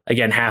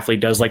again, Hafley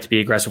does like to be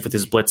aggressive with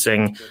his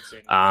blitzing.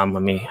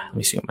 Let me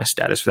see what my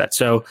stat is for that.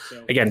 So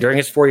again, during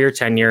his 4-year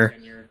tenure,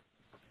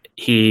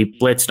 he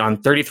blitzed on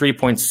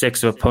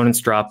 33.6 of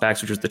opponents'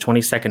 dropbacks, which was the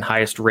 22nd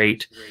highest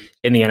rate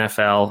in the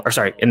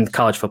NFL, in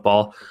college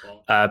football,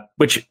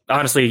 which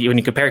honestly, when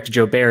you compare it to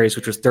Joe Barry's,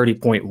 which was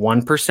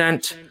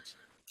 30.1%,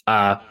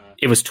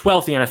 it was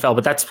 12th in the NFL,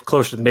 but that's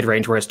closer to the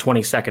mid-range, whereas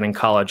 22nd in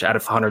college out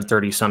of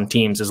 130-some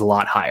teams is a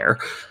lot higher.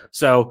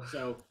 So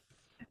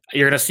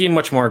you're going to see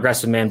much more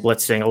aggressive man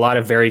blitzing, a lot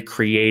of very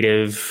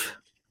creative,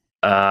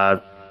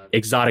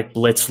 exotic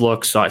blitz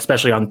looks,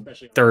 especially on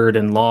third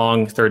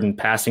and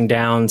passing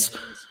downs.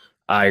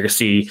 You're going to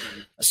see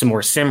some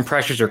more sim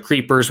pressures or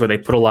creepers where they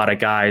put a lot of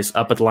guys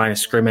up at the line of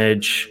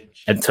scrimmage.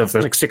 And so if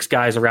there's 6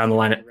 guys around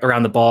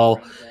the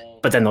ball,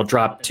 but then they'll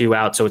drop 2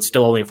 out. So it's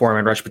still only a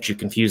 4-man rush, but you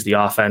confuse the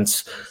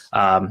offense.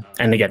 And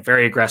again,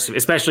 very aggressive,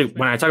 especially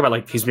when I talk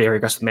about he's very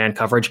aggressive man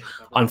coverage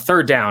on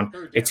third down.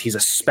 He's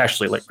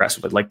especially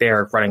aggressive. They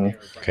are running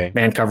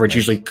man coverage,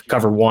 usually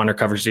cover 1 or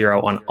cover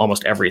 0 on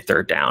almost every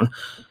third down.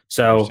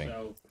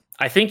 So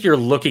I think you're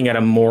looking at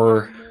a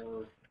more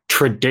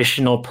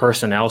traditional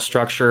personnel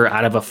structure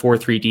out of a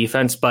 4-3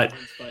 defense, but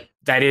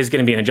that is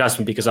going to be an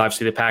adjustment because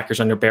obviously the Packers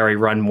under Barry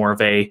run more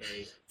of a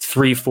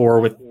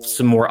 3-4 with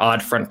some more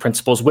odd front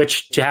principles,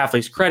 which to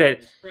Hafley's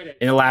credit,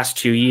 in the last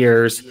 2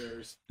 years,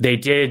 they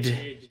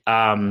did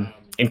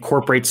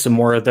incorporate some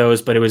more of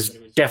those, but it was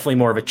definitely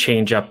more of a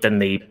change up than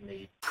the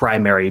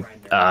primary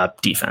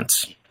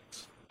defense.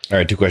 All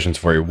right, 2 questions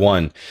for you.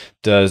 One,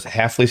 does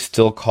Hafley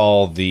still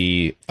call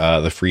the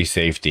free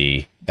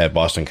safety at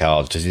Boston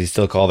College? Does he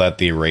still call that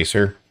the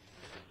eraser?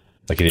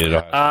 Like he did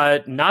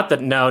at not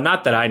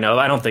that I know.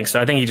 I don't think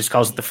so. I think he just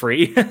calls it the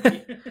free.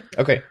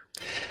 Okay.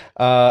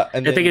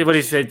 And I think what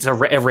he said, it's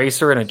a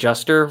eraser and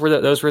adjuster.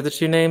 Those were the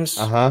 2 names?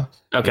 Uh-huh.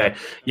 Okay.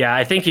 Yeah,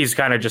 I think he's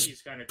kind of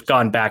just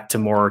gone back to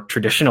more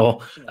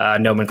traditional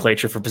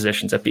nomenclature for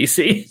positions at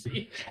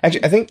BC.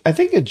 Actually, I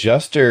think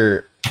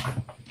adjuster,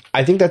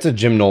 I think that's a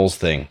Jim Knowles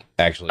thing,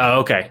 actually. Oh,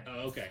 okay.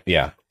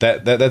 Yeah,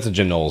 that's a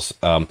Jim Knowles.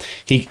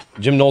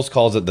 Jim Knowles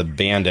calls it the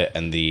bandit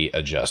and the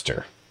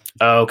adjuster.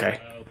 Oh, okay.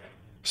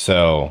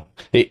 So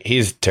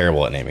he's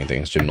terrible at naming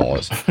things, Jim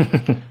Knowles.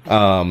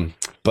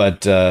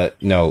 But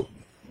no,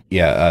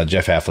 yeah,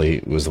 Jeff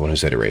Hafley was the one who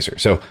said eraser.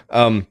 So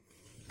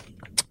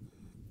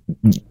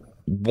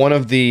one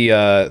of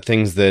the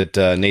things that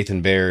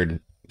Nathan Baird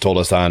told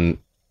us on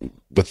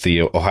with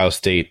the Ohio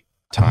State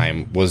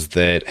time was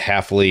that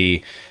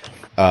Hafley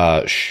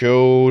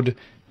showed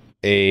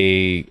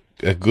a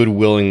good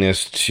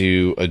willingness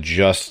to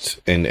adjust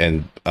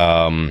and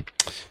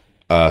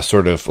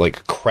sort of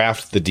like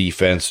craft the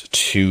defense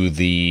to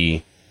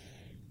the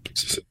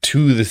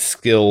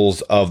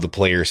skills of the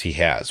players he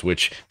has,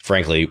 which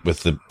frankly,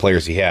 with the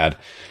players he had,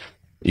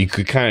 you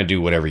could kind of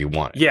do whatever you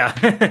want. Yeah.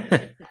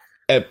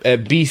 at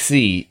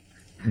BC,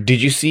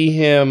 did you see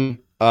him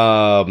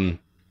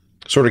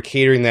sort of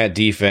catering that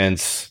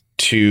defense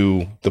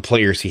to the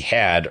players he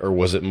had, or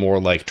was it more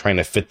like trying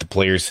to fit the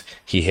players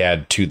he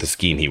had to the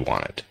scheme he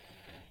wanted?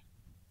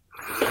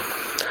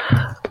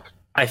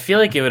 I feel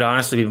like it would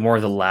honestly be more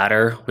the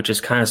latter, which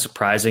is kind of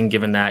surprising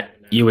given that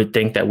you would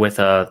think that with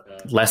a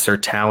lesser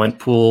talent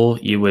pool,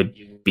 you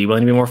would be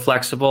willing to be more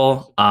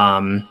flexible.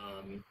 That's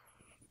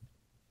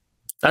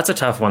a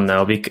tough one,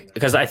 though,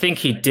 because I think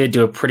he did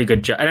do a pretty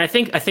good job. And I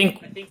think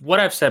what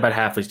I've said about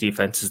Hafley's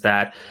defense is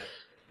that,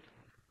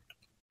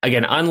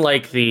 again,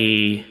 unlike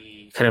the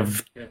kind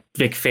of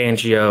Vic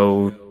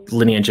Fangio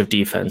lineage of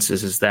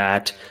defenses, is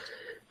that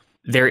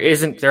there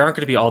aren't going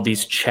to be all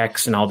these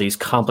checks and all these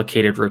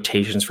complicated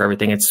rotations for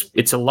everything.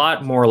 It's a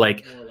lot more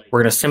like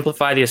we're going to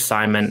simplify the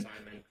assignment.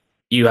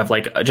 You have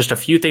like just a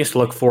few things to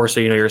look for, so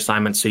you know your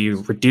assignment, so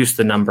you reduce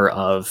the number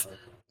of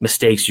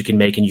mistakes you can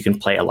make and you can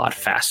play a lot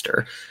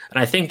faster. And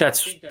I think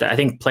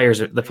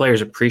the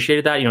players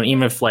appreciated that,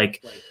 even if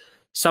like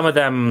some of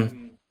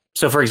them.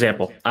 So for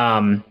example,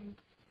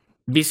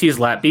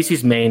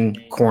 BC's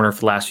main corner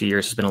for the last few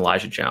years has been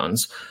Elijah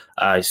Jones.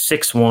 He's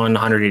 6'1",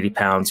 180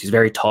 pounds. He's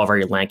very tall,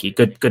 very lanky,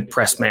 good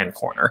press man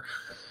corner.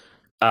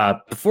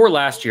 Before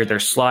last year, their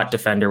slot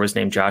defender was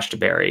named Josh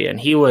DeBerry, and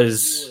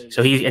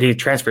he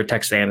transferred to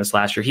Texas A&M this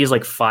last year. He's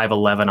like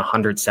 5'11",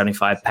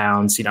 175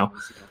 pounds.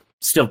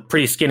 Still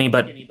pretty skinny,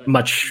 but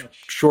much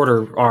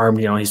shorter armed.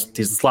 He's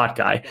the slot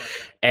guy,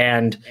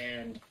 and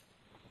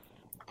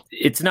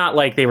it's not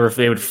like they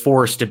would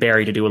force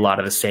DeBerry to do a lot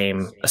of the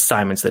same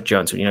assignments that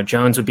Jones would.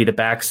 Jones would be the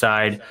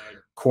backside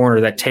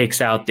corner that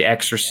takes out the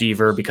X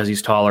receiver because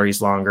he's taller,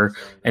 he's longer,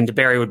 and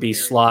DeBerry would be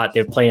slot.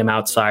 They'd play him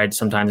outside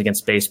sometimes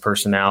against base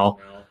personnel.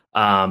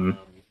 But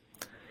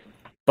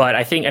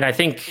I think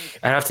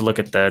I have to look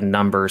at the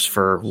numbers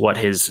for what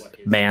his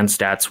man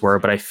stats were,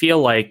 but I feel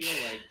like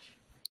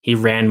he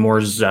ran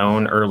more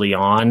zone early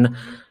on.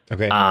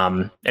 Okay.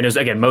 And it was,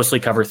 again, mostly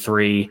cover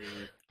 3.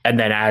 And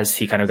then as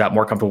he kind of got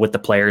more comfortable with the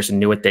players and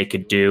knew what they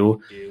could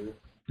do,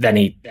 then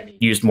he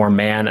used more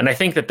man. And I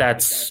think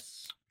that's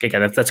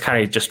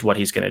kind of just what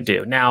he's going to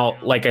do. Now,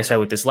 like I said,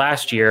 with this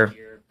last year,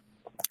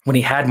 when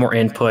he had more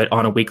input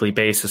on a weekly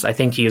basis, I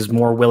think he is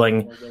more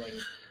willing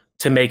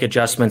to make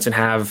adjustments and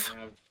have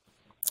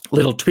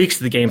little tweaks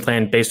to the game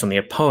plan based on the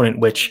opponent,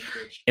 which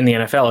in the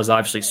NFL is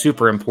obviously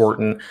super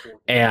important.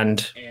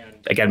 And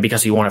again,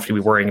 because he won't have to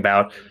be worrying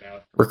about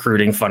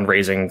recruiting,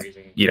 fundraising,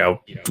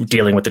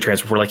 dealing with the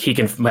transfer portal, like he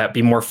can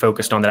be more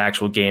focused on that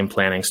actual game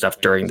planning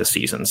stuff during the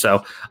season.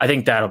 So I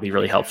think that'll be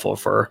really helpful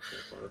for,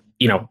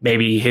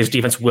 maybe his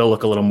defense will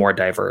look a little more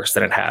diverse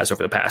than it has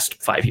over the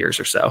past 5 years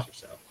or so.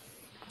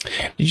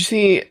 Did you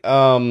see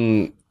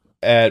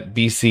at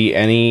BC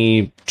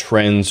any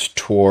trends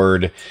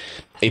toward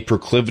a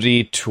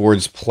proclivity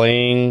towards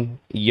playing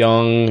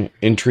young,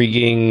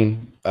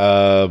 intriguing,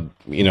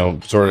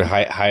 sort of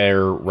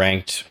higher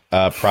ranked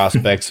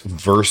prospects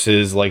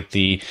versus like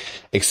the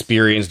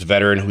experienced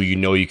veteran who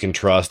you can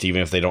trust,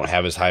 even if they don't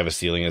have as high of a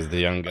ceiling as the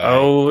young guy?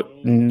 Oh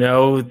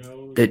no,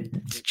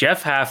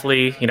 Jeff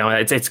Hafley.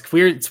 It's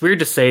weird. It's weird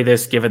to say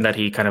this given that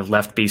he kind of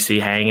left BC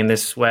hanging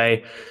this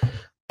way,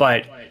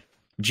 but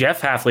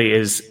Jeff Hafley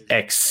is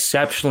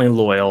exceptionally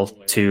loyal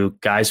to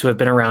guys who have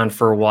been around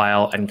for a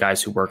while and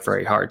guys who work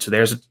very hard. So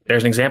there's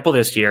an example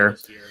this year.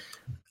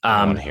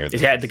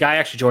 The guy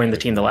actually joined the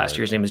team the last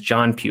year. His name is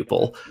John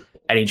Pupil,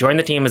 and he joined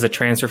the team as a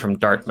transfer from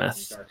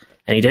Dartmouth.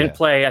 And he didn't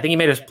play. I think he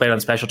may have played on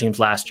special teams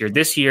last year.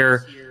 This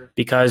year,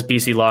 because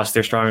BC lost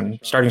their starting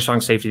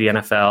strong safety to the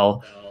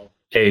NFL,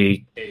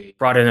 they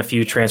brought in a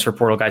few transfer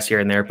portal guys here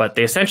and there, but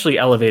they essentially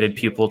elevated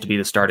Pupil to be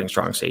the starting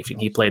strong safety.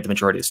 And he played the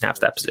majority of the snaps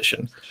at that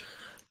position.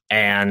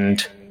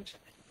 And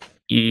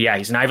yeah,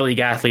 he's an Ivy League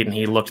athlete, and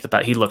he looked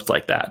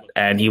like that.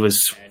 And he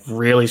was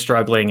really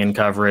struggling in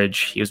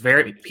coverage. He was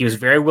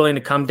very willing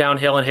to come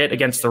downhill and hit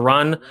against the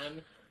run,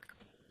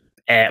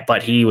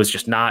 but he was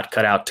just not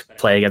cut out to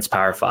play against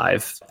Power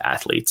 5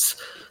 athletes.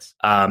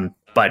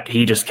 But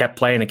he just kept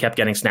playing and kept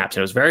getting snaps.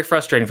 And it was very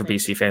frustrating for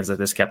BC fans that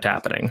this kept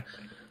happening.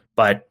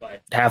 But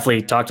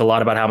Hafley talked a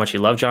lot about how much he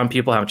loved John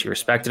Pupil, how much he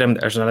respected him.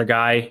 There's another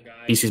guy,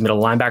 BC's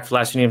middle linebacker for the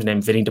last few years,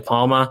 named Vinny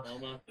DePalma,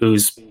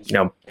 who's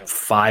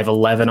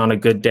 5'11" on a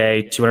good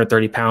day,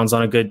 230 pounds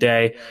on a good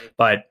day,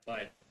 but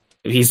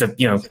he's a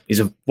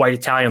white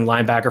Italian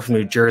linebacker from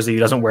New Jersey who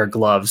doesn't wear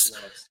gloves,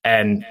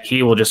 and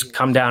he will just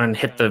come down and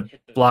hit the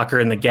blocker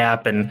in the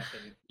gap, and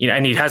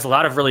and he has a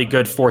lot of really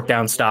good fourth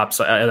down stops,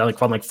 like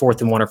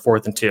 4th and 1 or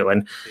 4th and 2,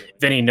 and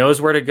Vinny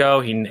knows where to go.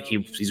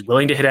 He's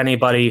willing to hit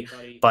anybody,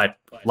 but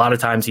a lot of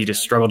times he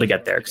just struggled to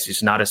get there because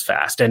he's not as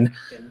fast. And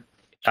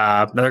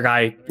another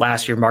guy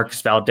last year,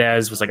 Marcus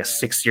Valdez, was like a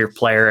 6-year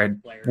player,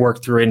 had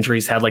worked through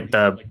injuries, had like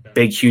the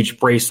big, huge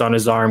brace on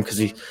his arm because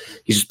he's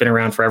just been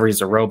around forever.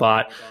 He's a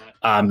robot.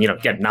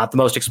 Again, not the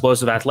most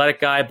explosive athletic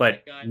guy,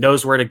 but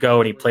knows where to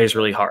go, and he plays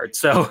really hard.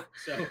 So,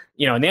 in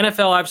the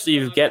NFL, obviously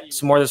you get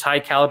some more of those high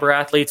caliber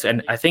athletes.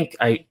 And I think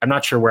I'm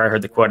not sure where I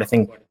heard the quote,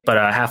 but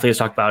Hafley has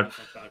talked about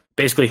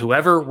basically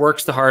whoever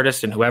works the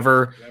hardest and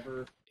whoever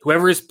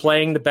is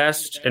playing the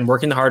best and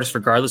working the hardest,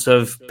 regardless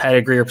of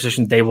pedigree or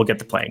position, they will get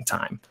the playing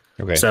time.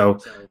 Okay. So,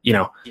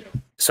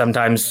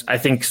 sometimes I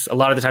think a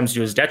lot of the times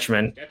to his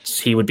detriment,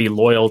 he would be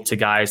loyal to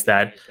guys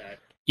that,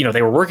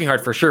 they were working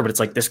hard for sure, but it's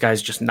like, this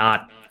guy's just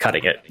not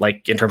cutting it,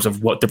 like in terms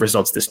of what the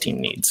results this team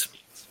needs.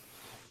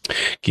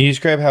 Can you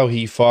describe how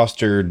he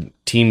fostered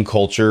team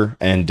culture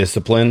and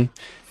discipline?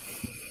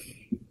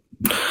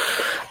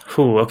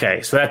 Ooh,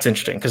 okay, so that's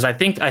interesting because I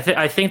think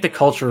the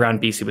culture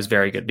around BC was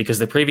very good because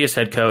the previous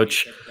head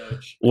coach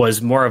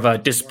was more of a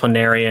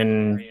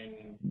disciplinarian,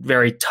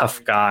 very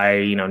tough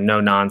guy,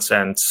 no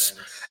nonsense,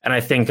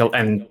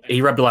 and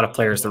he rubbed a lot of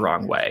players the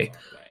wrong way.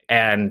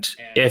 And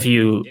if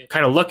you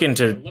kind of look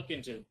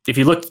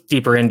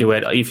deeper into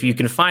it, if you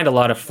can find a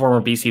lot of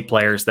former BC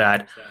players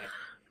that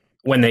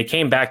when they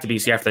came back to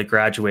BC after they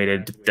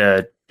graduated,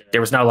 there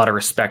was not a lot of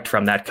respect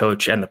from that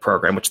coach and the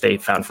program, which they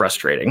found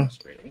frustrating.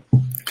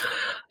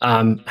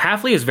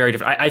 Hafley is very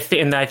different. I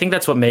think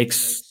that's what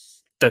makes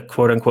the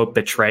quote unquote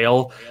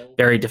betrayal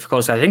very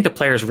difficult. So I think the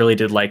players really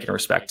did like and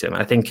respect him.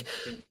 I think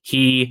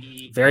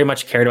he very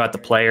much cared about the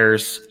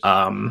players,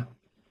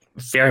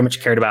 very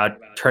much cared about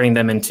turning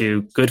them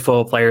into good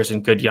football players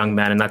and good young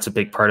men. And that's a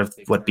big part of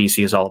what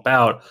BC is all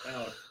about.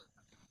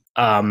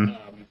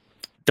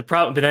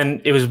 But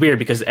then it was weird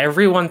because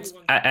everyone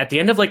at the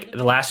end of like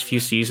the last few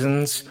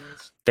seasons,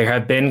 there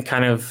have been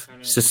kind of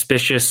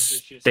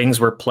suspicious things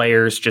where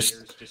players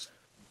just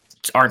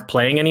aren't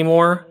playing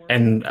anymore.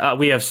 And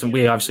we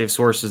obviously have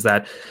sources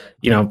that,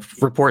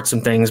 report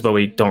some things, but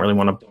we don't really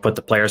want to put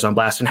the players on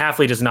blast. And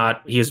Hafley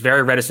he is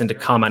very reticent to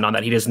comment on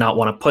that. He does not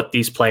want to put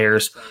these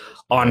players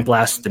on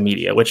blast to the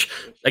media, which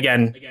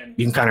again,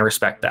 you can kind of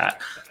respect that.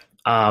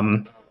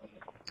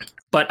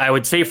 But I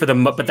would say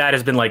but that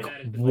has been like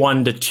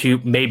 1 to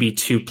 2, maybe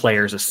 2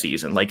 players a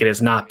season. Like it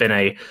has not been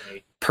a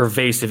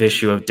pervasive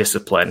issue of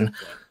discipline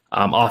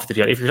off the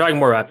field. If you're talking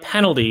more about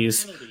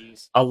penalties,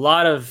 a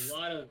lot of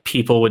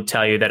people would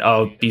tell you that,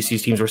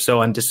 BC's teams were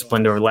so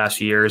undisciplined over the last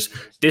few years.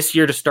 This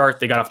year to start,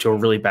 they got off to a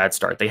really bad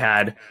start. They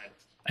had,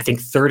 I think,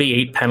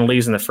 38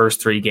 penalties in the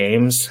first 3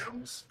 games.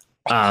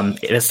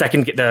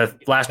 The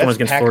last one was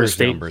against Florida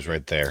State. Numbers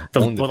right there.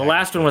 The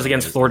last one was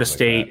against Florida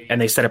State, and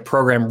they set a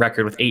program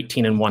record with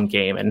 18 in one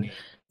game. And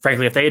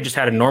frankly, if they had just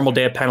had a normal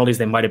day of penalties,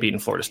 they might have beaten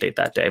Florida State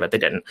that day, but they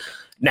didn't.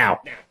 Now,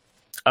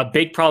 a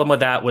big problem with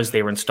that was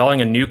they were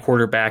installing a new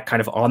quarterback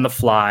kind of on the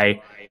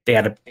fly. They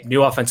had a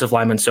new offensive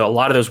lineman, so a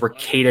lot of those were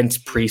cadence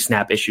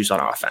pre-snap issues on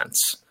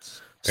offense.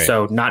 Okay.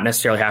 So not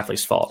necessarily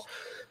Hafley's fault.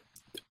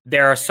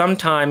 There are some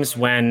times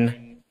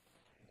when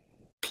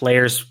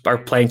players are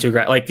playing too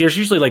aggressive. Like there's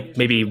usually like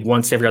maybe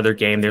once every other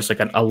game, there's like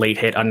a late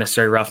hit,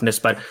 unnecessary roughness.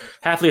 But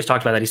Hafley has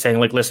talked about that. He's saying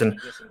like, listen,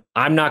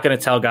 I'm not going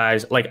to tell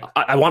guys, like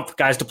I want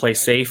guys to play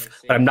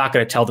safe, but I'm not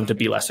going to tell them to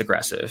be less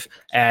aggressive.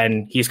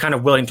 And he's kind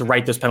of willing to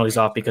write those penalties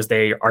off because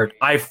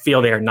I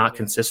feel they are not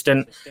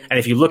consistent. And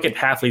if you look at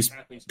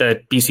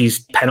the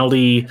BC's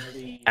penalty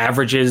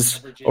averages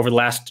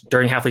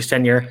during Hafley's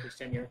tenure,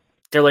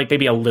 they're like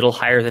maybe a little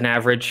higher than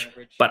average.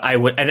 But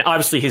and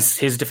obviously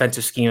his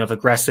defensive scheme of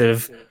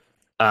aggressive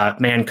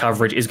man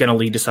coverage is going to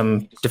lead to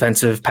some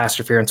defensive pass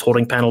interference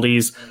holding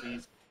penalties.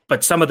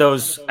 But some of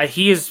those,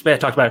 he has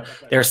talked about,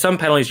 there are some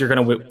penalties you're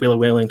going to be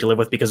willing to live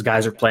with because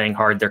guys are playing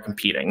hard, they're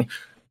competing.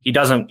 He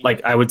doesn't,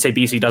 I would say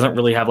BC doesn't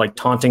really have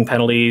taunting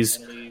penalties.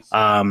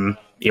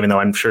 even though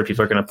I'm sure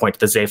people are going to point to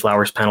the Zay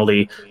Flowers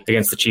penalty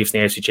against the Chiefs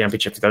in the AFC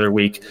Championship the other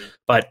week.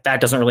 But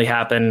that doesn't really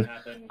happen.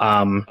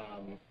 I'm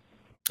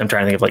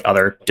trying to think of like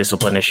other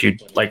discipline issue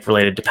like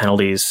related to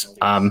penalties.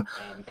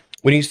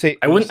 When you say,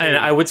 I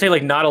would say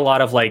like not a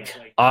lot of like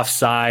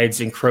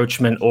offsides,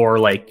 encroachment, or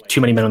like too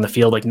many men on the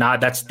field. Like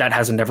that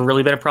hasn't never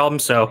really been a problem.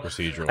 So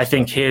I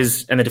think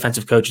his and the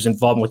defensive coach's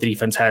involvement with the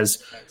defense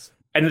has,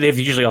 and they've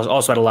usually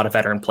also had a lot of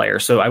veteran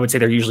players. So I would say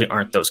there usually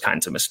aren't those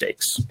kinds of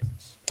mistakes.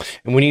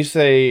 And when you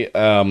say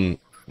that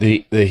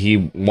he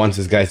wants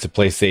his guys to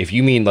play safe,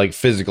 you mean like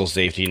physical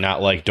safety,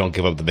 not like don't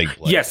give up the big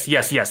play.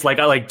 Yes. Like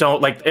I like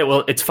don't like it.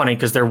 Well, it's funny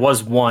because there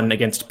was one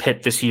against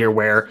Pitt this year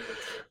where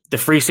the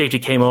free safety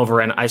came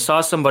over, and I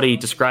saw somebody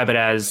describe it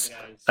as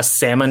a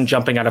salmon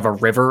jumping out of a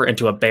river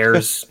into a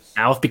bear's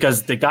mouth,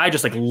 because the guy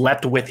just like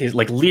leapt with his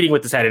like leading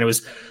with his head, and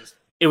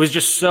it was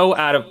just so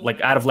out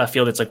of left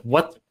field. It's like,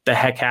 what the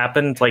heck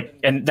happened? Like,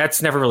 and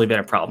that's never really been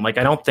a problem. Like,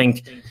 I don't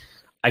think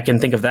I can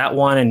think of that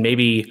one, and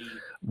maybe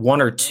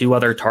one or two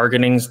other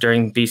targetings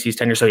during BC's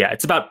tenure. So yeah,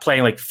 it's about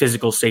playing like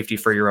physical safety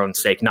for your own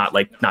sake, not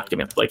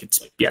giving up. Like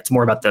it's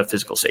more about the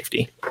physical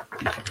safety.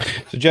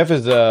 So Jeff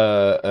is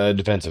a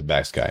defensive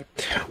backs guy.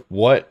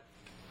 What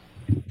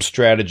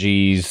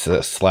strategies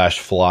 /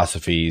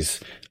 philosophies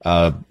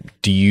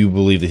do you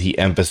believe that he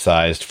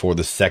emphasized for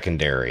the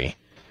secondary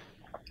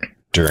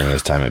during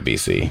his time at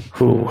BC?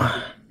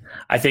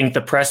 I think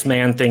the press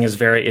man thing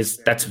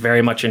that's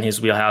very much in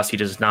his wheelhouse. He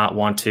does not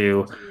want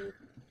to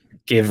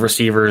give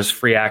receivers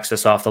free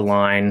access off the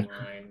line.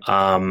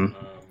 I'm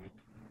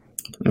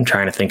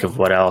trying to think of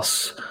what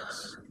else.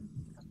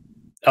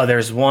 Oh,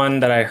 there's one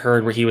that I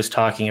heard where he was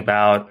talking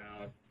about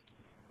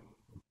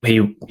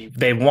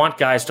they want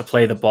guys to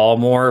play the ball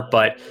more,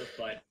 but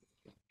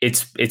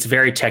it's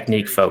very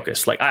technique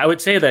focused. Like, I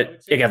would say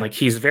that again, like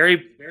he's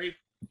very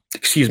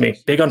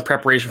big on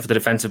preparation for the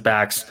defensive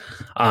backs.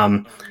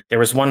 There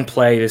was one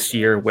play this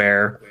year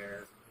where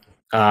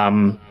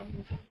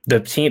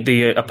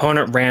the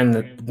opponent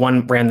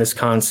ran this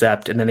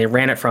concept, and then they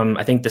ran it from,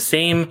 I think, the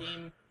same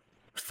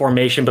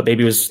formation, but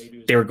maybe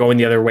they were going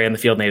the other way on the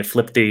field, and they had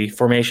flipped the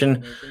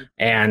formation.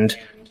 And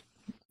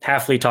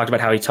Hafley talked about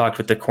how he talked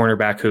with the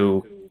cornerback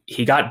who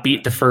he got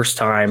beat the first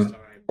time,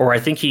 or I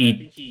think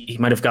he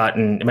might have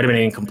been an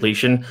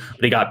incompletion,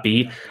 but he got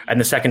beat. And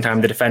the second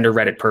time, the defender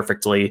read it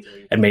perfectly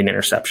and made an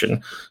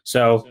interception.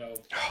 So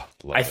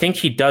I think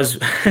he does.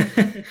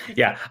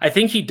 Yeah, I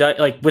think he does.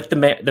 Like with the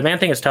man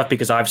thing is tough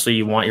because obviously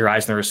you want your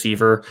eyes on the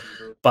receiver,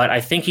 but I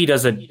think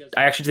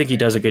I actually think he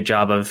does a good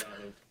job of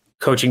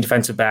coaching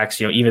defensive backs.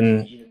 You know,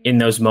 even in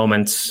those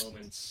moments,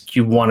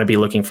 you want to be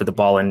looking for the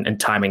ball and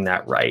timing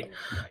that right.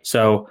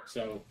 So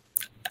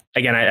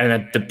again,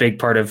 and the big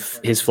part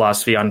of his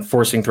philosophy on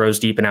forcing throws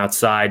deep and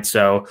outside.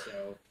 So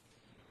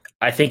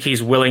I think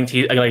he's willing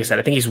to, like I said,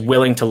 I think he's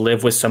willing to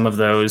live with some of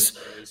those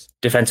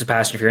defensive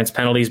pass interference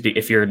penalties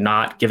if you're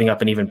not giving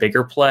up an even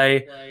bigger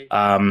play,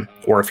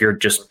 or if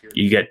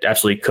you get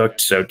absolutely cooked.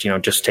 So,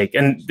 just take,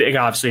 and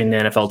obviously in the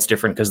NFL it's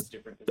different because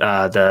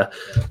the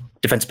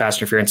defensive pass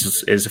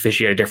interference is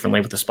officiated differently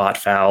with the spot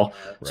foul.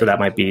 Right. So that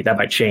might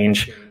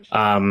change.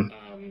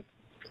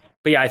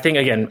 But yeah, I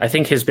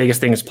think his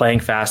biggest thing is playing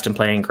fast and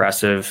playing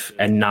aggressive,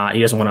 and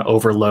he doesn't want to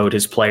overload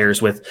his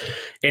players with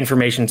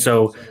information.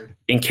 So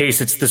in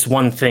case it's this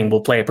one thing,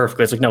 we'll play it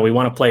perfectly. It's like, no, we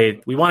want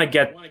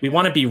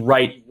to be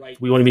right.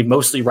 We want to be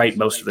mostly right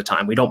most of the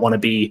time. We don't want to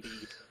be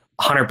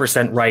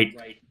 100% right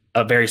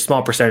a very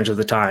small percentage of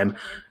the time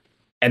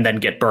and then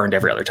get burned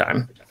every other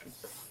time.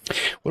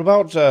 What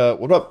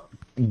about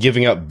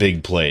giving up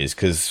big plays?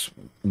 Because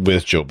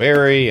with Joe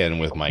Barry and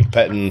with Mike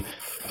Pettin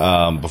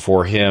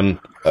before him,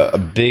 a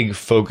big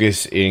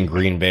focus in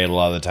Green Bay a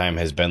lot of the time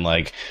has been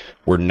like,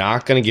 we're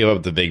not going to give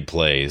up the big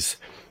plays.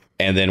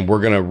 And then we're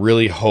going to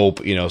really hope,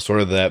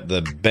 sort of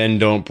the bend,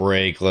 don't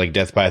break, like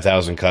death by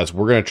 1,000 cuts.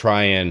 We're going to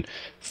try and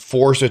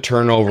force a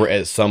turnover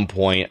at some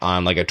point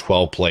on like a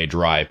 12-play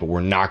drive, but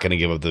we're not going to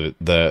give up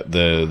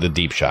the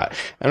deep shot.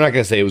 I'm not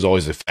going to say it was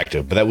always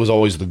effective, but that was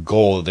always the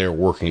goal that they were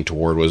working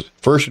toward, was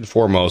first and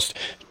foremost,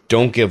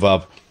 don't give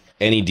up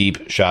any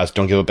deep shots,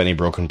 don't give up any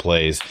broken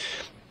plays.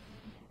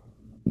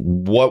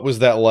 What was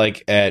that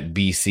like at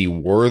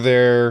BC? Were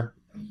there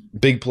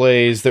big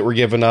plays that were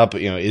given up?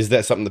 Is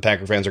that something the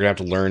Packer fans are going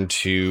to have to learn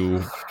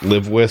to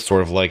live with?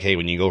 Sort of like, hey,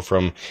 when you go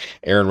from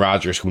Aaron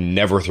Rodgers, who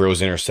never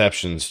throws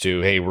interceptions,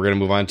 to, hey, we're going to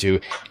move on to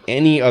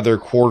any other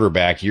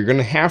quarterback, you're going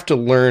to have to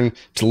learn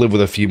to live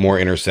with a few more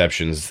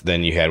interceptions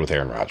than you had with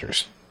Aaron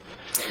Rodgers.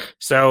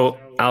 So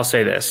I'll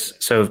say this.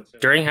 So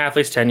during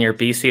Hafley's tenure,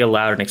 BC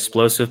allowed an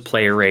explosive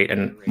play rate.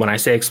 And when I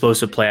say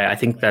explosive play, I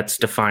think that's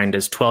defined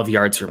as 12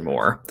 yards or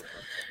more.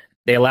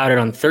 They allowed it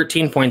on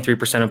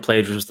 13.3% of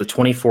plays, which was the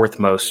 24th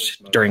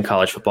most during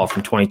college football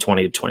from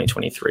 2020 to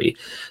 2023.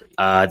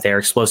 Their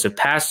explosive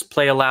pass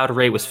play allowed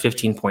rate was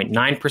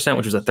 15.9%,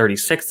 which was the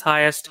 36th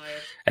highest.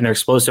 And their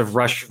explosive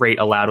rush rate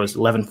allowed was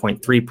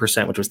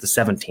 11.3%, which was the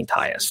 17th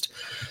highest.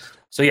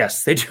 So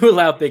yes, they do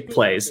allow big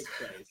plays.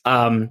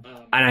 And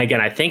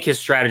again, I think his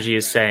strategy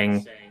is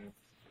saying,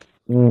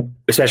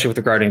 especially with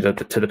regarding to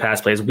the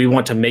pass plays, we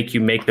want to make you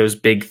make those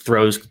big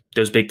throws,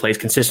 those big plays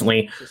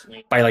consistently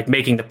by like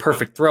making the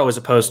perfect throw as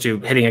opposed to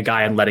hitting a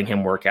guy and letting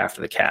him work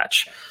after the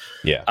catch.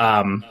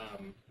 Yeah.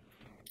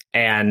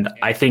 And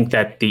I think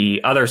that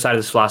the other side of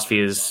this philosophy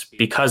is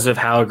because of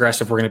how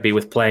aggressive we're going to be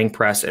with playing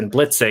press and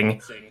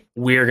blitzing,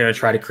 we're going to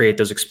try to create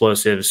those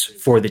explosives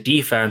for the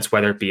defense,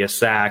 whether it be a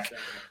sack,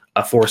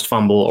 a forced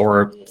fumble,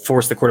 or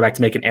force the quarterback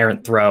to make an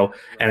errant throw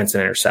and it's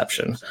an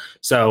interception.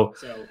 So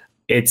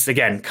it's,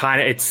 again,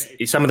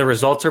 it's some of the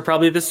results are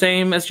probably the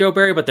same as Joe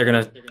Barry, but they're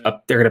going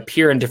to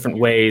appear in different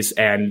ways.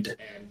 And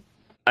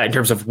in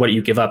terms of what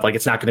you give up, like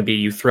it's not going to be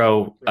you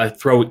throw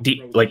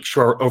deep, like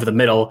short over the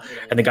middle,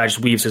 and the guy just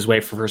weaves his way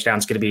for first down.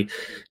 It's going to be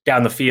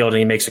down the field and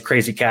he makes a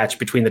crazy catch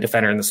between the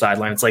defender and the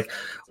sideline. It's like,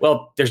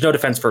 well, there's no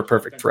defense for a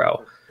perfect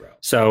throw.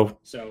 So,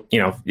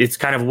 it's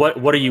kind of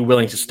what are you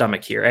willing to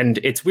stomach here? And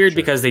it's weird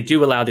because they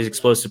do allow these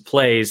explosive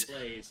plays,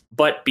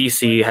 but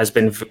BC has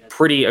been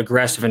pretty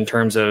aggressive in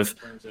terms of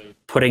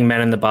putting men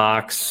in the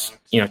box,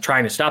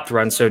 trying to stop the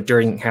run. So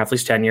during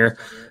Hafley's tenure,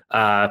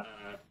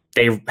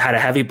 they had a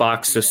heavy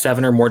box, so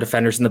 7 or more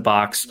defenders in the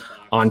box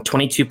on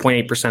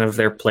 22.8% of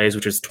their plays,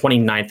 which is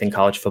 29th in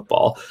college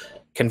football.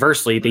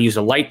 Conversely, they use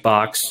a light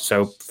box,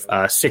 so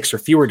 6 or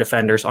fewer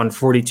defenders on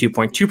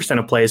 42.2%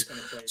 of plays,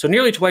 so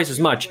nearly twice as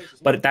much,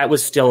 but that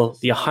was still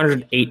the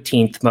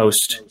 118th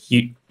most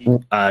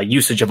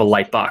usage of a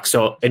light box.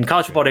 So in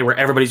college football day, where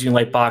everybody's using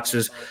light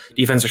boxes,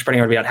 defense are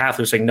spreading out about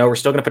Hafley, saying, no, we're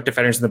still going to put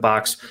defenders in the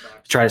box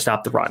to try to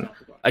stop the run.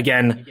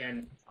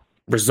 Again,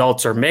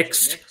 results are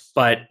mixed,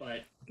 but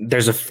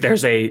there's a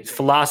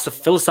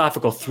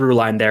philosophical through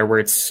line there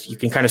where you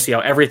can kind of see how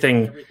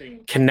everything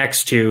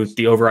connects to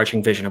the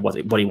overarching vision of what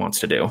he wants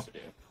to do.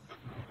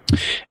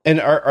 And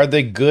are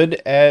they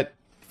good at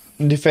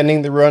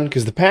defending the run?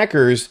 Because the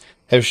Packers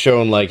have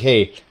shown like,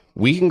 hey,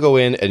 we can go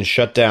in and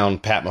shut down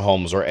Pat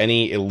Mahomes or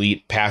any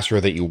elite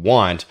passer that you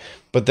want,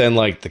 but then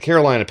like the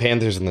Carolina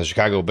Panthers and the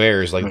Chicago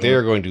Bears, like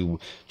they're going to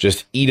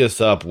just eat us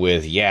up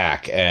with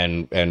yak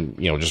and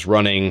just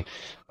running.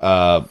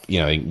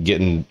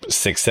 Getting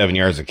 6-7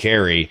 yards of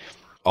carry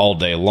all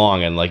day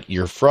long. And like,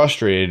 you're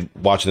frustrated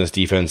watching this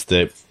defense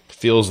that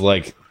feels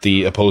like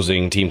the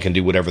opposing team can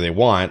do whatever they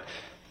want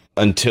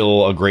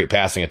until a great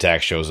passing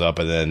attack shows up.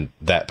 And then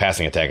that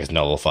passing attack is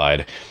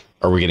nullified.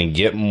 Are we going to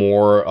get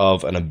more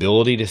of an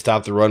ability to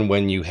stop the run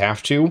when you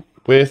have to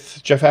with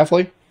Jeff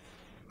Hafley?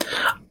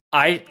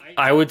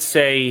 I would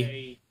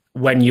say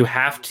when you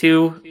have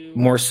to,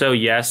 more so,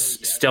 yes.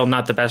 Still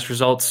not the best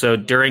results. So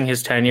during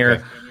his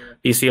tenure,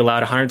 BC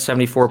allowed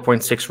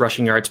 174.6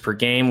 rushing yards per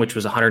game, which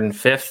was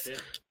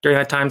 105th during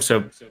that time,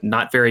 so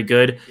not very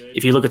good.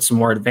 If you look at some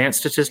more advanced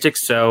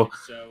statistics, so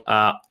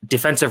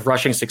defensive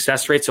rushing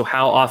success rate, so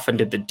how often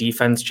did the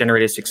defense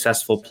generate a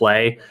successful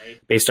play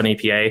based on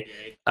EPA?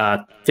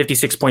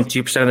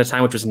 56.2% of the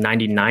time, which was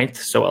 99th,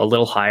 so a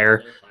little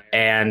higher.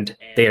 And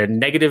they had a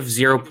negative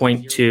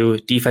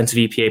 0.2 defensive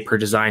EPA per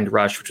designed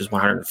rush, which was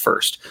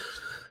 101st.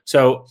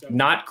 So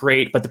not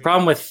great, but the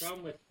problem with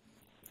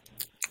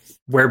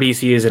where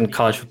BC is in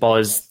college football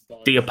is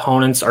the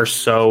opponents are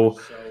so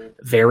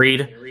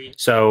varied.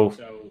 So,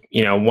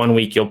 1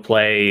 week you'll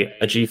play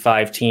a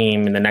G5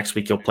 team and the next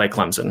week you'll play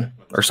Clemson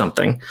or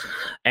something.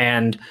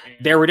 And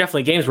there were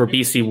definitely games where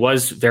BC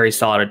was very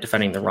solid at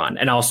defending the run.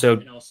 And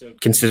also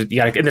consider,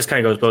 and this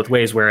kind of goes both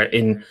ways, where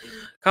in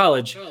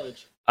college,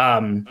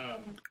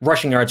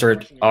 rushing yards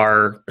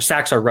are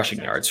sacks are rushing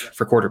yards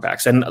for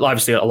quarterbacks. And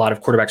obviously a lot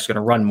of quarterbacks are going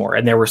to run more.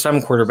 And there were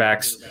some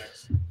quarterbacks,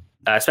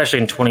 especially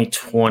in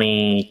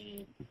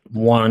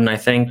 2021, I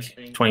think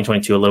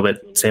 2022 a little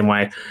bit same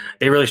way,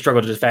 they really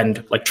struggled to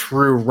defend like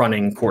true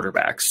running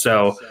quarterbacks.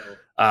 So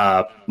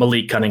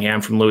Malik Cunningham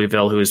from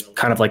Louisville, who is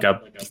kind of like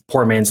a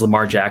poor man's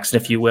Lamar Jackson,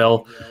 if you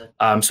will.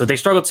 So they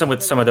struggled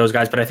with some of those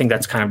guys, but I think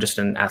that's kind of just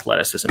an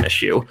athleticism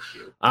issue.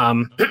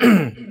 So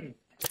can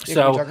you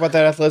talk about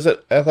that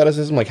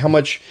athleticism, like how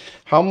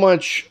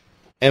much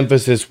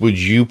emphasis would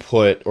you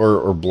put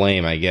or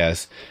blame, I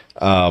guess,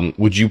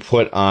 would you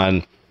put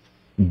on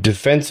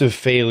defensive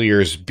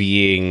failures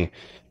being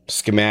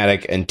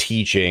schematic and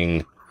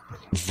teaching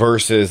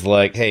versus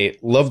like, hey,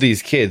 love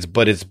these kids,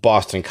 but it's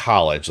Boston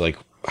College. Like,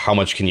 how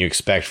much can you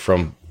expect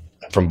from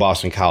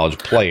Boston College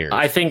players?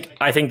 I think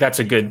that's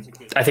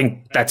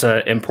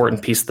an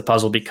important piece of the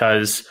puzzle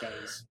because,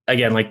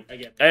 again,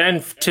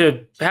 and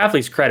to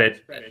Hafley's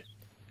credit,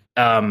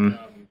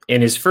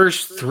 in his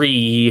first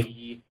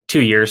 2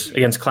 years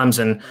against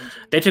Clemson,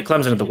 they took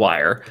Clemson to the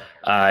wire.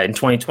 In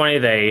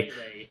 2020,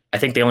 I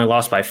think they only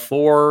lost by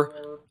 4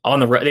 on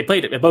the road. They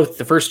played both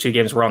the first 2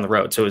 games were on the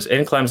road. So it was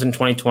in Clemson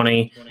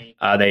 2020.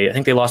 I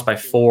think they lost by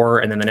 4,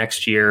 and then the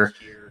next year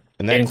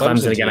and then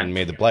Clemson again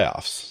made the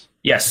playoffs.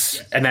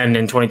 Yes, and then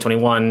in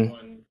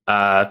 2021,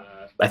 I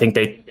think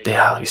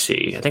let me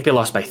see. I think they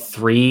lost by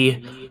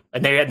 3,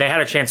 and they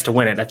had a chance to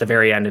win it at the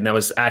very end, and that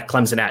was at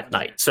Clemson at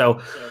night.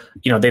 So,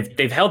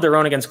 they've held their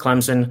own against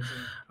Clemson.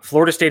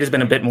 Florida State has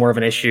been a bit more of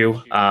an issue.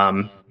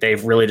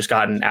 They've really just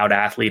gotten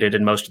out-athleted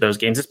in most of those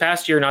games. This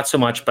past year, not so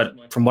much,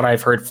 but from what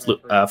I've heard,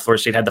 Florida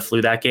State had the flu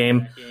that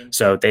game.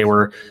 So they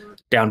were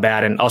down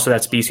bad. And also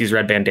that's BC's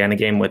red bandana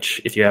game,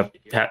 which if you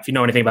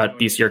know anything about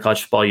BC or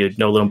college football, you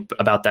know a little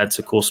about that. It's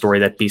a cool story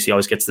that BC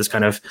always gets this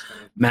kind of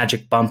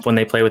magic bump when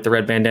they play with the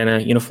red bandana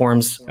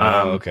uniforms.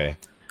 Okay.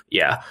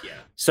 Yeah.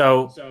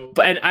 So,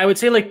 and I would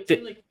say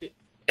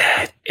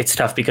it's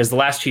tough because the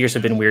last 2 years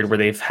have been weird where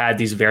they've had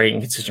these very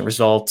inconsistent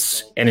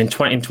results. And in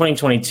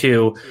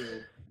 2022,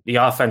 the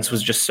offense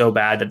was just so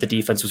bad that the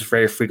defense was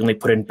very frequently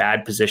put in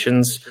bad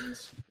positions.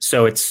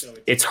 So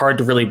it's hard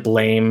to really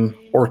blame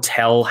or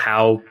tell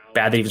how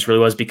bad the defense really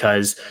was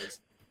because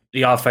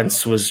the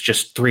offense was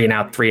just 3 and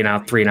out for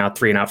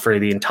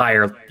the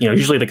entire,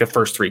 usually like the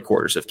first 3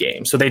 quarters of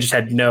games. So they just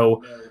had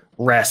no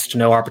rest,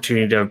 no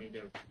opportunity to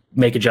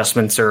make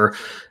adjustments or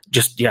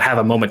just have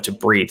a moment to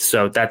breathe.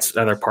 So that's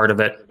another part of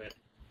it.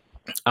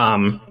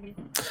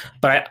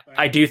 But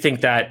I do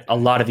think that a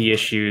lot of the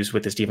issues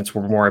with this defense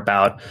were more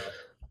about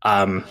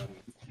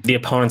the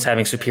opponents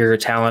having superior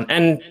talent.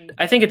 And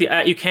I think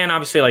you can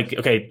obviously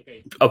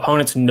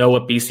opponents know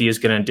what BC is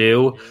going to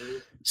do.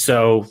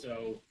 So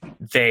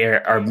they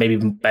are maybe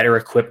better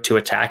equipped to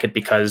attack it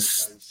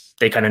because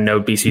they kind of know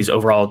BC's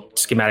overall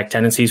schematic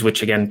tendencies,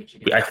 which again,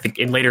 I think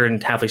later in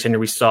Hafley's tenure,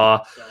 we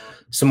saw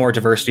some more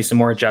diversity, some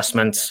more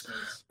adjustments.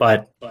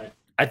 But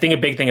I think a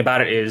big thing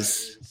about it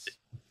is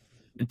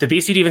the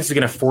BC defense is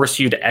going to force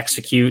you to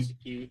execute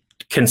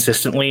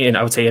consistently, and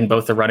I would say in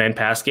both the run and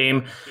pass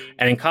game.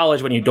 And in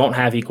college, when you don't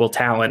have equal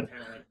talent,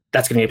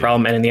 that's going to be a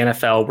problem. And in the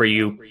NFL, where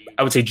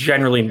I would say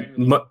generally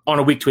on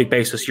a week-to-week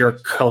basis, you're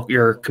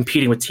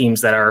competing with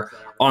teams that are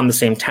on the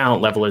same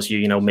talent level as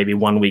you. Maybe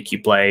one week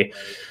you play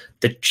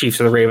the Chiefs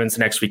or the Ravens, the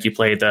next week you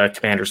play the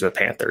Commanders or the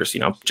Panthers,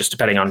 just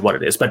depending on what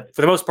it is. But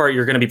for the most part,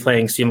 you're going to be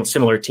playing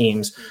similar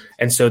teams.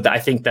 And so I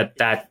think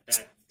that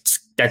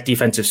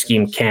defensive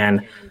scheme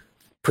can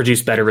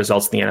produce better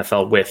results in the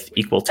NFL with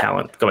equal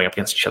talent going up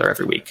against each other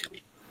every week.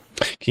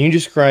 Can you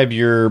describe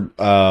your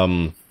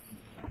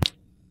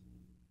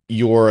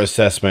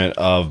assessment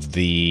of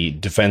the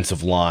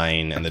defensive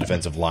line and the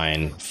defensive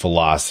line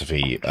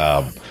philosophy?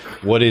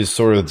 What's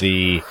sort of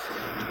the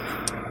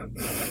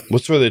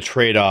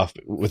trade-off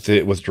with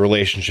the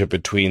relationship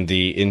between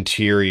the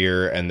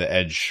interior and the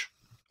edge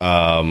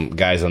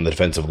guys on the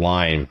defensive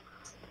line?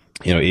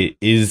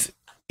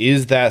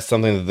 Is that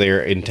something that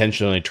they're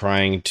intentionally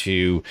trying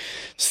to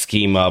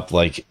scheme up,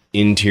 like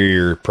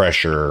interior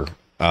pressure,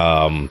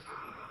 in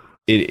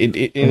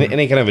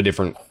any kind of a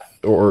different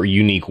or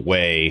unique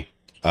way,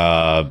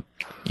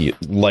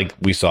 like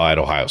we saw at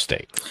Ohio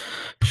State?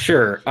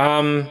 Sure.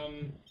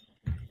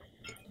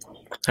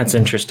 That's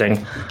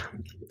interesting.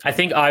 I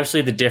think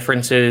obviously the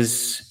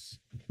differences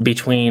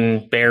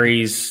between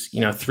Barry's,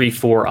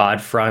 3-4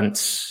 odd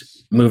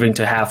fronts, moving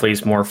to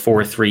Hafley's more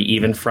 4-3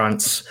 even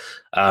fronts.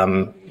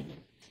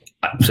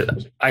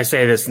 I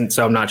say this, and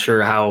so I'm not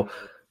sure how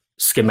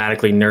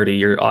schematically nerdy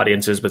your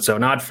audience is, but so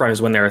an odd front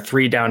is when there are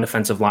 3 down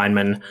defensive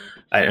linemen.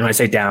 And when I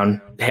say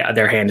down,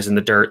 their hand is in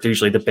the dirt. They're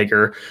usually the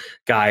bigger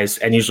guys.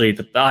 And usually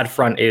the odd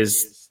front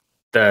is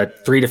the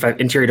 3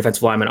 interior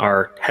defensive linemen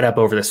are head up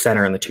over the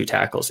center and the 2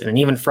 tackles. In an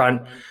even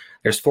front,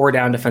 there's 4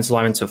 down defensive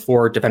linemen, so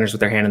 4 defenders with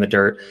their hand in the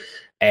dirt.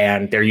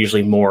 And they're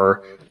usually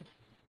more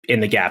in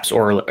the gaps,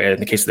 or in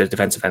the case of the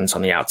defensive ends,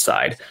 on the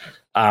outside.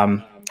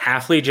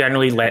 Hafley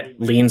generally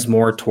leans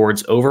more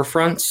towards over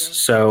fronts.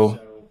 So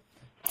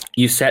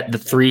you set the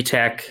 3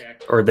 tech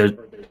or the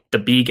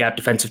B gap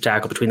defensive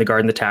tackle between the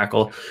guard and the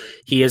tackle.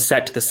 He is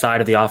set to the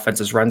side of the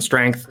offense's run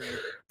strength.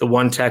 The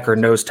 1 tech or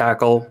nose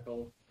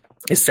tackle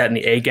is set in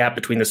the A gap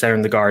between the center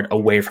and the guard,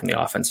 away from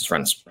the offense's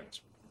run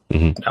strength.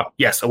 Mm-hmm. No,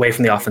 yes, away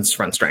from the offense's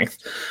run strength.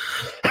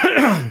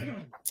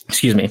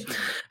 Excuse me.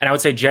 And I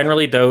would say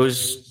generally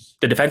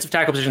the defensive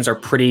tackle positions are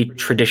pretty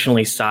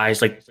traditionally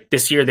sized. Like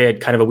this year they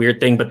had kind of a weird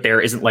thing, but there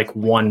isn't like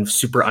one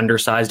super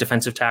undersized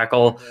defensive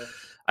tackle.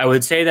 I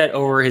would say that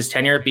over his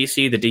tenure at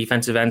BC, the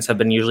defensive ends have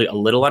been usually a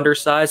little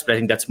undersized, but I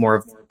think that's more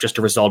of just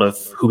a result of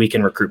who we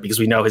can recruit, because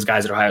we know his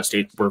guys at Ohio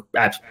State were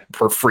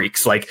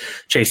freaks, like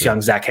Chase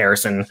Young, Zach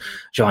Harrison,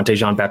 Javonte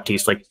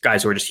Jean-Baptiste, like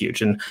guys who are just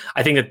huge. And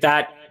I think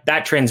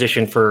that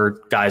transition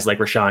for guys like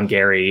Rashawn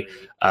Gary,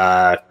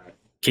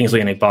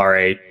 Kingsley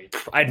Enagbare,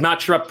 I'm not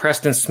sure up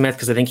Preston Smith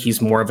because I think he's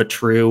more of a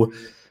true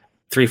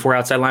 3-4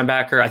 outside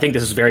linebacker. I think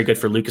this is very good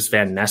for Lucas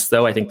Van Ness,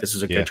 though. I think this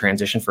is a good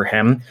transition for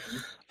him.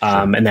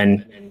 And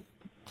then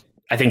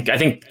I think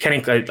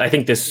Kenny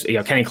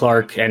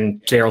Clark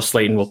and Daryl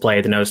Slayton will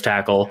play the nose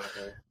tackle,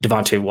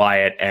 Devontae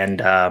Wyatt, and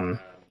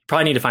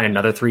probably need to find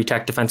another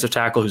 3-tech defensive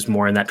tackle who's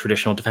more in that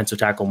traditional defensive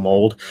tackle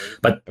mold,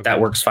 but that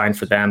works fine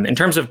for them. In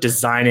terms of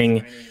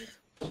designing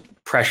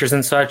pressures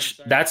and such,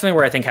 that's something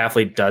where I think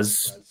Hafley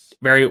does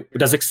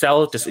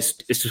excel,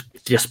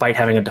 despite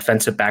having a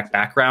defensive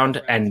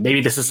background. And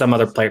maybe this is some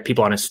other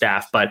people on his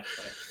staff, but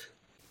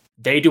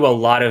they do a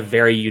lot of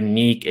very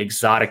unique,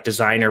 exotic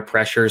designer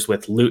pressures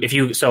with loop.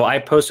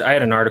 I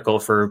had an article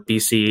for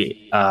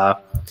BC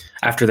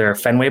after their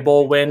Fenway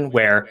Bowl win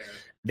where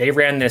they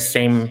ran this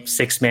same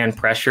 6-man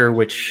pressure,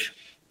 which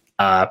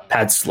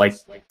had like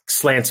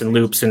slants and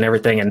loops and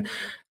everything. And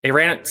they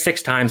ran it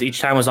 6 times.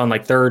 Each time was on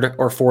like 3rd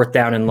or 4th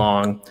down and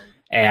long.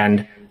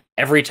 And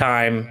every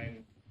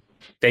time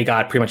they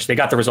got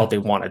the result they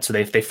wanted. So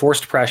they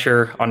forced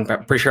pressure on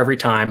pretty sure every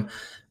time.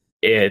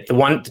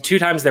 The 2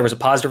 times there was a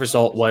positive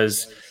result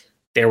was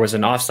there was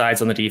an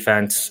offsides on the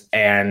defense,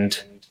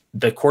 and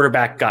the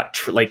quarterback got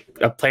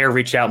a player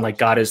reached out and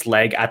got his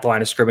leg at the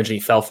line of scrimmage, and he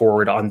fell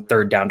forward on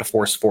 3rd down to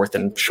force 4th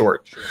and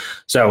short.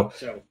 So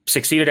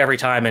succeeded every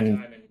time,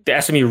 and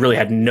the SMU really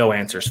had no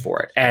answers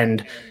for it.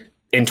 And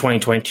in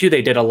 2022,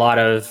 they did a lot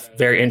of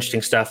very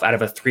interesting stuff out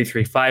of a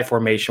 3-3-5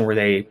 formation where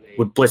they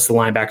would blitz the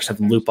linebackers, have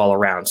them loop all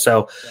around.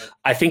 So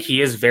I think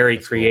he is very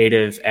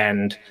creative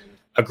and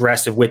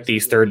aggressive with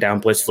these 3rd down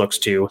blitz looks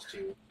to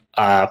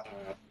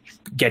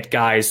get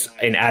guys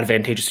in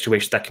advantageous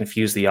situations that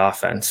confuse the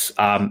offense.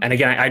 And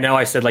again, I know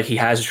I said he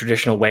has a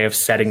traditional way of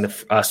setting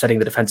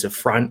the defensive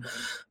front,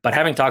 but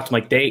having talked to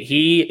him,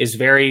 he is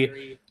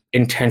very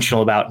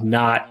intentional about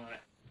not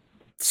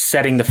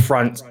setting the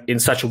front in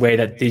such a way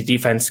that the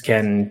defense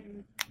can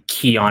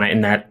key on it.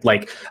 In that,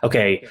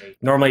 okay,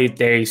 normally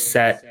they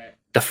set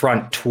the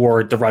front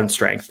toward the run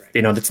strength.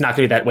 That's not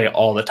going to be that way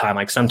all the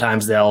time.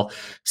 Sometimes they'll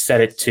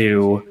set it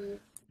to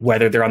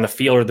whether they're on the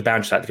field or the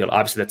boundary side of the field.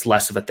 Obviously, that's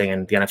less of a thing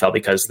in the NFL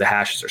because the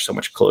hashes are so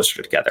much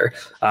closer together.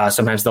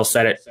 Sometimes they'll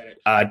set it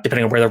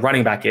depending on where the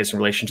running back is in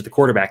relation to the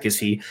quarterback. Is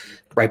he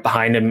right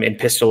behind him in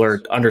pistol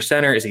or under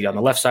center? Is he on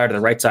the left side or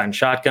the right side in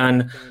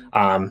shotgun?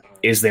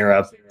 Is there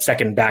a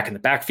second back in the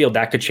backfield?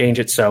 That could change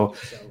it. So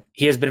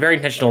he has been very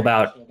intentional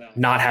about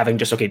not having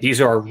just, okay,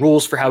 these are our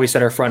rules for how we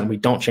set our front and we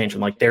don't change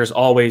them. There's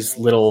always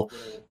little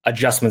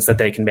adjustments that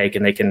they can make,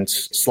 and they can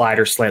slide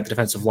or slant the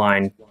defensive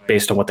line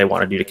based on what they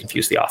want to do to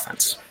confuse the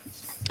offense.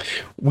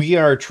 We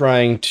are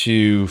trying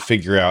to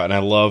figure out, and I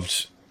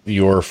loved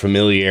your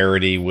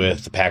familiarity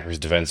with the Packers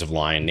defensive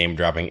line, name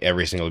dropping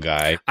every single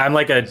guy. I am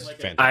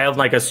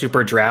a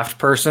super draft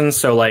person.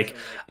 So nice.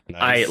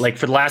 I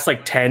for the last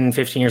 10,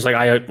 15 years,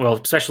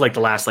 especially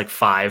the last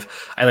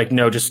 5, I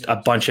know just a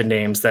bunch of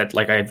names that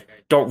I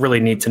don't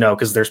really need to know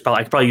because I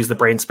could probably use the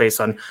brain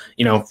space on,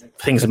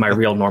 things in my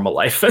real normal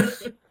life.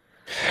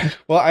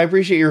 Well, I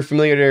appreciate your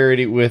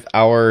familiarity with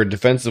our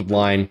defensive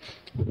line.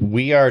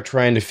 We are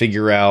trying to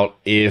figure out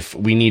if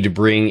we need to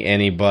bring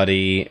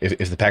anybody,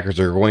 if the Packers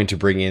are going to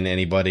bring in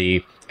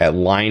anybody at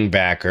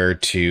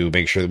linebacker to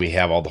make sure that we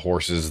have all the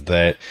horses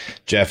that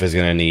Jeff is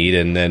going to need.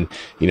 And then,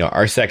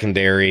 our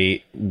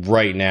secondary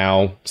right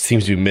now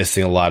seems to be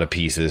missing a lot of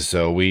pieces.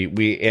 So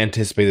we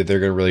anticipate that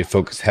they're going to really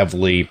focus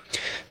heavily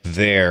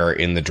there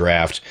in the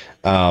draft.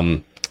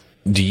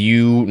 Do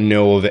you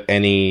know of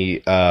any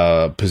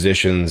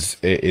positions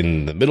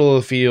in the middle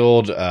of the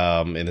field,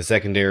 in the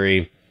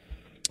secondary,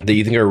 that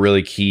you think are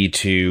really key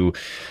to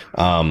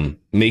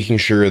making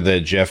sure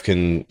that Jeff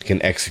can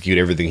execute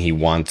everything he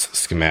wants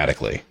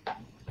schematically?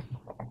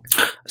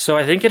 So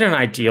I think in an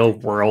ideal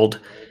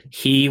world,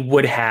 he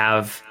would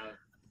have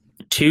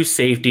 2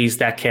 safeties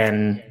that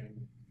can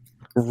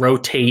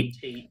rotate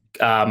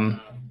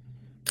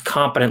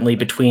competently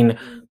between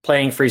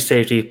playing free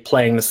safety,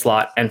 playing the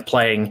slot, and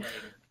playing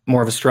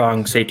more of a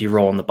strong safety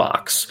role in the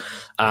box.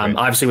 Right.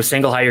 Obviously, with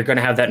single high, you're going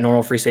to have that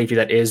normal free safety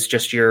that is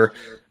just your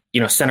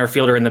center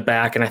fielder in the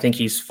back, and I think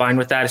he's fine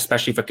with that,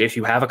 especially if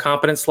you have a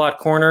competent slot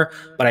corner.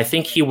 But I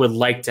think he would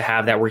like to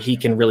have that where he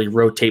can really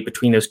rotate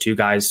between those 2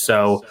 guys,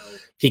 so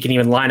he can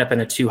even line up in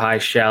a 2-high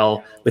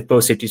shell with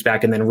both safeties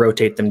back and then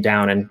rotate them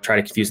down and try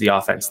to confuse the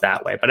offense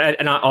that way. But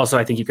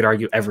I think you could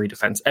argue every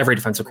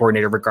defensive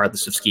coordinator,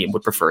 regardless of scheme,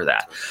 would prefer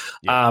that.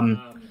 Yeah.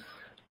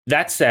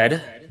 That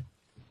said,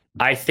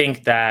 I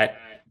think that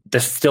the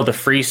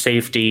free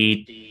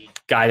safety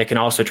guy that can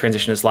also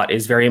transition a slot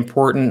is very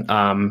important.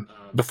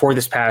 Before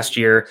this past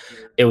year,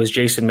 it was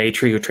Jason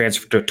Maitre who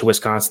transferred to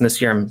Wisconsin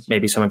this year. And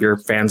maybe some of your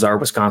fans are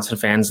Wisconsin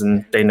fans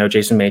and they know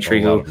Jason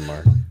Maitre.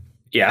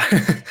 Yeah.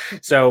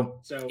 So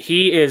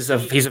he's a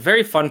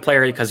very fun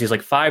player because he's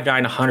 5'9",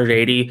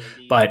 180,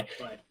 but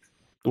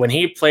when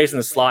he plays in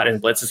the slot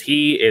and blitzes,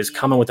 he is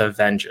coming with a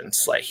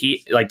vengeance.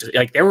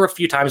 There were a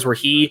few times where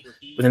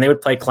when they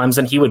would play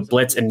Clemson, he would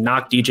blitz and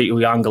knock DJ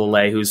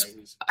Uiagalelei, who's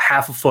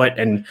half a foot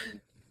and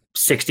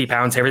 60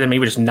 pounds heavier than me,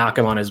 would just knock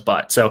him on his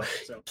butt. So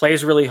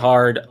plays really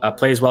hard,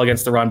 plays well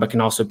against the run, but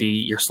can also be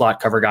your slot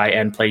cover guy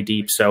and play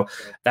deep. So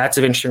that's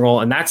an interesting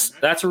role. And that's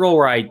a role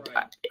where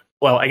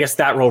I guess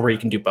that role where you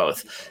can do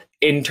both.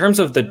 In terms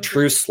of the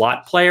true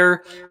slot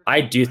player,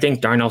 I do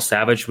think Darnell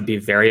Savage would be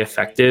very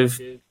effective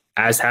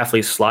as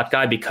Hafley's slot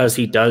guy because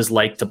he does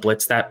like to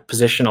blitz that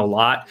position a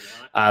lot.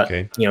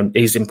 Okay.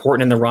 He's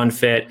important in the run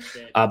fit,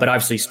 but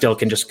obviously still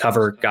can just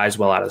cover guys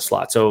well out of the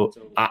slot. So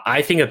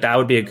I think that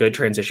would be a good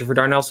transition for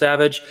Darnell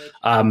Savage.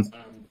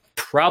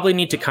 Probably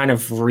need to kind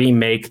of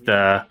remake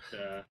the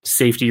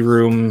safety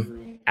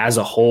room as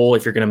a whole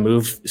if you're going to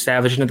move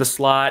Savage into the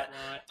slot.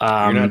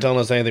 You're not telling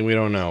us anything we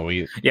don't know.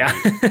 We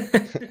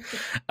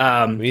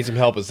need some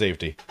help at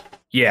safety.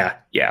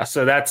 Yeah.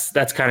 So that's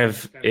kind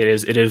of it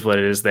is what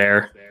it is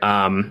there.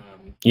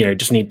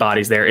 Just need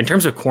bodies there. In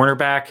terms of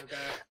cornerback,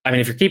 I mean,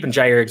 if you're keeping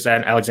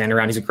Jair Alexander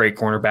around, he's a great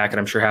cornerback, and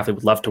I'm sure Hafley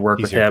would love to work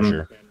with him.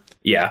 Sure.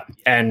 Yeah,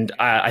 and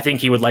I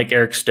think he would like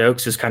Eric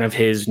Stokes as kind of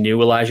his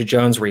new Elijah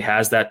Jones, where he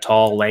has that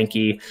tall,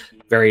 lanky,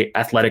 very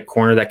athletic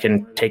corner that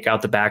can take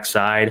out the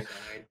backside.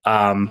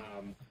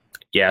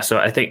 Yeah, so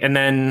I think, and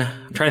then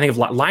I'm trying to think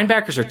of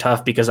linebackers are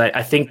tough because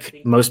I think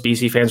most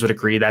BC fans would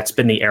agree that's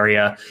been the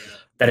area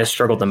that has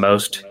struggled the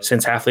most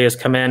since Hafley has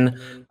come in.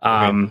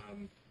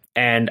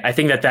 And I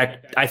think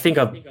I think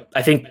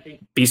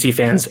BC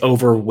fans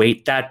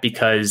overweight that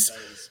because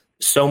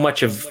so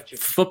much of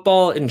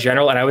football in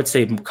general, and I would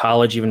say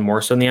college even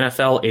more so in the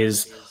NFL,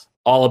 is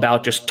all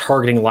about just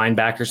targeting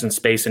linebackers in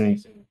space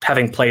and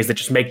having plays that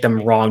just make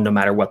them wrong no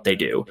matter what they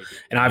do.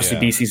 And obviously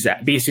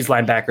BC's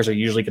linebackers are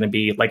usually going to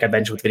be, like I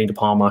mentioned with Vinny De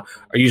Palma,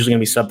 are usually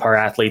going to be subpar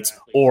athletes,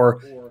 or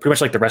pretty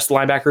much like the rest of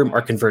the linebacker room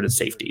are converted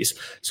safeties.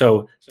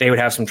 So they would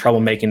have some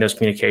trouble making those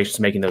communications,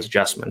 making those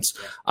adjustments.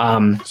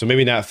 So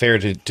maybe not fair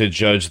to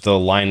judge the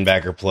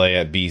linebacker play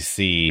at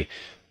BC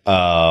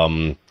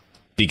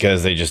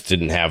because they just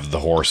didn't have the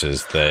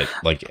horses that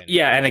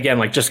Yeah, and again,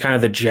 like just kind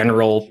of the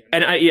general,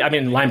 and I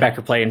mean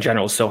linebacker play in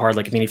general is so hard.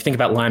 Like, I mean, if you think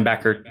about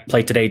linebacker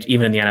play today,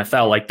 even in the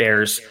NFL, like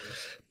there's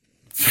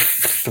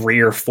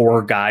 3 or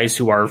 4 guys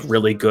who are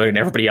really good, and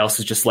everybody else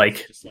is just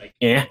like,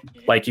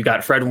 Like you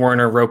got Fred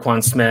Warner,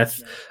 Roquan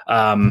Smith,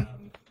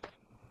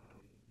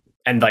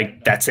 and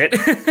like that's it.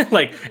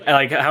 like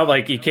how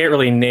you can't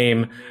really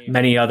name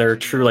many other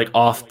true like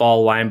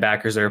off-ball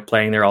linebackers that are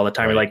playing there all the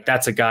time. You're like,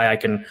 that's a guy I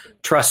can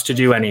trust to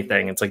do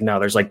anything. It's like, no,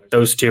 there's like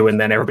those two, and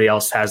then everybody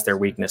else has their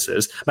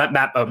weaknesses.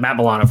 Matt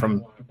Milano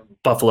from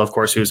Buffalo, of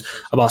course, who's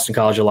a Boston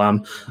College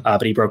alum,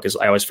 but he broke his.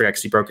 I always forget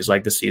because he broke his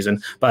leg this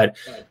season. But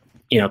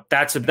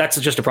that's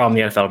just a problem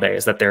in the NFL today,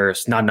 is that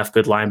there's not enough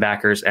good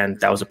linebackers, and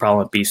that was a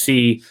problem at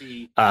BC.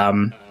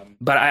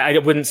 But I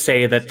wouldn't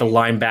say that the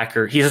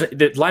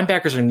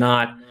linebackers are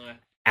not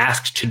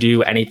asked to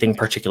do anything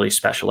particularly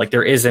special. Like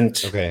there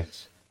isn't like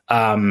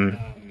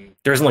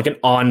an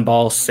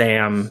on-ball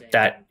Sam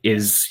that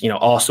is,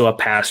 also a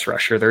pass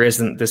rusher. There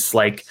isn't this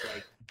like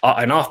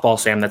an off-ball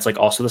Sam that's like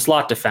also the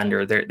slot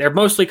defender. They're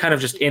mostly kind of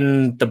just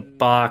in the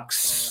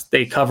box.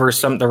 They cover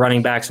the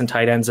running backs and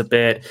tight ends a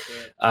bit.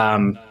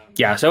 So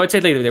I would say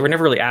they were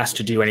never really asked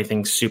to do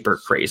anything super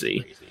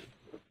crazy.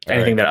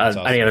 Anything that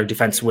any other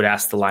defense would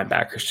ask the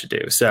linebackers to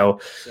do. So,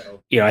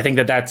 I think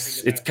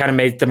it's kind of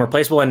made them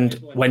replaceable. And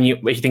when you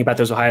think about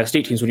those Ohio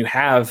State teams, when you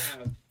have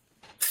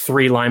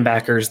 3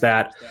 linebackers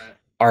that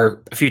are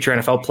future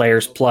NFL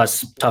players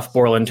plus Tough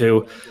Borland,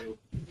 who,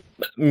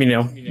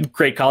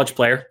 great college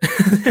player.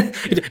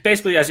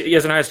 Basically, as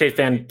an Ohio State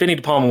fan, Vinny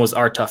De Palma was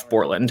our Tough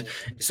Borland.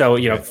 So,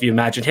 if you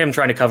imagine him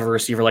trying to cover a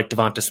receiver like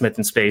Devonta Smith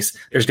in space,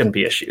 there's going to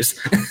be issues.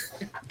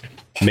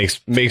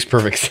 Makes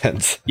perfect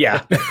sense.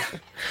 Yeah.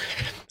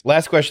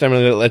 Last question, I'm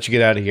going to let you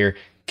get out of here.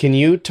 Can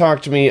you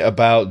talk to me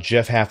about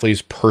Jeff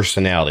Hafley's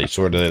personality,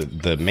 sort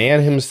of the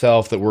man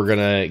himself that we're going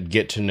to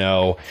get to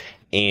know,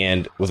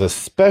 and with a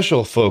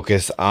special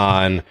focus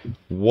on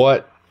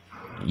what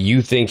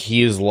you think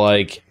he is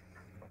like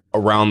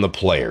around the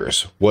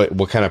players?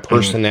 What kind of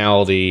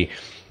personality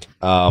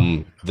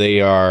they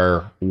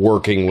are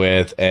working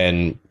with,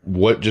 and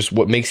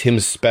what makes him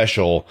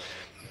special,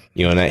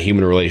 in that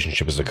human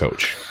relationship as a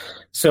coach?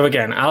 So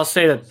again, I'll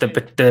say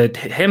that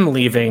him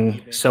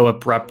leaving so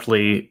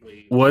abruptly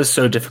was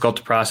so difficult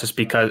to process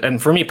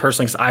and for me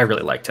personally, because I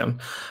really liked him.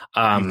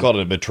 You've called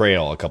it a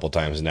betrayal a couple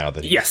times now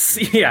that yes,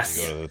 to go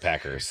to the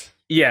Packers.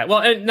 Yeah, well,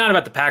 and not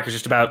about the Packers,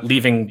 just about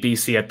leaving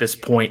BC at this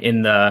point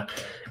in the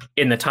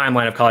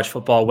timeline of college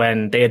football,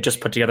 when they had just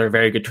put together a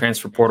very good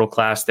transfer portal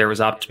class. There was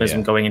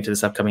optimism going into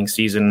this upcoming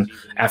season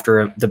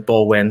after the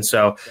bowl win.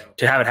 So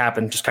to have it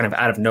happen just kind of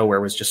out of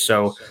nowhere was just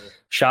so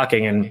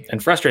shocking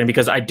and frustrating,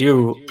 because I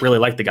do really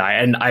like the guy,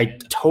 and I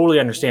totally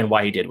understand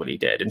why he did what he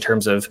did in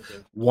terms of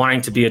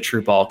wanting to be a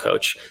true ball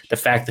coach. The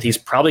fact that he's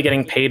probably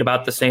getting paid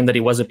about the same that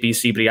he was at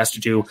BC, but he has to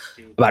do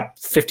about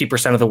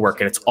 50% of the work,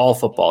 and it's all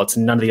football. It's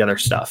none of the other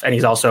stuff. And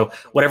he's also,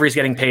 whatever he's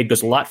getting paid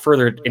goes a lot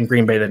further in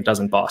Green Bay than it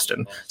does in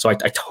Boston. So I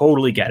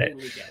totally get it.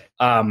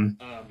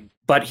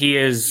 But he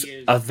is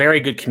a very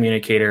good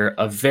communicator,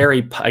 a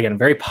very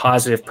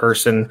positive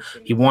person.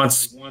 He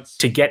wants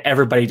to get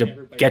everybody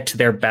to get to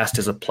their best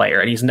as a player.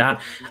 And he's not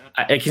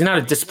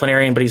a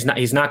disciplinarian, but he's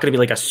not going to be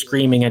like a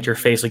screaming at your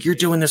face, like, you're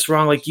doing this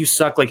wrong, like you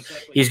suck. Like,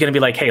 he's going to be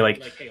like, hey,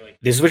 like,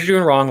 this is what you're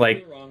doing wrong.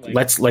 Like,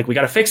 we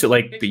got to fix it.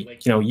 Like,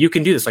 you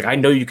can do this. Like, I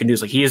know you can do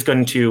this. Like, he is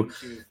going to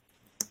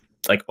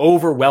like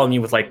overwhelm you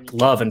with like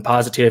love and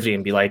positivity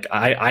and be like,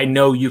 I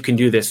know you can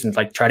do this, and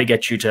like try to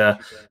get you to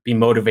be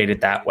motivated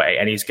that way.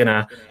 And he's going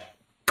to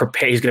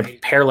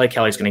prepare like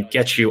hell. He's going to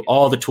get you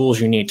all the tools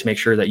you need to make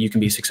sure that you can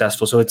be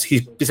successful. So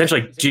he's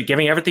essentially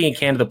giving everything he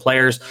can to the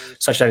players,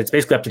 such that it's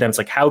basically up to them. It's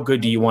like, how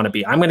good do you want to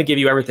be? I'm going to give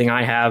you everything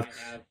I have.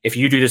 If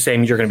you do the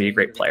same, you're going to be a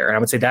great player. And I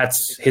would say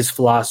that's his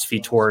philosophy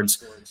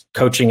towards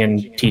coaching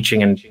and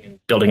teaching and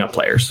building up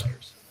players.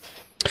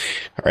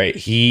 All right,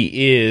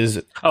 he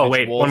is. Oh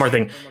wait, Wolfe. One more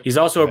thing. He's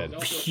also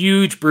a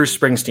huge Bruce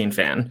Springsteen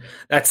fan.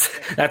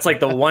 That's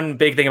like the one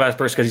big thing about his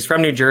person, because he's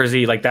from New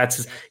Jersey. Like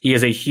he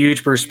is a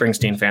huge Bruce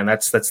Springsteen fan.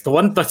 That's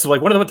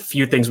like one of the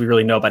few things we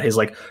really know about his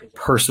like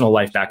personal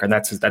life background.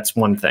 That's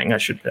one thing I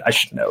should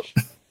note.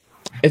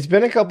 It's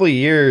been a couple of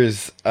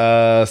years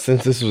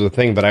since this was a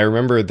thing, but I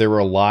remember there were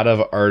a lot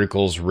of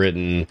articles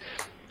written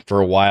for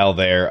a while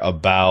there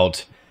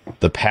about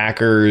the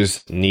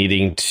Packers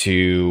needing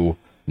to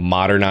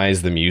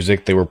modernize the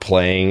music they were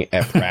playing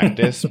at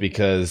practice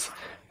because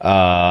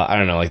I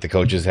don't know, like the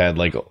coaches had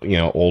like, you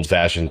know, old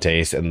fashioned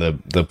taste, and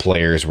the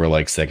players were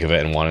like sick of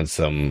it and wanted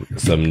some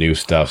new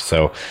stuff.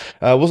 So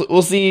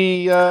we'll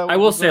see. I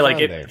will say,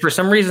 like, for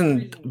some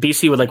reason,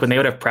 BC would, like, when they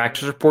would have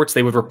practice reports,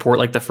 they would report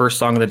like the first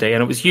song of the day,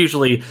 and it was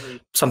usually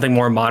something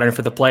more modern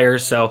for the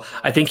players. So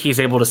I think he's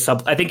able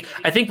to I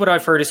think what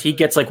I've heard is he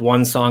gets like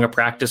one song of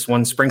practice,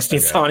 one Springsteen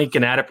song he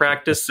can add at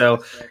practice.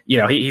 So, you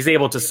know, he's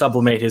able to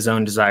sublimate his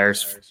own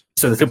desires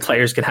so that the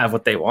players can have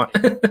what they want.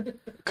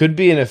 Could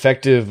be an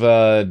effective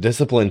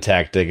discipline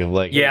tactic of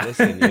like, hey,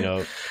 listen, you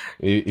know,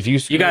 if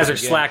you guys are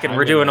slacking,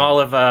 we're doing all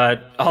of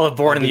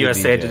Born in the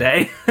USA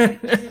today.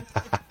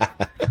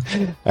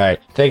 All right,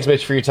 thanks,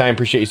 Mitch, for your time.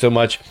 Appreciate you so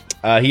much.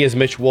 He is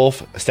Mitch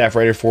Wolfe, staff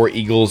writer for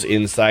Eagles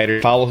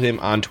Insider. Follow him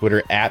on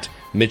Twitter at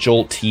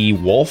Mitchell T.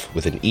 Wolfe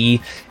with an E,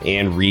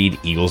 and read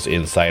Eagles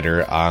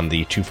Insider on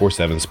the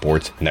 247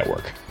 Sports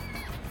Network.